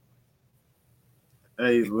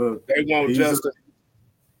 Hey, look. They want Justin.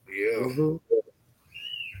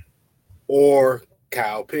 Or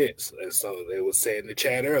Kyle Pitts, as some they were saying in the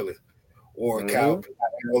chat earlier. Or Kyle,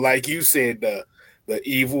 like you said, the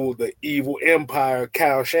evil empire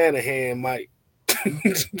Kyle Shanahan might.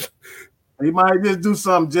 He might just do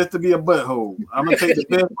something just to be a butthole. I'm gonna take the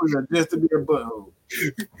best player just to be a butthole.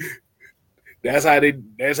 That's how they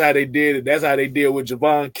did it. That's how they did with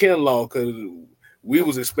Javon Kinlaw, because we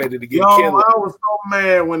was expected to get Kinlaw. I was so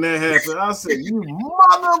mad when that happened. I said, you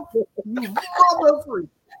mother freak.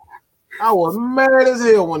 I was mad as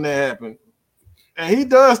hell when that happened. And he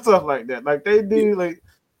does stuff like that. Like they do, like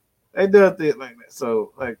they does things like that.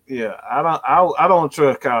 So, like, yeah, I don't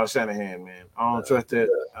trust Kyle Shanahan, man. I don't trust that.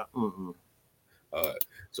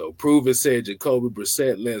 So Prove It said Jacoby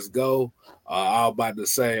Brissett, let's go. I was about to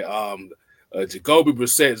say Jacoby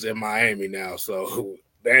Brissett's in Miami now, so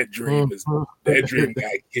that dream got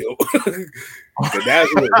killed.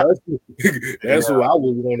 that's who I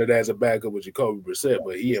was wanted as a backup with Jacoby Brissett,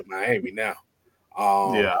 but he in Miami now.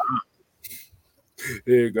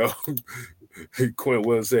 There you go. Quinn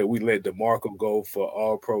Williams said we let DeMarco go for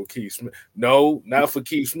All-Pro Keith Smith. No, not for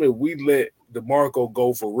Keith Smith. We let DeMarco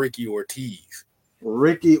go for Ricky Ortiz.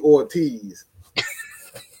 Ricky Ortiz.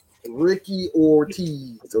 Ricky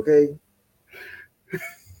Ortiz, okay?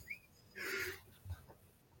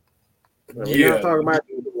 We're not talking about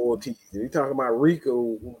Ortiz. We're talking about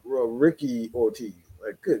Ricky Ortiz.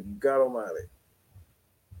 Like, good God Almighty.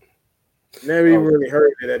 Never even really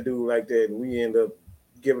heard of that dude like that, and we end up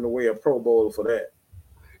giving away a Pro Bowler for that.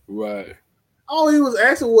 Right. Oh, he was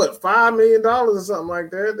asking what, $5 million or something like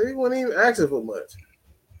that. He wasn't even asking for much.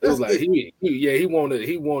 It was like he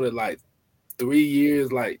wanted like 3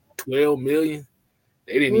 years, like $12 million.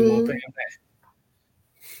 They didn't even want to pay him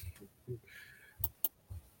that.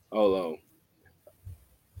 Hold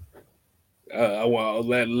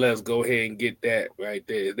on. Let's go ahead and get that right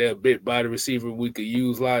there. Is there a big body receiver we could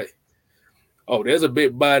use? Like, there's a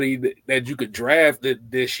big body that you could draft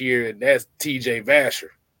this year, and that's TJ Vasher.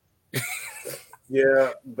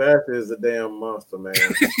 Yeah, Vasher is a damn monster, man.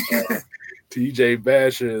 TJ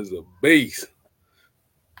Vasher is a beast.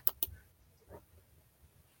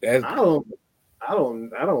 I don't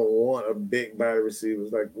want a big body receiver.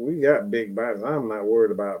 Like, we got big bodies. I'm not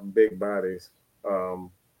worried about big bodies.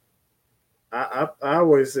 I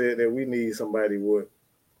always said that we need somebody with,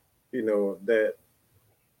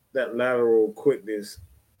 that lateral quickness.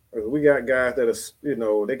 We got guys that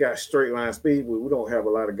are, they got straight line speed, but we don't have a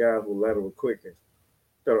lot of guys with lateral quickness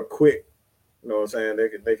that are quick. You know what I'm saying?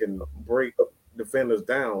 They can break defenders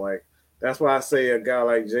down. Like, that's why I say a guy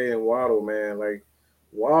like Jaylen Waddle, man. Like,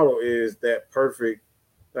 Waddle is that perfect.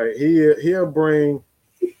 Like, he'll bring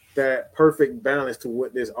that perfect balance to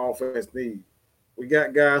what this offense needs. We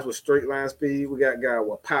got guys with straight line speed. We got guys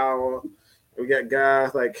with power. We got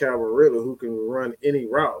guys like Calvin Ridley who can run any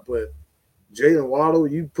route. But Jaylen Waddle,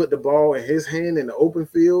 you put the ball in his hand in the open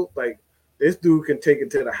field, like, this dude can take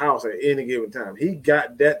it to the house at any given time. He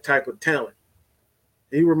got that type of talent.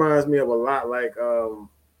 He reminds me of a lot like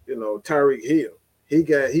Tyreek Hill. He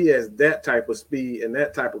has that type of speed and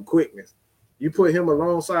that type of quickness. You put him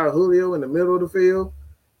alongside Julio in the middle of the field,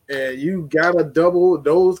 and you gotta double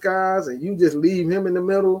those guys, and you just leave him in the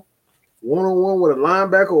middle, one-on-one with a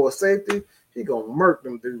linebacker or a safety, he gonna murk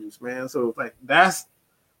them dudes, man. So, like, that's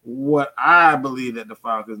what I believe that the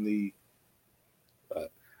Falcons need.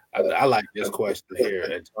 I like this question here.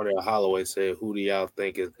 Antonio Holloway said, who do y'all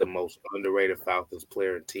think is the most underrated Falcons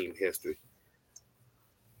player in team history?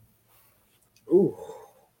 Ooh.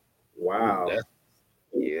 Wow.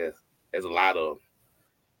 There's a lot of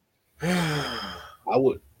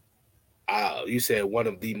them. You said one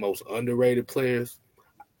of the most underrated players.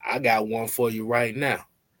 I got one for you right now.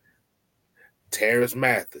 Terrence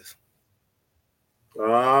Mathis.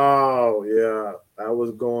 Oh, yeah. I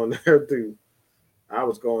was going there too.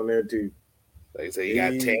 Like I said, you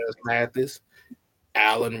got Terrence Mathis,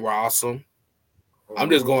 Allen Rossum. I'm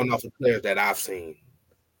just going off the players that I've seen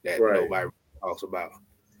that nobody talks about.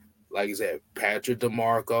 Like I said, Patrick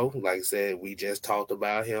DeMarco. Like I said, we just talked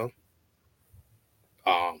about him.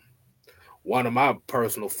 One of my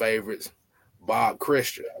personal favorites, Bob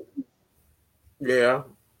Christian. Yeah.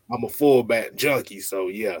 I'm a fullback junkie, so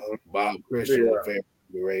yeah, Bob Christian was very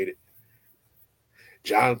underrated.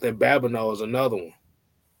 Jonathan Babineau is another one.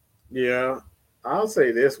 Yeah, I'll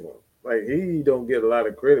say this one. Like, he don't get a lot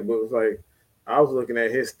of credit, but it's like I was looking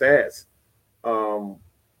at his stats, and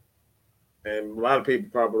a lot of people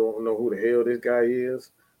probably don't know who the hell this guy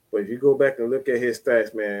is. But if you go back and look at his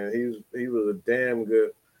stats, man, he was a damn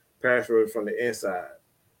good pass rusher from the inside.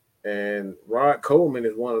 And Rod Coleman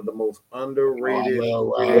is one of the most underrated.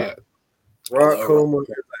 Rod Coleman is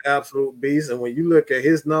an absolute beast. And when you look at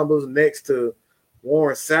his numbers next to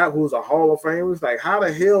Warren Sapp, who's a Hall of Famer, it's like, how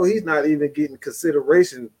the hell he's not even getting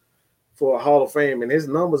consideration for a Hall of Fame? And his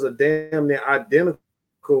numbers are damn near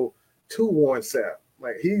identical to Warren Sapp.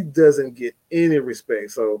 Like, he doesn't get any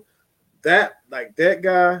respect. So that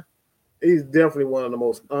guy, he's definitely one of the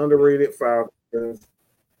most underrated Falcons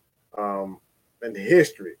in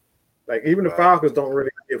history. Like, even the Falcons don't really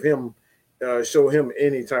give him, show him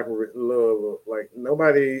any type of love. Like,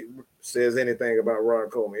 nobody says anything about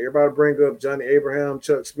Rod Coleman. Everybody bring up Johnny Abraham,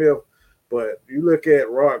 Chuck Smith, but you look at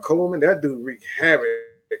Rod Coleman, that dude wreaked havoc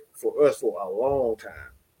for us for a long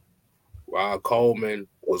time. Rod Coleman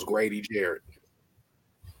was Grady Jarrett.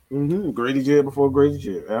 Grady Jarrett before Grady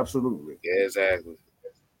Jarrett, absolutely. Yeah, exactly.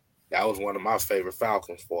 That was one of my favorite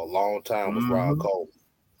Falcons for a long time was Rod Coleman.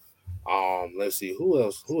 Let's see who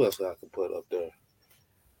else I can put up there.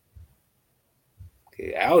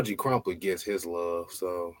 Okay, Algie Crumpler gets his love,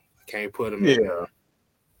 so I can't put him in there.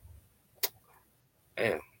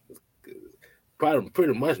 Damn. probably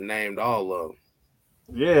pretty much named all of them.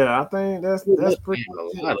 Yeah, I think that's pretty a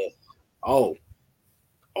lot of.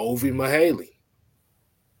 Ovi Mahaley.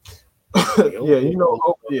 Yeah,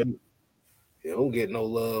 He don't get no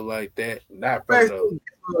love like that. Not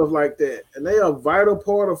love like that, and they are a vital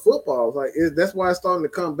part of football. Like that's why it's starting to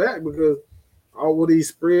come back because all of these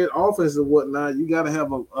spread offenses and whatnot. You got to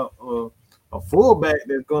have a fullback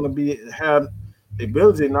that's going to have the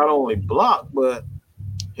ability to not only block, but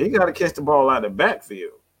he got to catch the ball out of the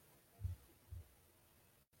backfield.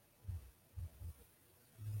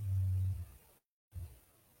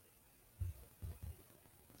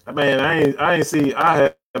 Man, I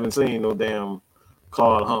haven't seen no damn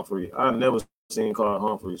Claude Humphrey. I've never seen Claude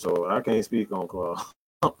Humphrey, so I can't speak on Claude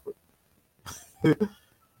Humphrey.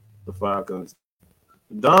 The Falcons.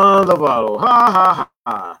 Don Lovato. Ha ha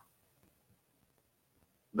ha.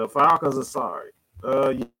 The Falcons are sorry.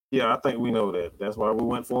 Yeah, I think we know that. That's why we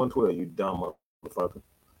went 4-12, you dumb motherfucker.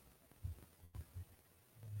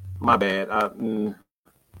 My bad.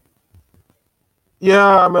 Yeah,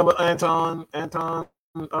 I remember Anton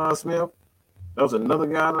Smith. That was another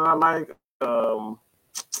guy that I like.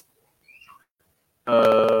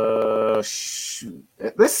 Shoot.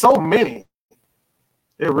 There's so many.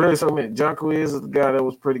 There really so many. John Quiz is the guy that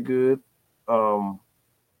was pretty good. Damn,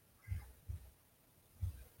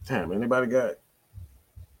 anybody got it?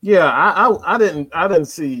 Yeah, I didn't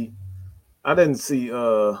see Chad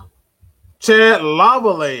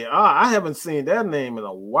Lavallee. I haven't seen that name in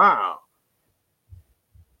a while.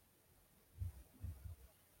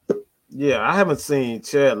 Yeah, I haven't seen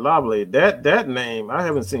Chad Lavallee. That name, I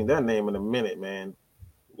haven't seen that name in a minute, man.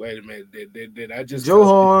 Wait a minute. Did I just Joe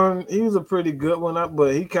Horn, he was a pretty good one,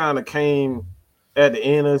 but he kind of came at the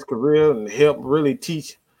end of his career and helped really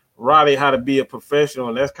teach Roddy how to be a professional,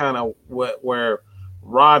 and that's kind of where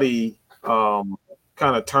Roddy kind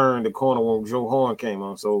of turned the corner when Joe Horn came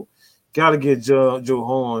on. So got to get Joe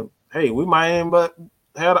Horn. Hey, we might end up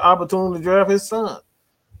had the opportunity to draft his son.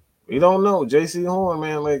 We don't know. J.C. Horn,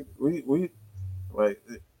 man, like we like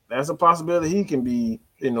that's a possibility he can be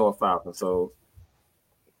a Falcon. So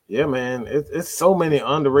yeah, man, it's so many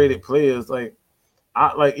underrated players. Like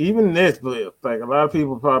even this player, like a lot of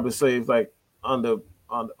people probably say it's like underrated,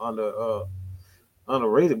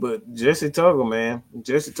 but Jesse Tuggle, man,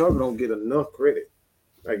 Jesse Tuggle don't get enough credit.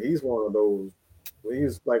 Like he's one of those.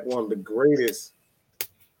 He's like one of the greatest.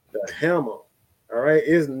 The hammer, all right.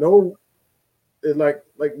 It's like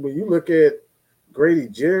when you look at Grady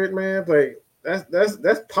Jarrett, man, like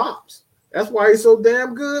that's pops. That's why he's so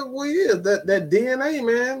damn good. What he is that DNA,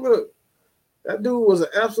 man. Look, that dude was an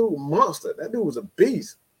absolute monster. That dude was a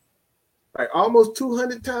beast. Like almost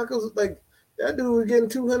 200 tackles. Like that dude was getting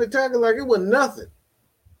 200 tackles like it was nothing.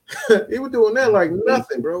 He was doing that like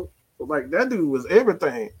nothing, bro. But like that dude was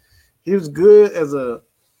everything. He was good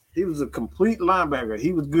he was a complete linebacker.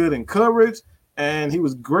 He was good in coverage and he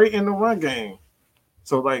was great in the run game.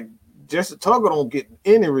 So like Jesse Tuggle don't get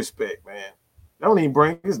any respect, man. They don't even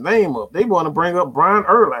bring his name up. They want to bring up Brian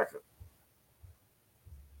Urlacher.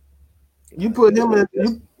 You put him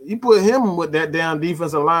with that damn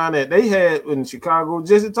defensive line that they had in Chicago.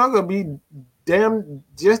 Jesse Tuggle be damn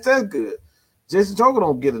just as good. Jesse Tuggle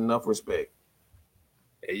don't get enough respect.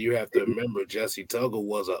 And you have to remember, Jesse Tuggle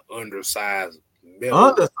was an undersized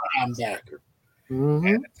linebacker. Mm-hmm.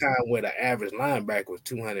 At the time where the average linebacker was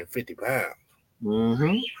 250 pounds.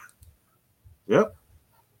 Mm-hmm. Yep.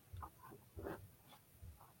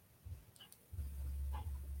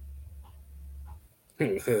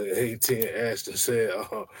 A10 Ashton said,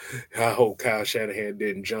 I hope Kyle Shanahan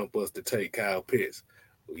didn't jump us to take Kyle Pitts.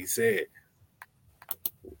 He said,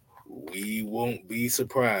 we won't be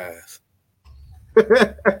surprised.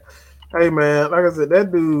 Hey, man, like I said,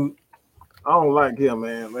 that dude, I don't like him,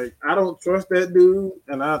 man. Like, I don't trust that dude,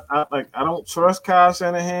 and I don't trust Kyle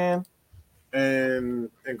Shanahan. And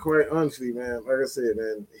quite honestly, man, like I said,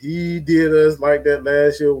 man, he did us like that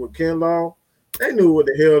last year with Kinlaw. They knew what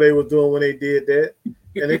the hell they was doing when they did that.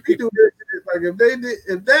 And if he do that, like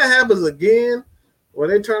if that happens again, when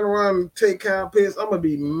they turn around and take Kyle Pitts, I'm gonna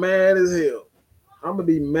be mad as hell.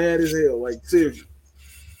 Like seriously.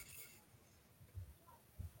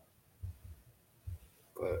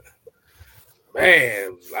 But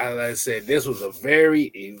man, like I said, this was a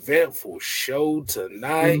very eventful show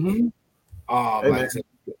tonight. Mm-hmm. Like I said,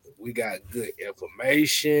 we got good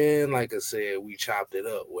information. Like I said, we chopped it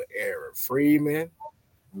up with Aaron Freeman.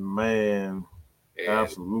 Man, and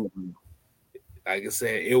absolutely. Like I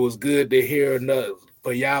said, it was good to hear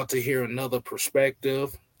for y'all to hear another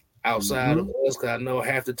perspective outside of us. Cause I know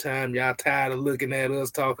half the time y'all tired of looking at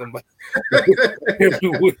us talking about every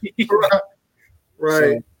week.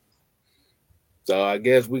 Right. So I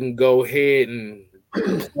guess we can go ahead and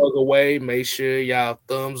plug away. Make sure y'all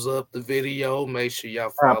thumbs up the video. Make sure y'all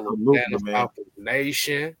follow Falcons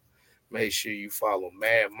Nation. Make sure you follow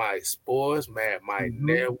Mad Mike Sports, Mad Mike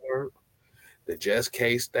Network, the Just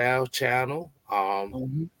K Style channel.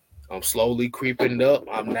 I'm slowly creeping up.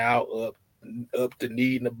 I'm now up to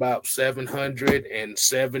needing about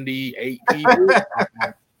 778 people.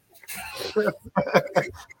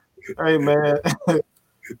 Hey man.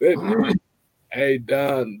 Hey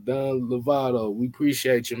Don Lovato, we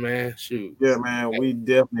appreciate you, man. Shoot. Yeah, man, we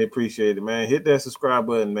definitely appreciate it, man. Hit that subscribe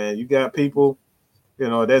button, man. You got people,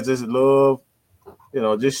 that's just love.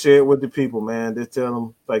 Just share it with the people, man. Just tell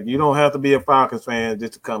them, like, you don't have to be a Falcons fan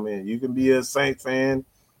just to come in. You can be a Saints fan.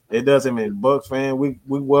 It doesn't mean Bucks fan. We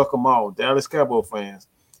welcome all Dallas Cowboy fans.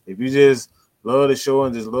 If you just love the show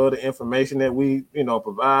and just love the information that we,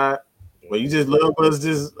 provide, but you just love us,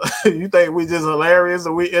 just you think we just hilarious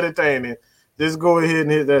or we entertaining, just go ahead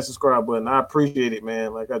and hit that subscribe button. I appreciate it,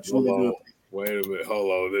 man. Like I truly do. Wait a minute.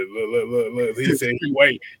 Hold on. Look. He said,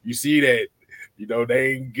 wait. You see that?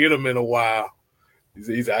 They ain't get him in a while.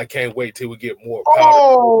 He said, I can't wait till we get more powder.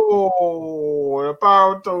 Oh, the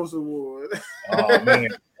Power Toast Award. Oh, man.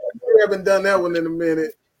 We haven't done that one in a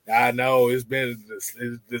minute. I know. It's been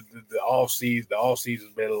the off season. The off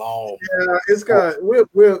season's been long. Yeah, it's got we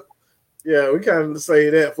kind of say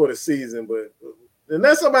that for the season, but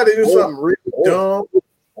unless somebody do something really dumb.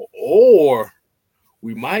 Or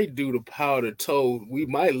we might do the powder toast. We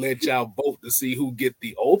might let y'all vote to see who get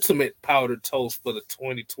the ultimate powder toast for the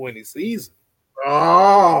 2020 season.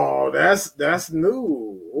 Oh, that's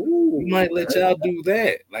new. Ooh, we might let y'all do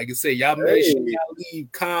that. Like I said, y'all make sure y'all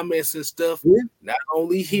leave comments and stuff, not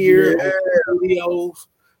only here on the videos,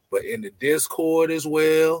 but in the Discord as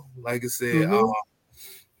well. Like I said,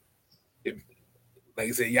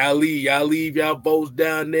 y'all leave y'all votes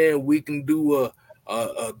down there. We can do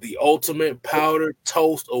the ultimate powder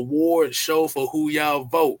toast award show for who y'all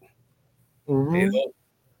vote. And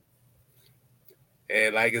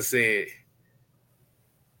like I said,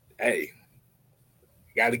 hey,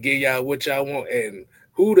 got to give y'all what y'all want. And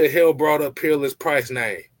who the hell brought up Peerless Price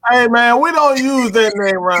name? Hey, man, we don't use that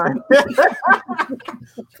name right here.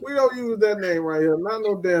 We don't use that name right here. Not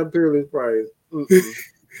no damn Peerless Price.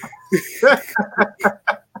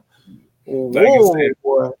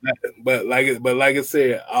 But like I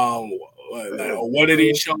said, on one of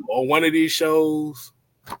these shows.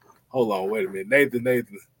 Hold on, wait a minute, Nathan.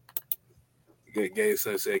 Gay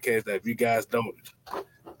son said, "Case that if you guys don't,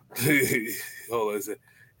 hold on,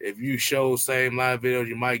 if you show same live videos,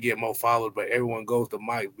 you might get more followers, but everyone goes to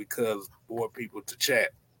Mike because more people to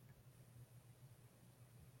chat."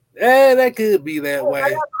 Yeah, that could be that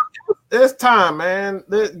way. It's time, man.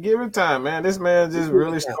 Give it time, man. This man just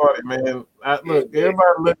really started, man.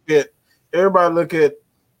 Everybody look at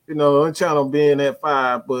the channel being at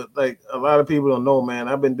 5, but like a lot of people don't know, man.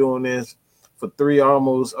 I've been doing this for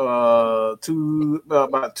about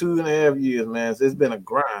 2.5 years, man. So it's been a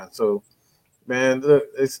grind. So, man, look,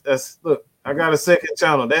 I got a second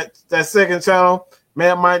channel. That second channel,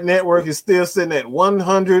 Mad Mike Network, is still sitting at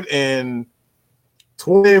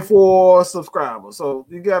 124 subscribers. So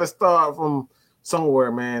you got to start from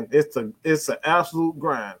somewhere, man. It's an absolute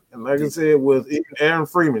grind. And like I said, with even Aaron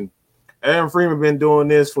Freeman been doing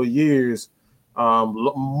this for years,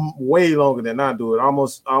 way longer than I do it,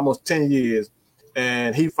 almost 10 years.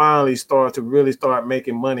 And he finally started to really start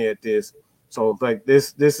making money at this. So like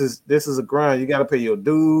this is a grind. You got to pay your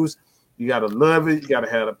dues. You got to love it. You got to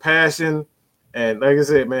have a passion. And like I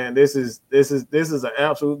said, man, this is an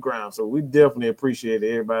absolute grind. So we definitely appreciate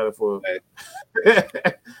everybody for.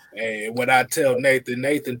 And what I tell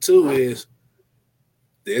Nathan too is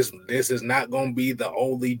this is not going to be the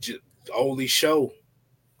only show.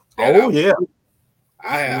 Oh yeah.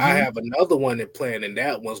 I have another one in plan, and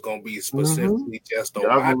that one's gonna be specifically just on.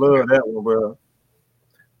 I love that one, bro.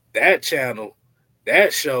 That channel,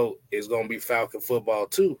 that show is gonna be Falcon football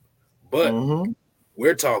too, but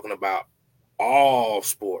we're talking about all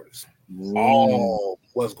sports, all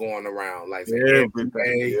what's going around, like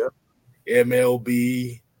NBA,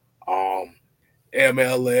 MLB,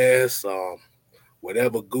 MLS,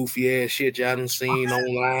 whatever goofy ass shit y'all done seen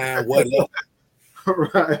online, whatever.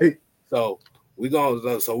 Right. So we're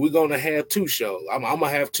gonna have 2 shows. I'm gonna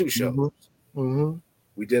have 2 shows.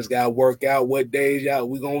 We just gotta work out what days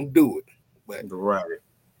we're gonna do it. But the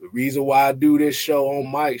reason why I do this show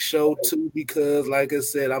on Mike's show too, because like I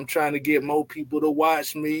said, I'm trying to get more people to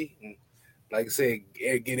watch me. And like I said,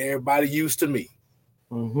 get everybody used to me.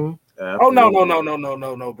 Oh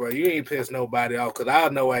no, bro! You ain't pissed nobody off, because I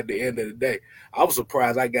know at the end of the day, I was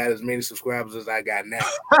surprised I got as many subscribers as I got now.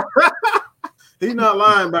 He's not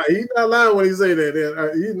lying about. He's not lying when he say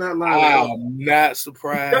that. He's not lying. I'm not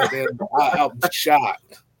surprised. I'm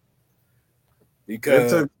shocked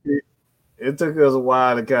because it took us a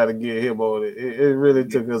while to kind of get him on it. It really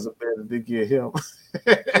took us a minute to get him.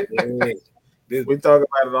 We talk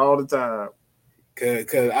about it all the time.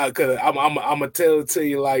 Cause I'm gonna tell it to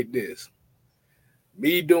you like this.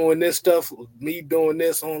 Me doing this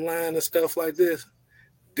online and stuff like this.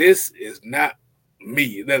 This is not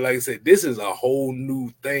me. That, like I said, this is a whole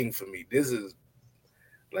new thing for me. This is,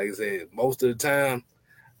 like I said, most of the time,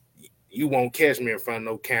 you won't catch me in front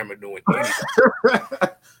of no camera doing anything.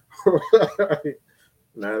 Right.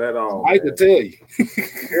 Not at all. I can tell you.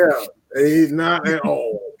 Yeah, he's not at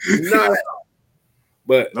all. Not at all.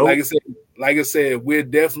 But nope. like I said, we're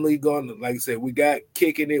definitely gonna. Like I said, we got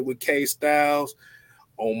Kicking It with K Styles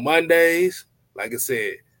on Mondays. Like I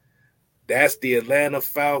said, that's the Atlanta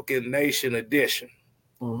Falcon Nation edition.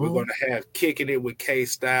 Mm-hmm. We're gonna have Kicking It with K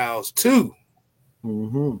Styles too.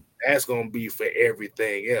 Mm-hmm. That's gonna be for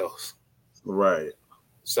everything else. Right.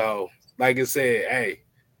 So, like I said, hey,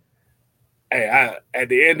 at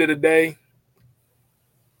the end of the day,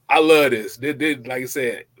 I love this. Like I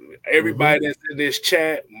said, everybody that's in this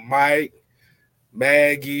chat, Mike,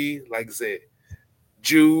 Maggie, like I said,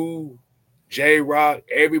 Jew, J-Rock,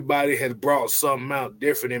 everybody has brought something out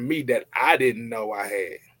different in me that I didn't know I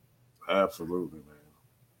had. Absolutely,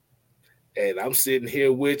 man. And I'm sitting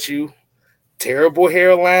here with you, terrible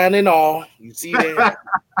hairline and all. You see that?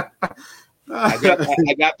 I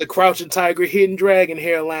got the Crouching Tiger, Hidden Dragon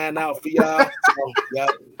hairline out for y'all. So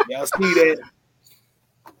y'all see that.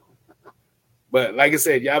 But like I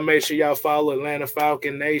said, y'all make sure y'all follow Atlanta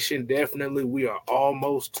Falcon Nation. Definitely, we are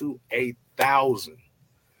almost to 1,000.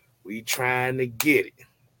 We trying to get it.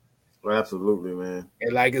 Absolutely, man.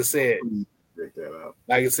 And like I said, check that out.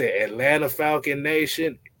 Like I said, Atlanta Falcon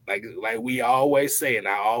Nation, like we always say, and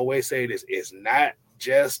I always say this, it's not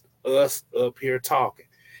just us up here talking.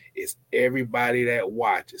 It's everybody that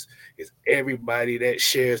watches. It's everybody that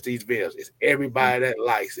shares these videos. It's everybody that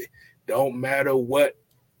likes it. Don't matter what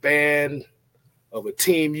fan of a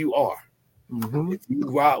team you are. Mm-hmm. If you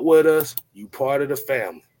rock with us, you part of the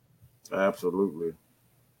family. Absolutely.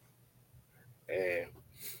 And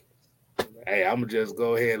hey, I'm gonna just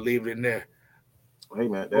go ahead and leave it in there. Hey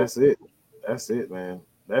man, that's it. That's it, man.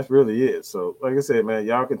 That's really it. So, like I said, man,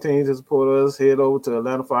 y'all continue to support us. Head over to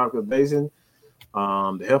Atlanta Falcon Nation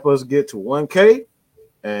to help us get to 1K.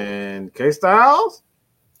 And K Styles,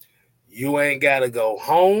 you ain't gotta go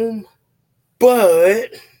home,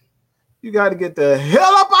 but you got to get the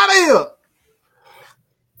hell up out of here.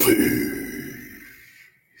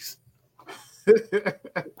 Peace.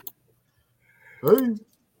 Peace.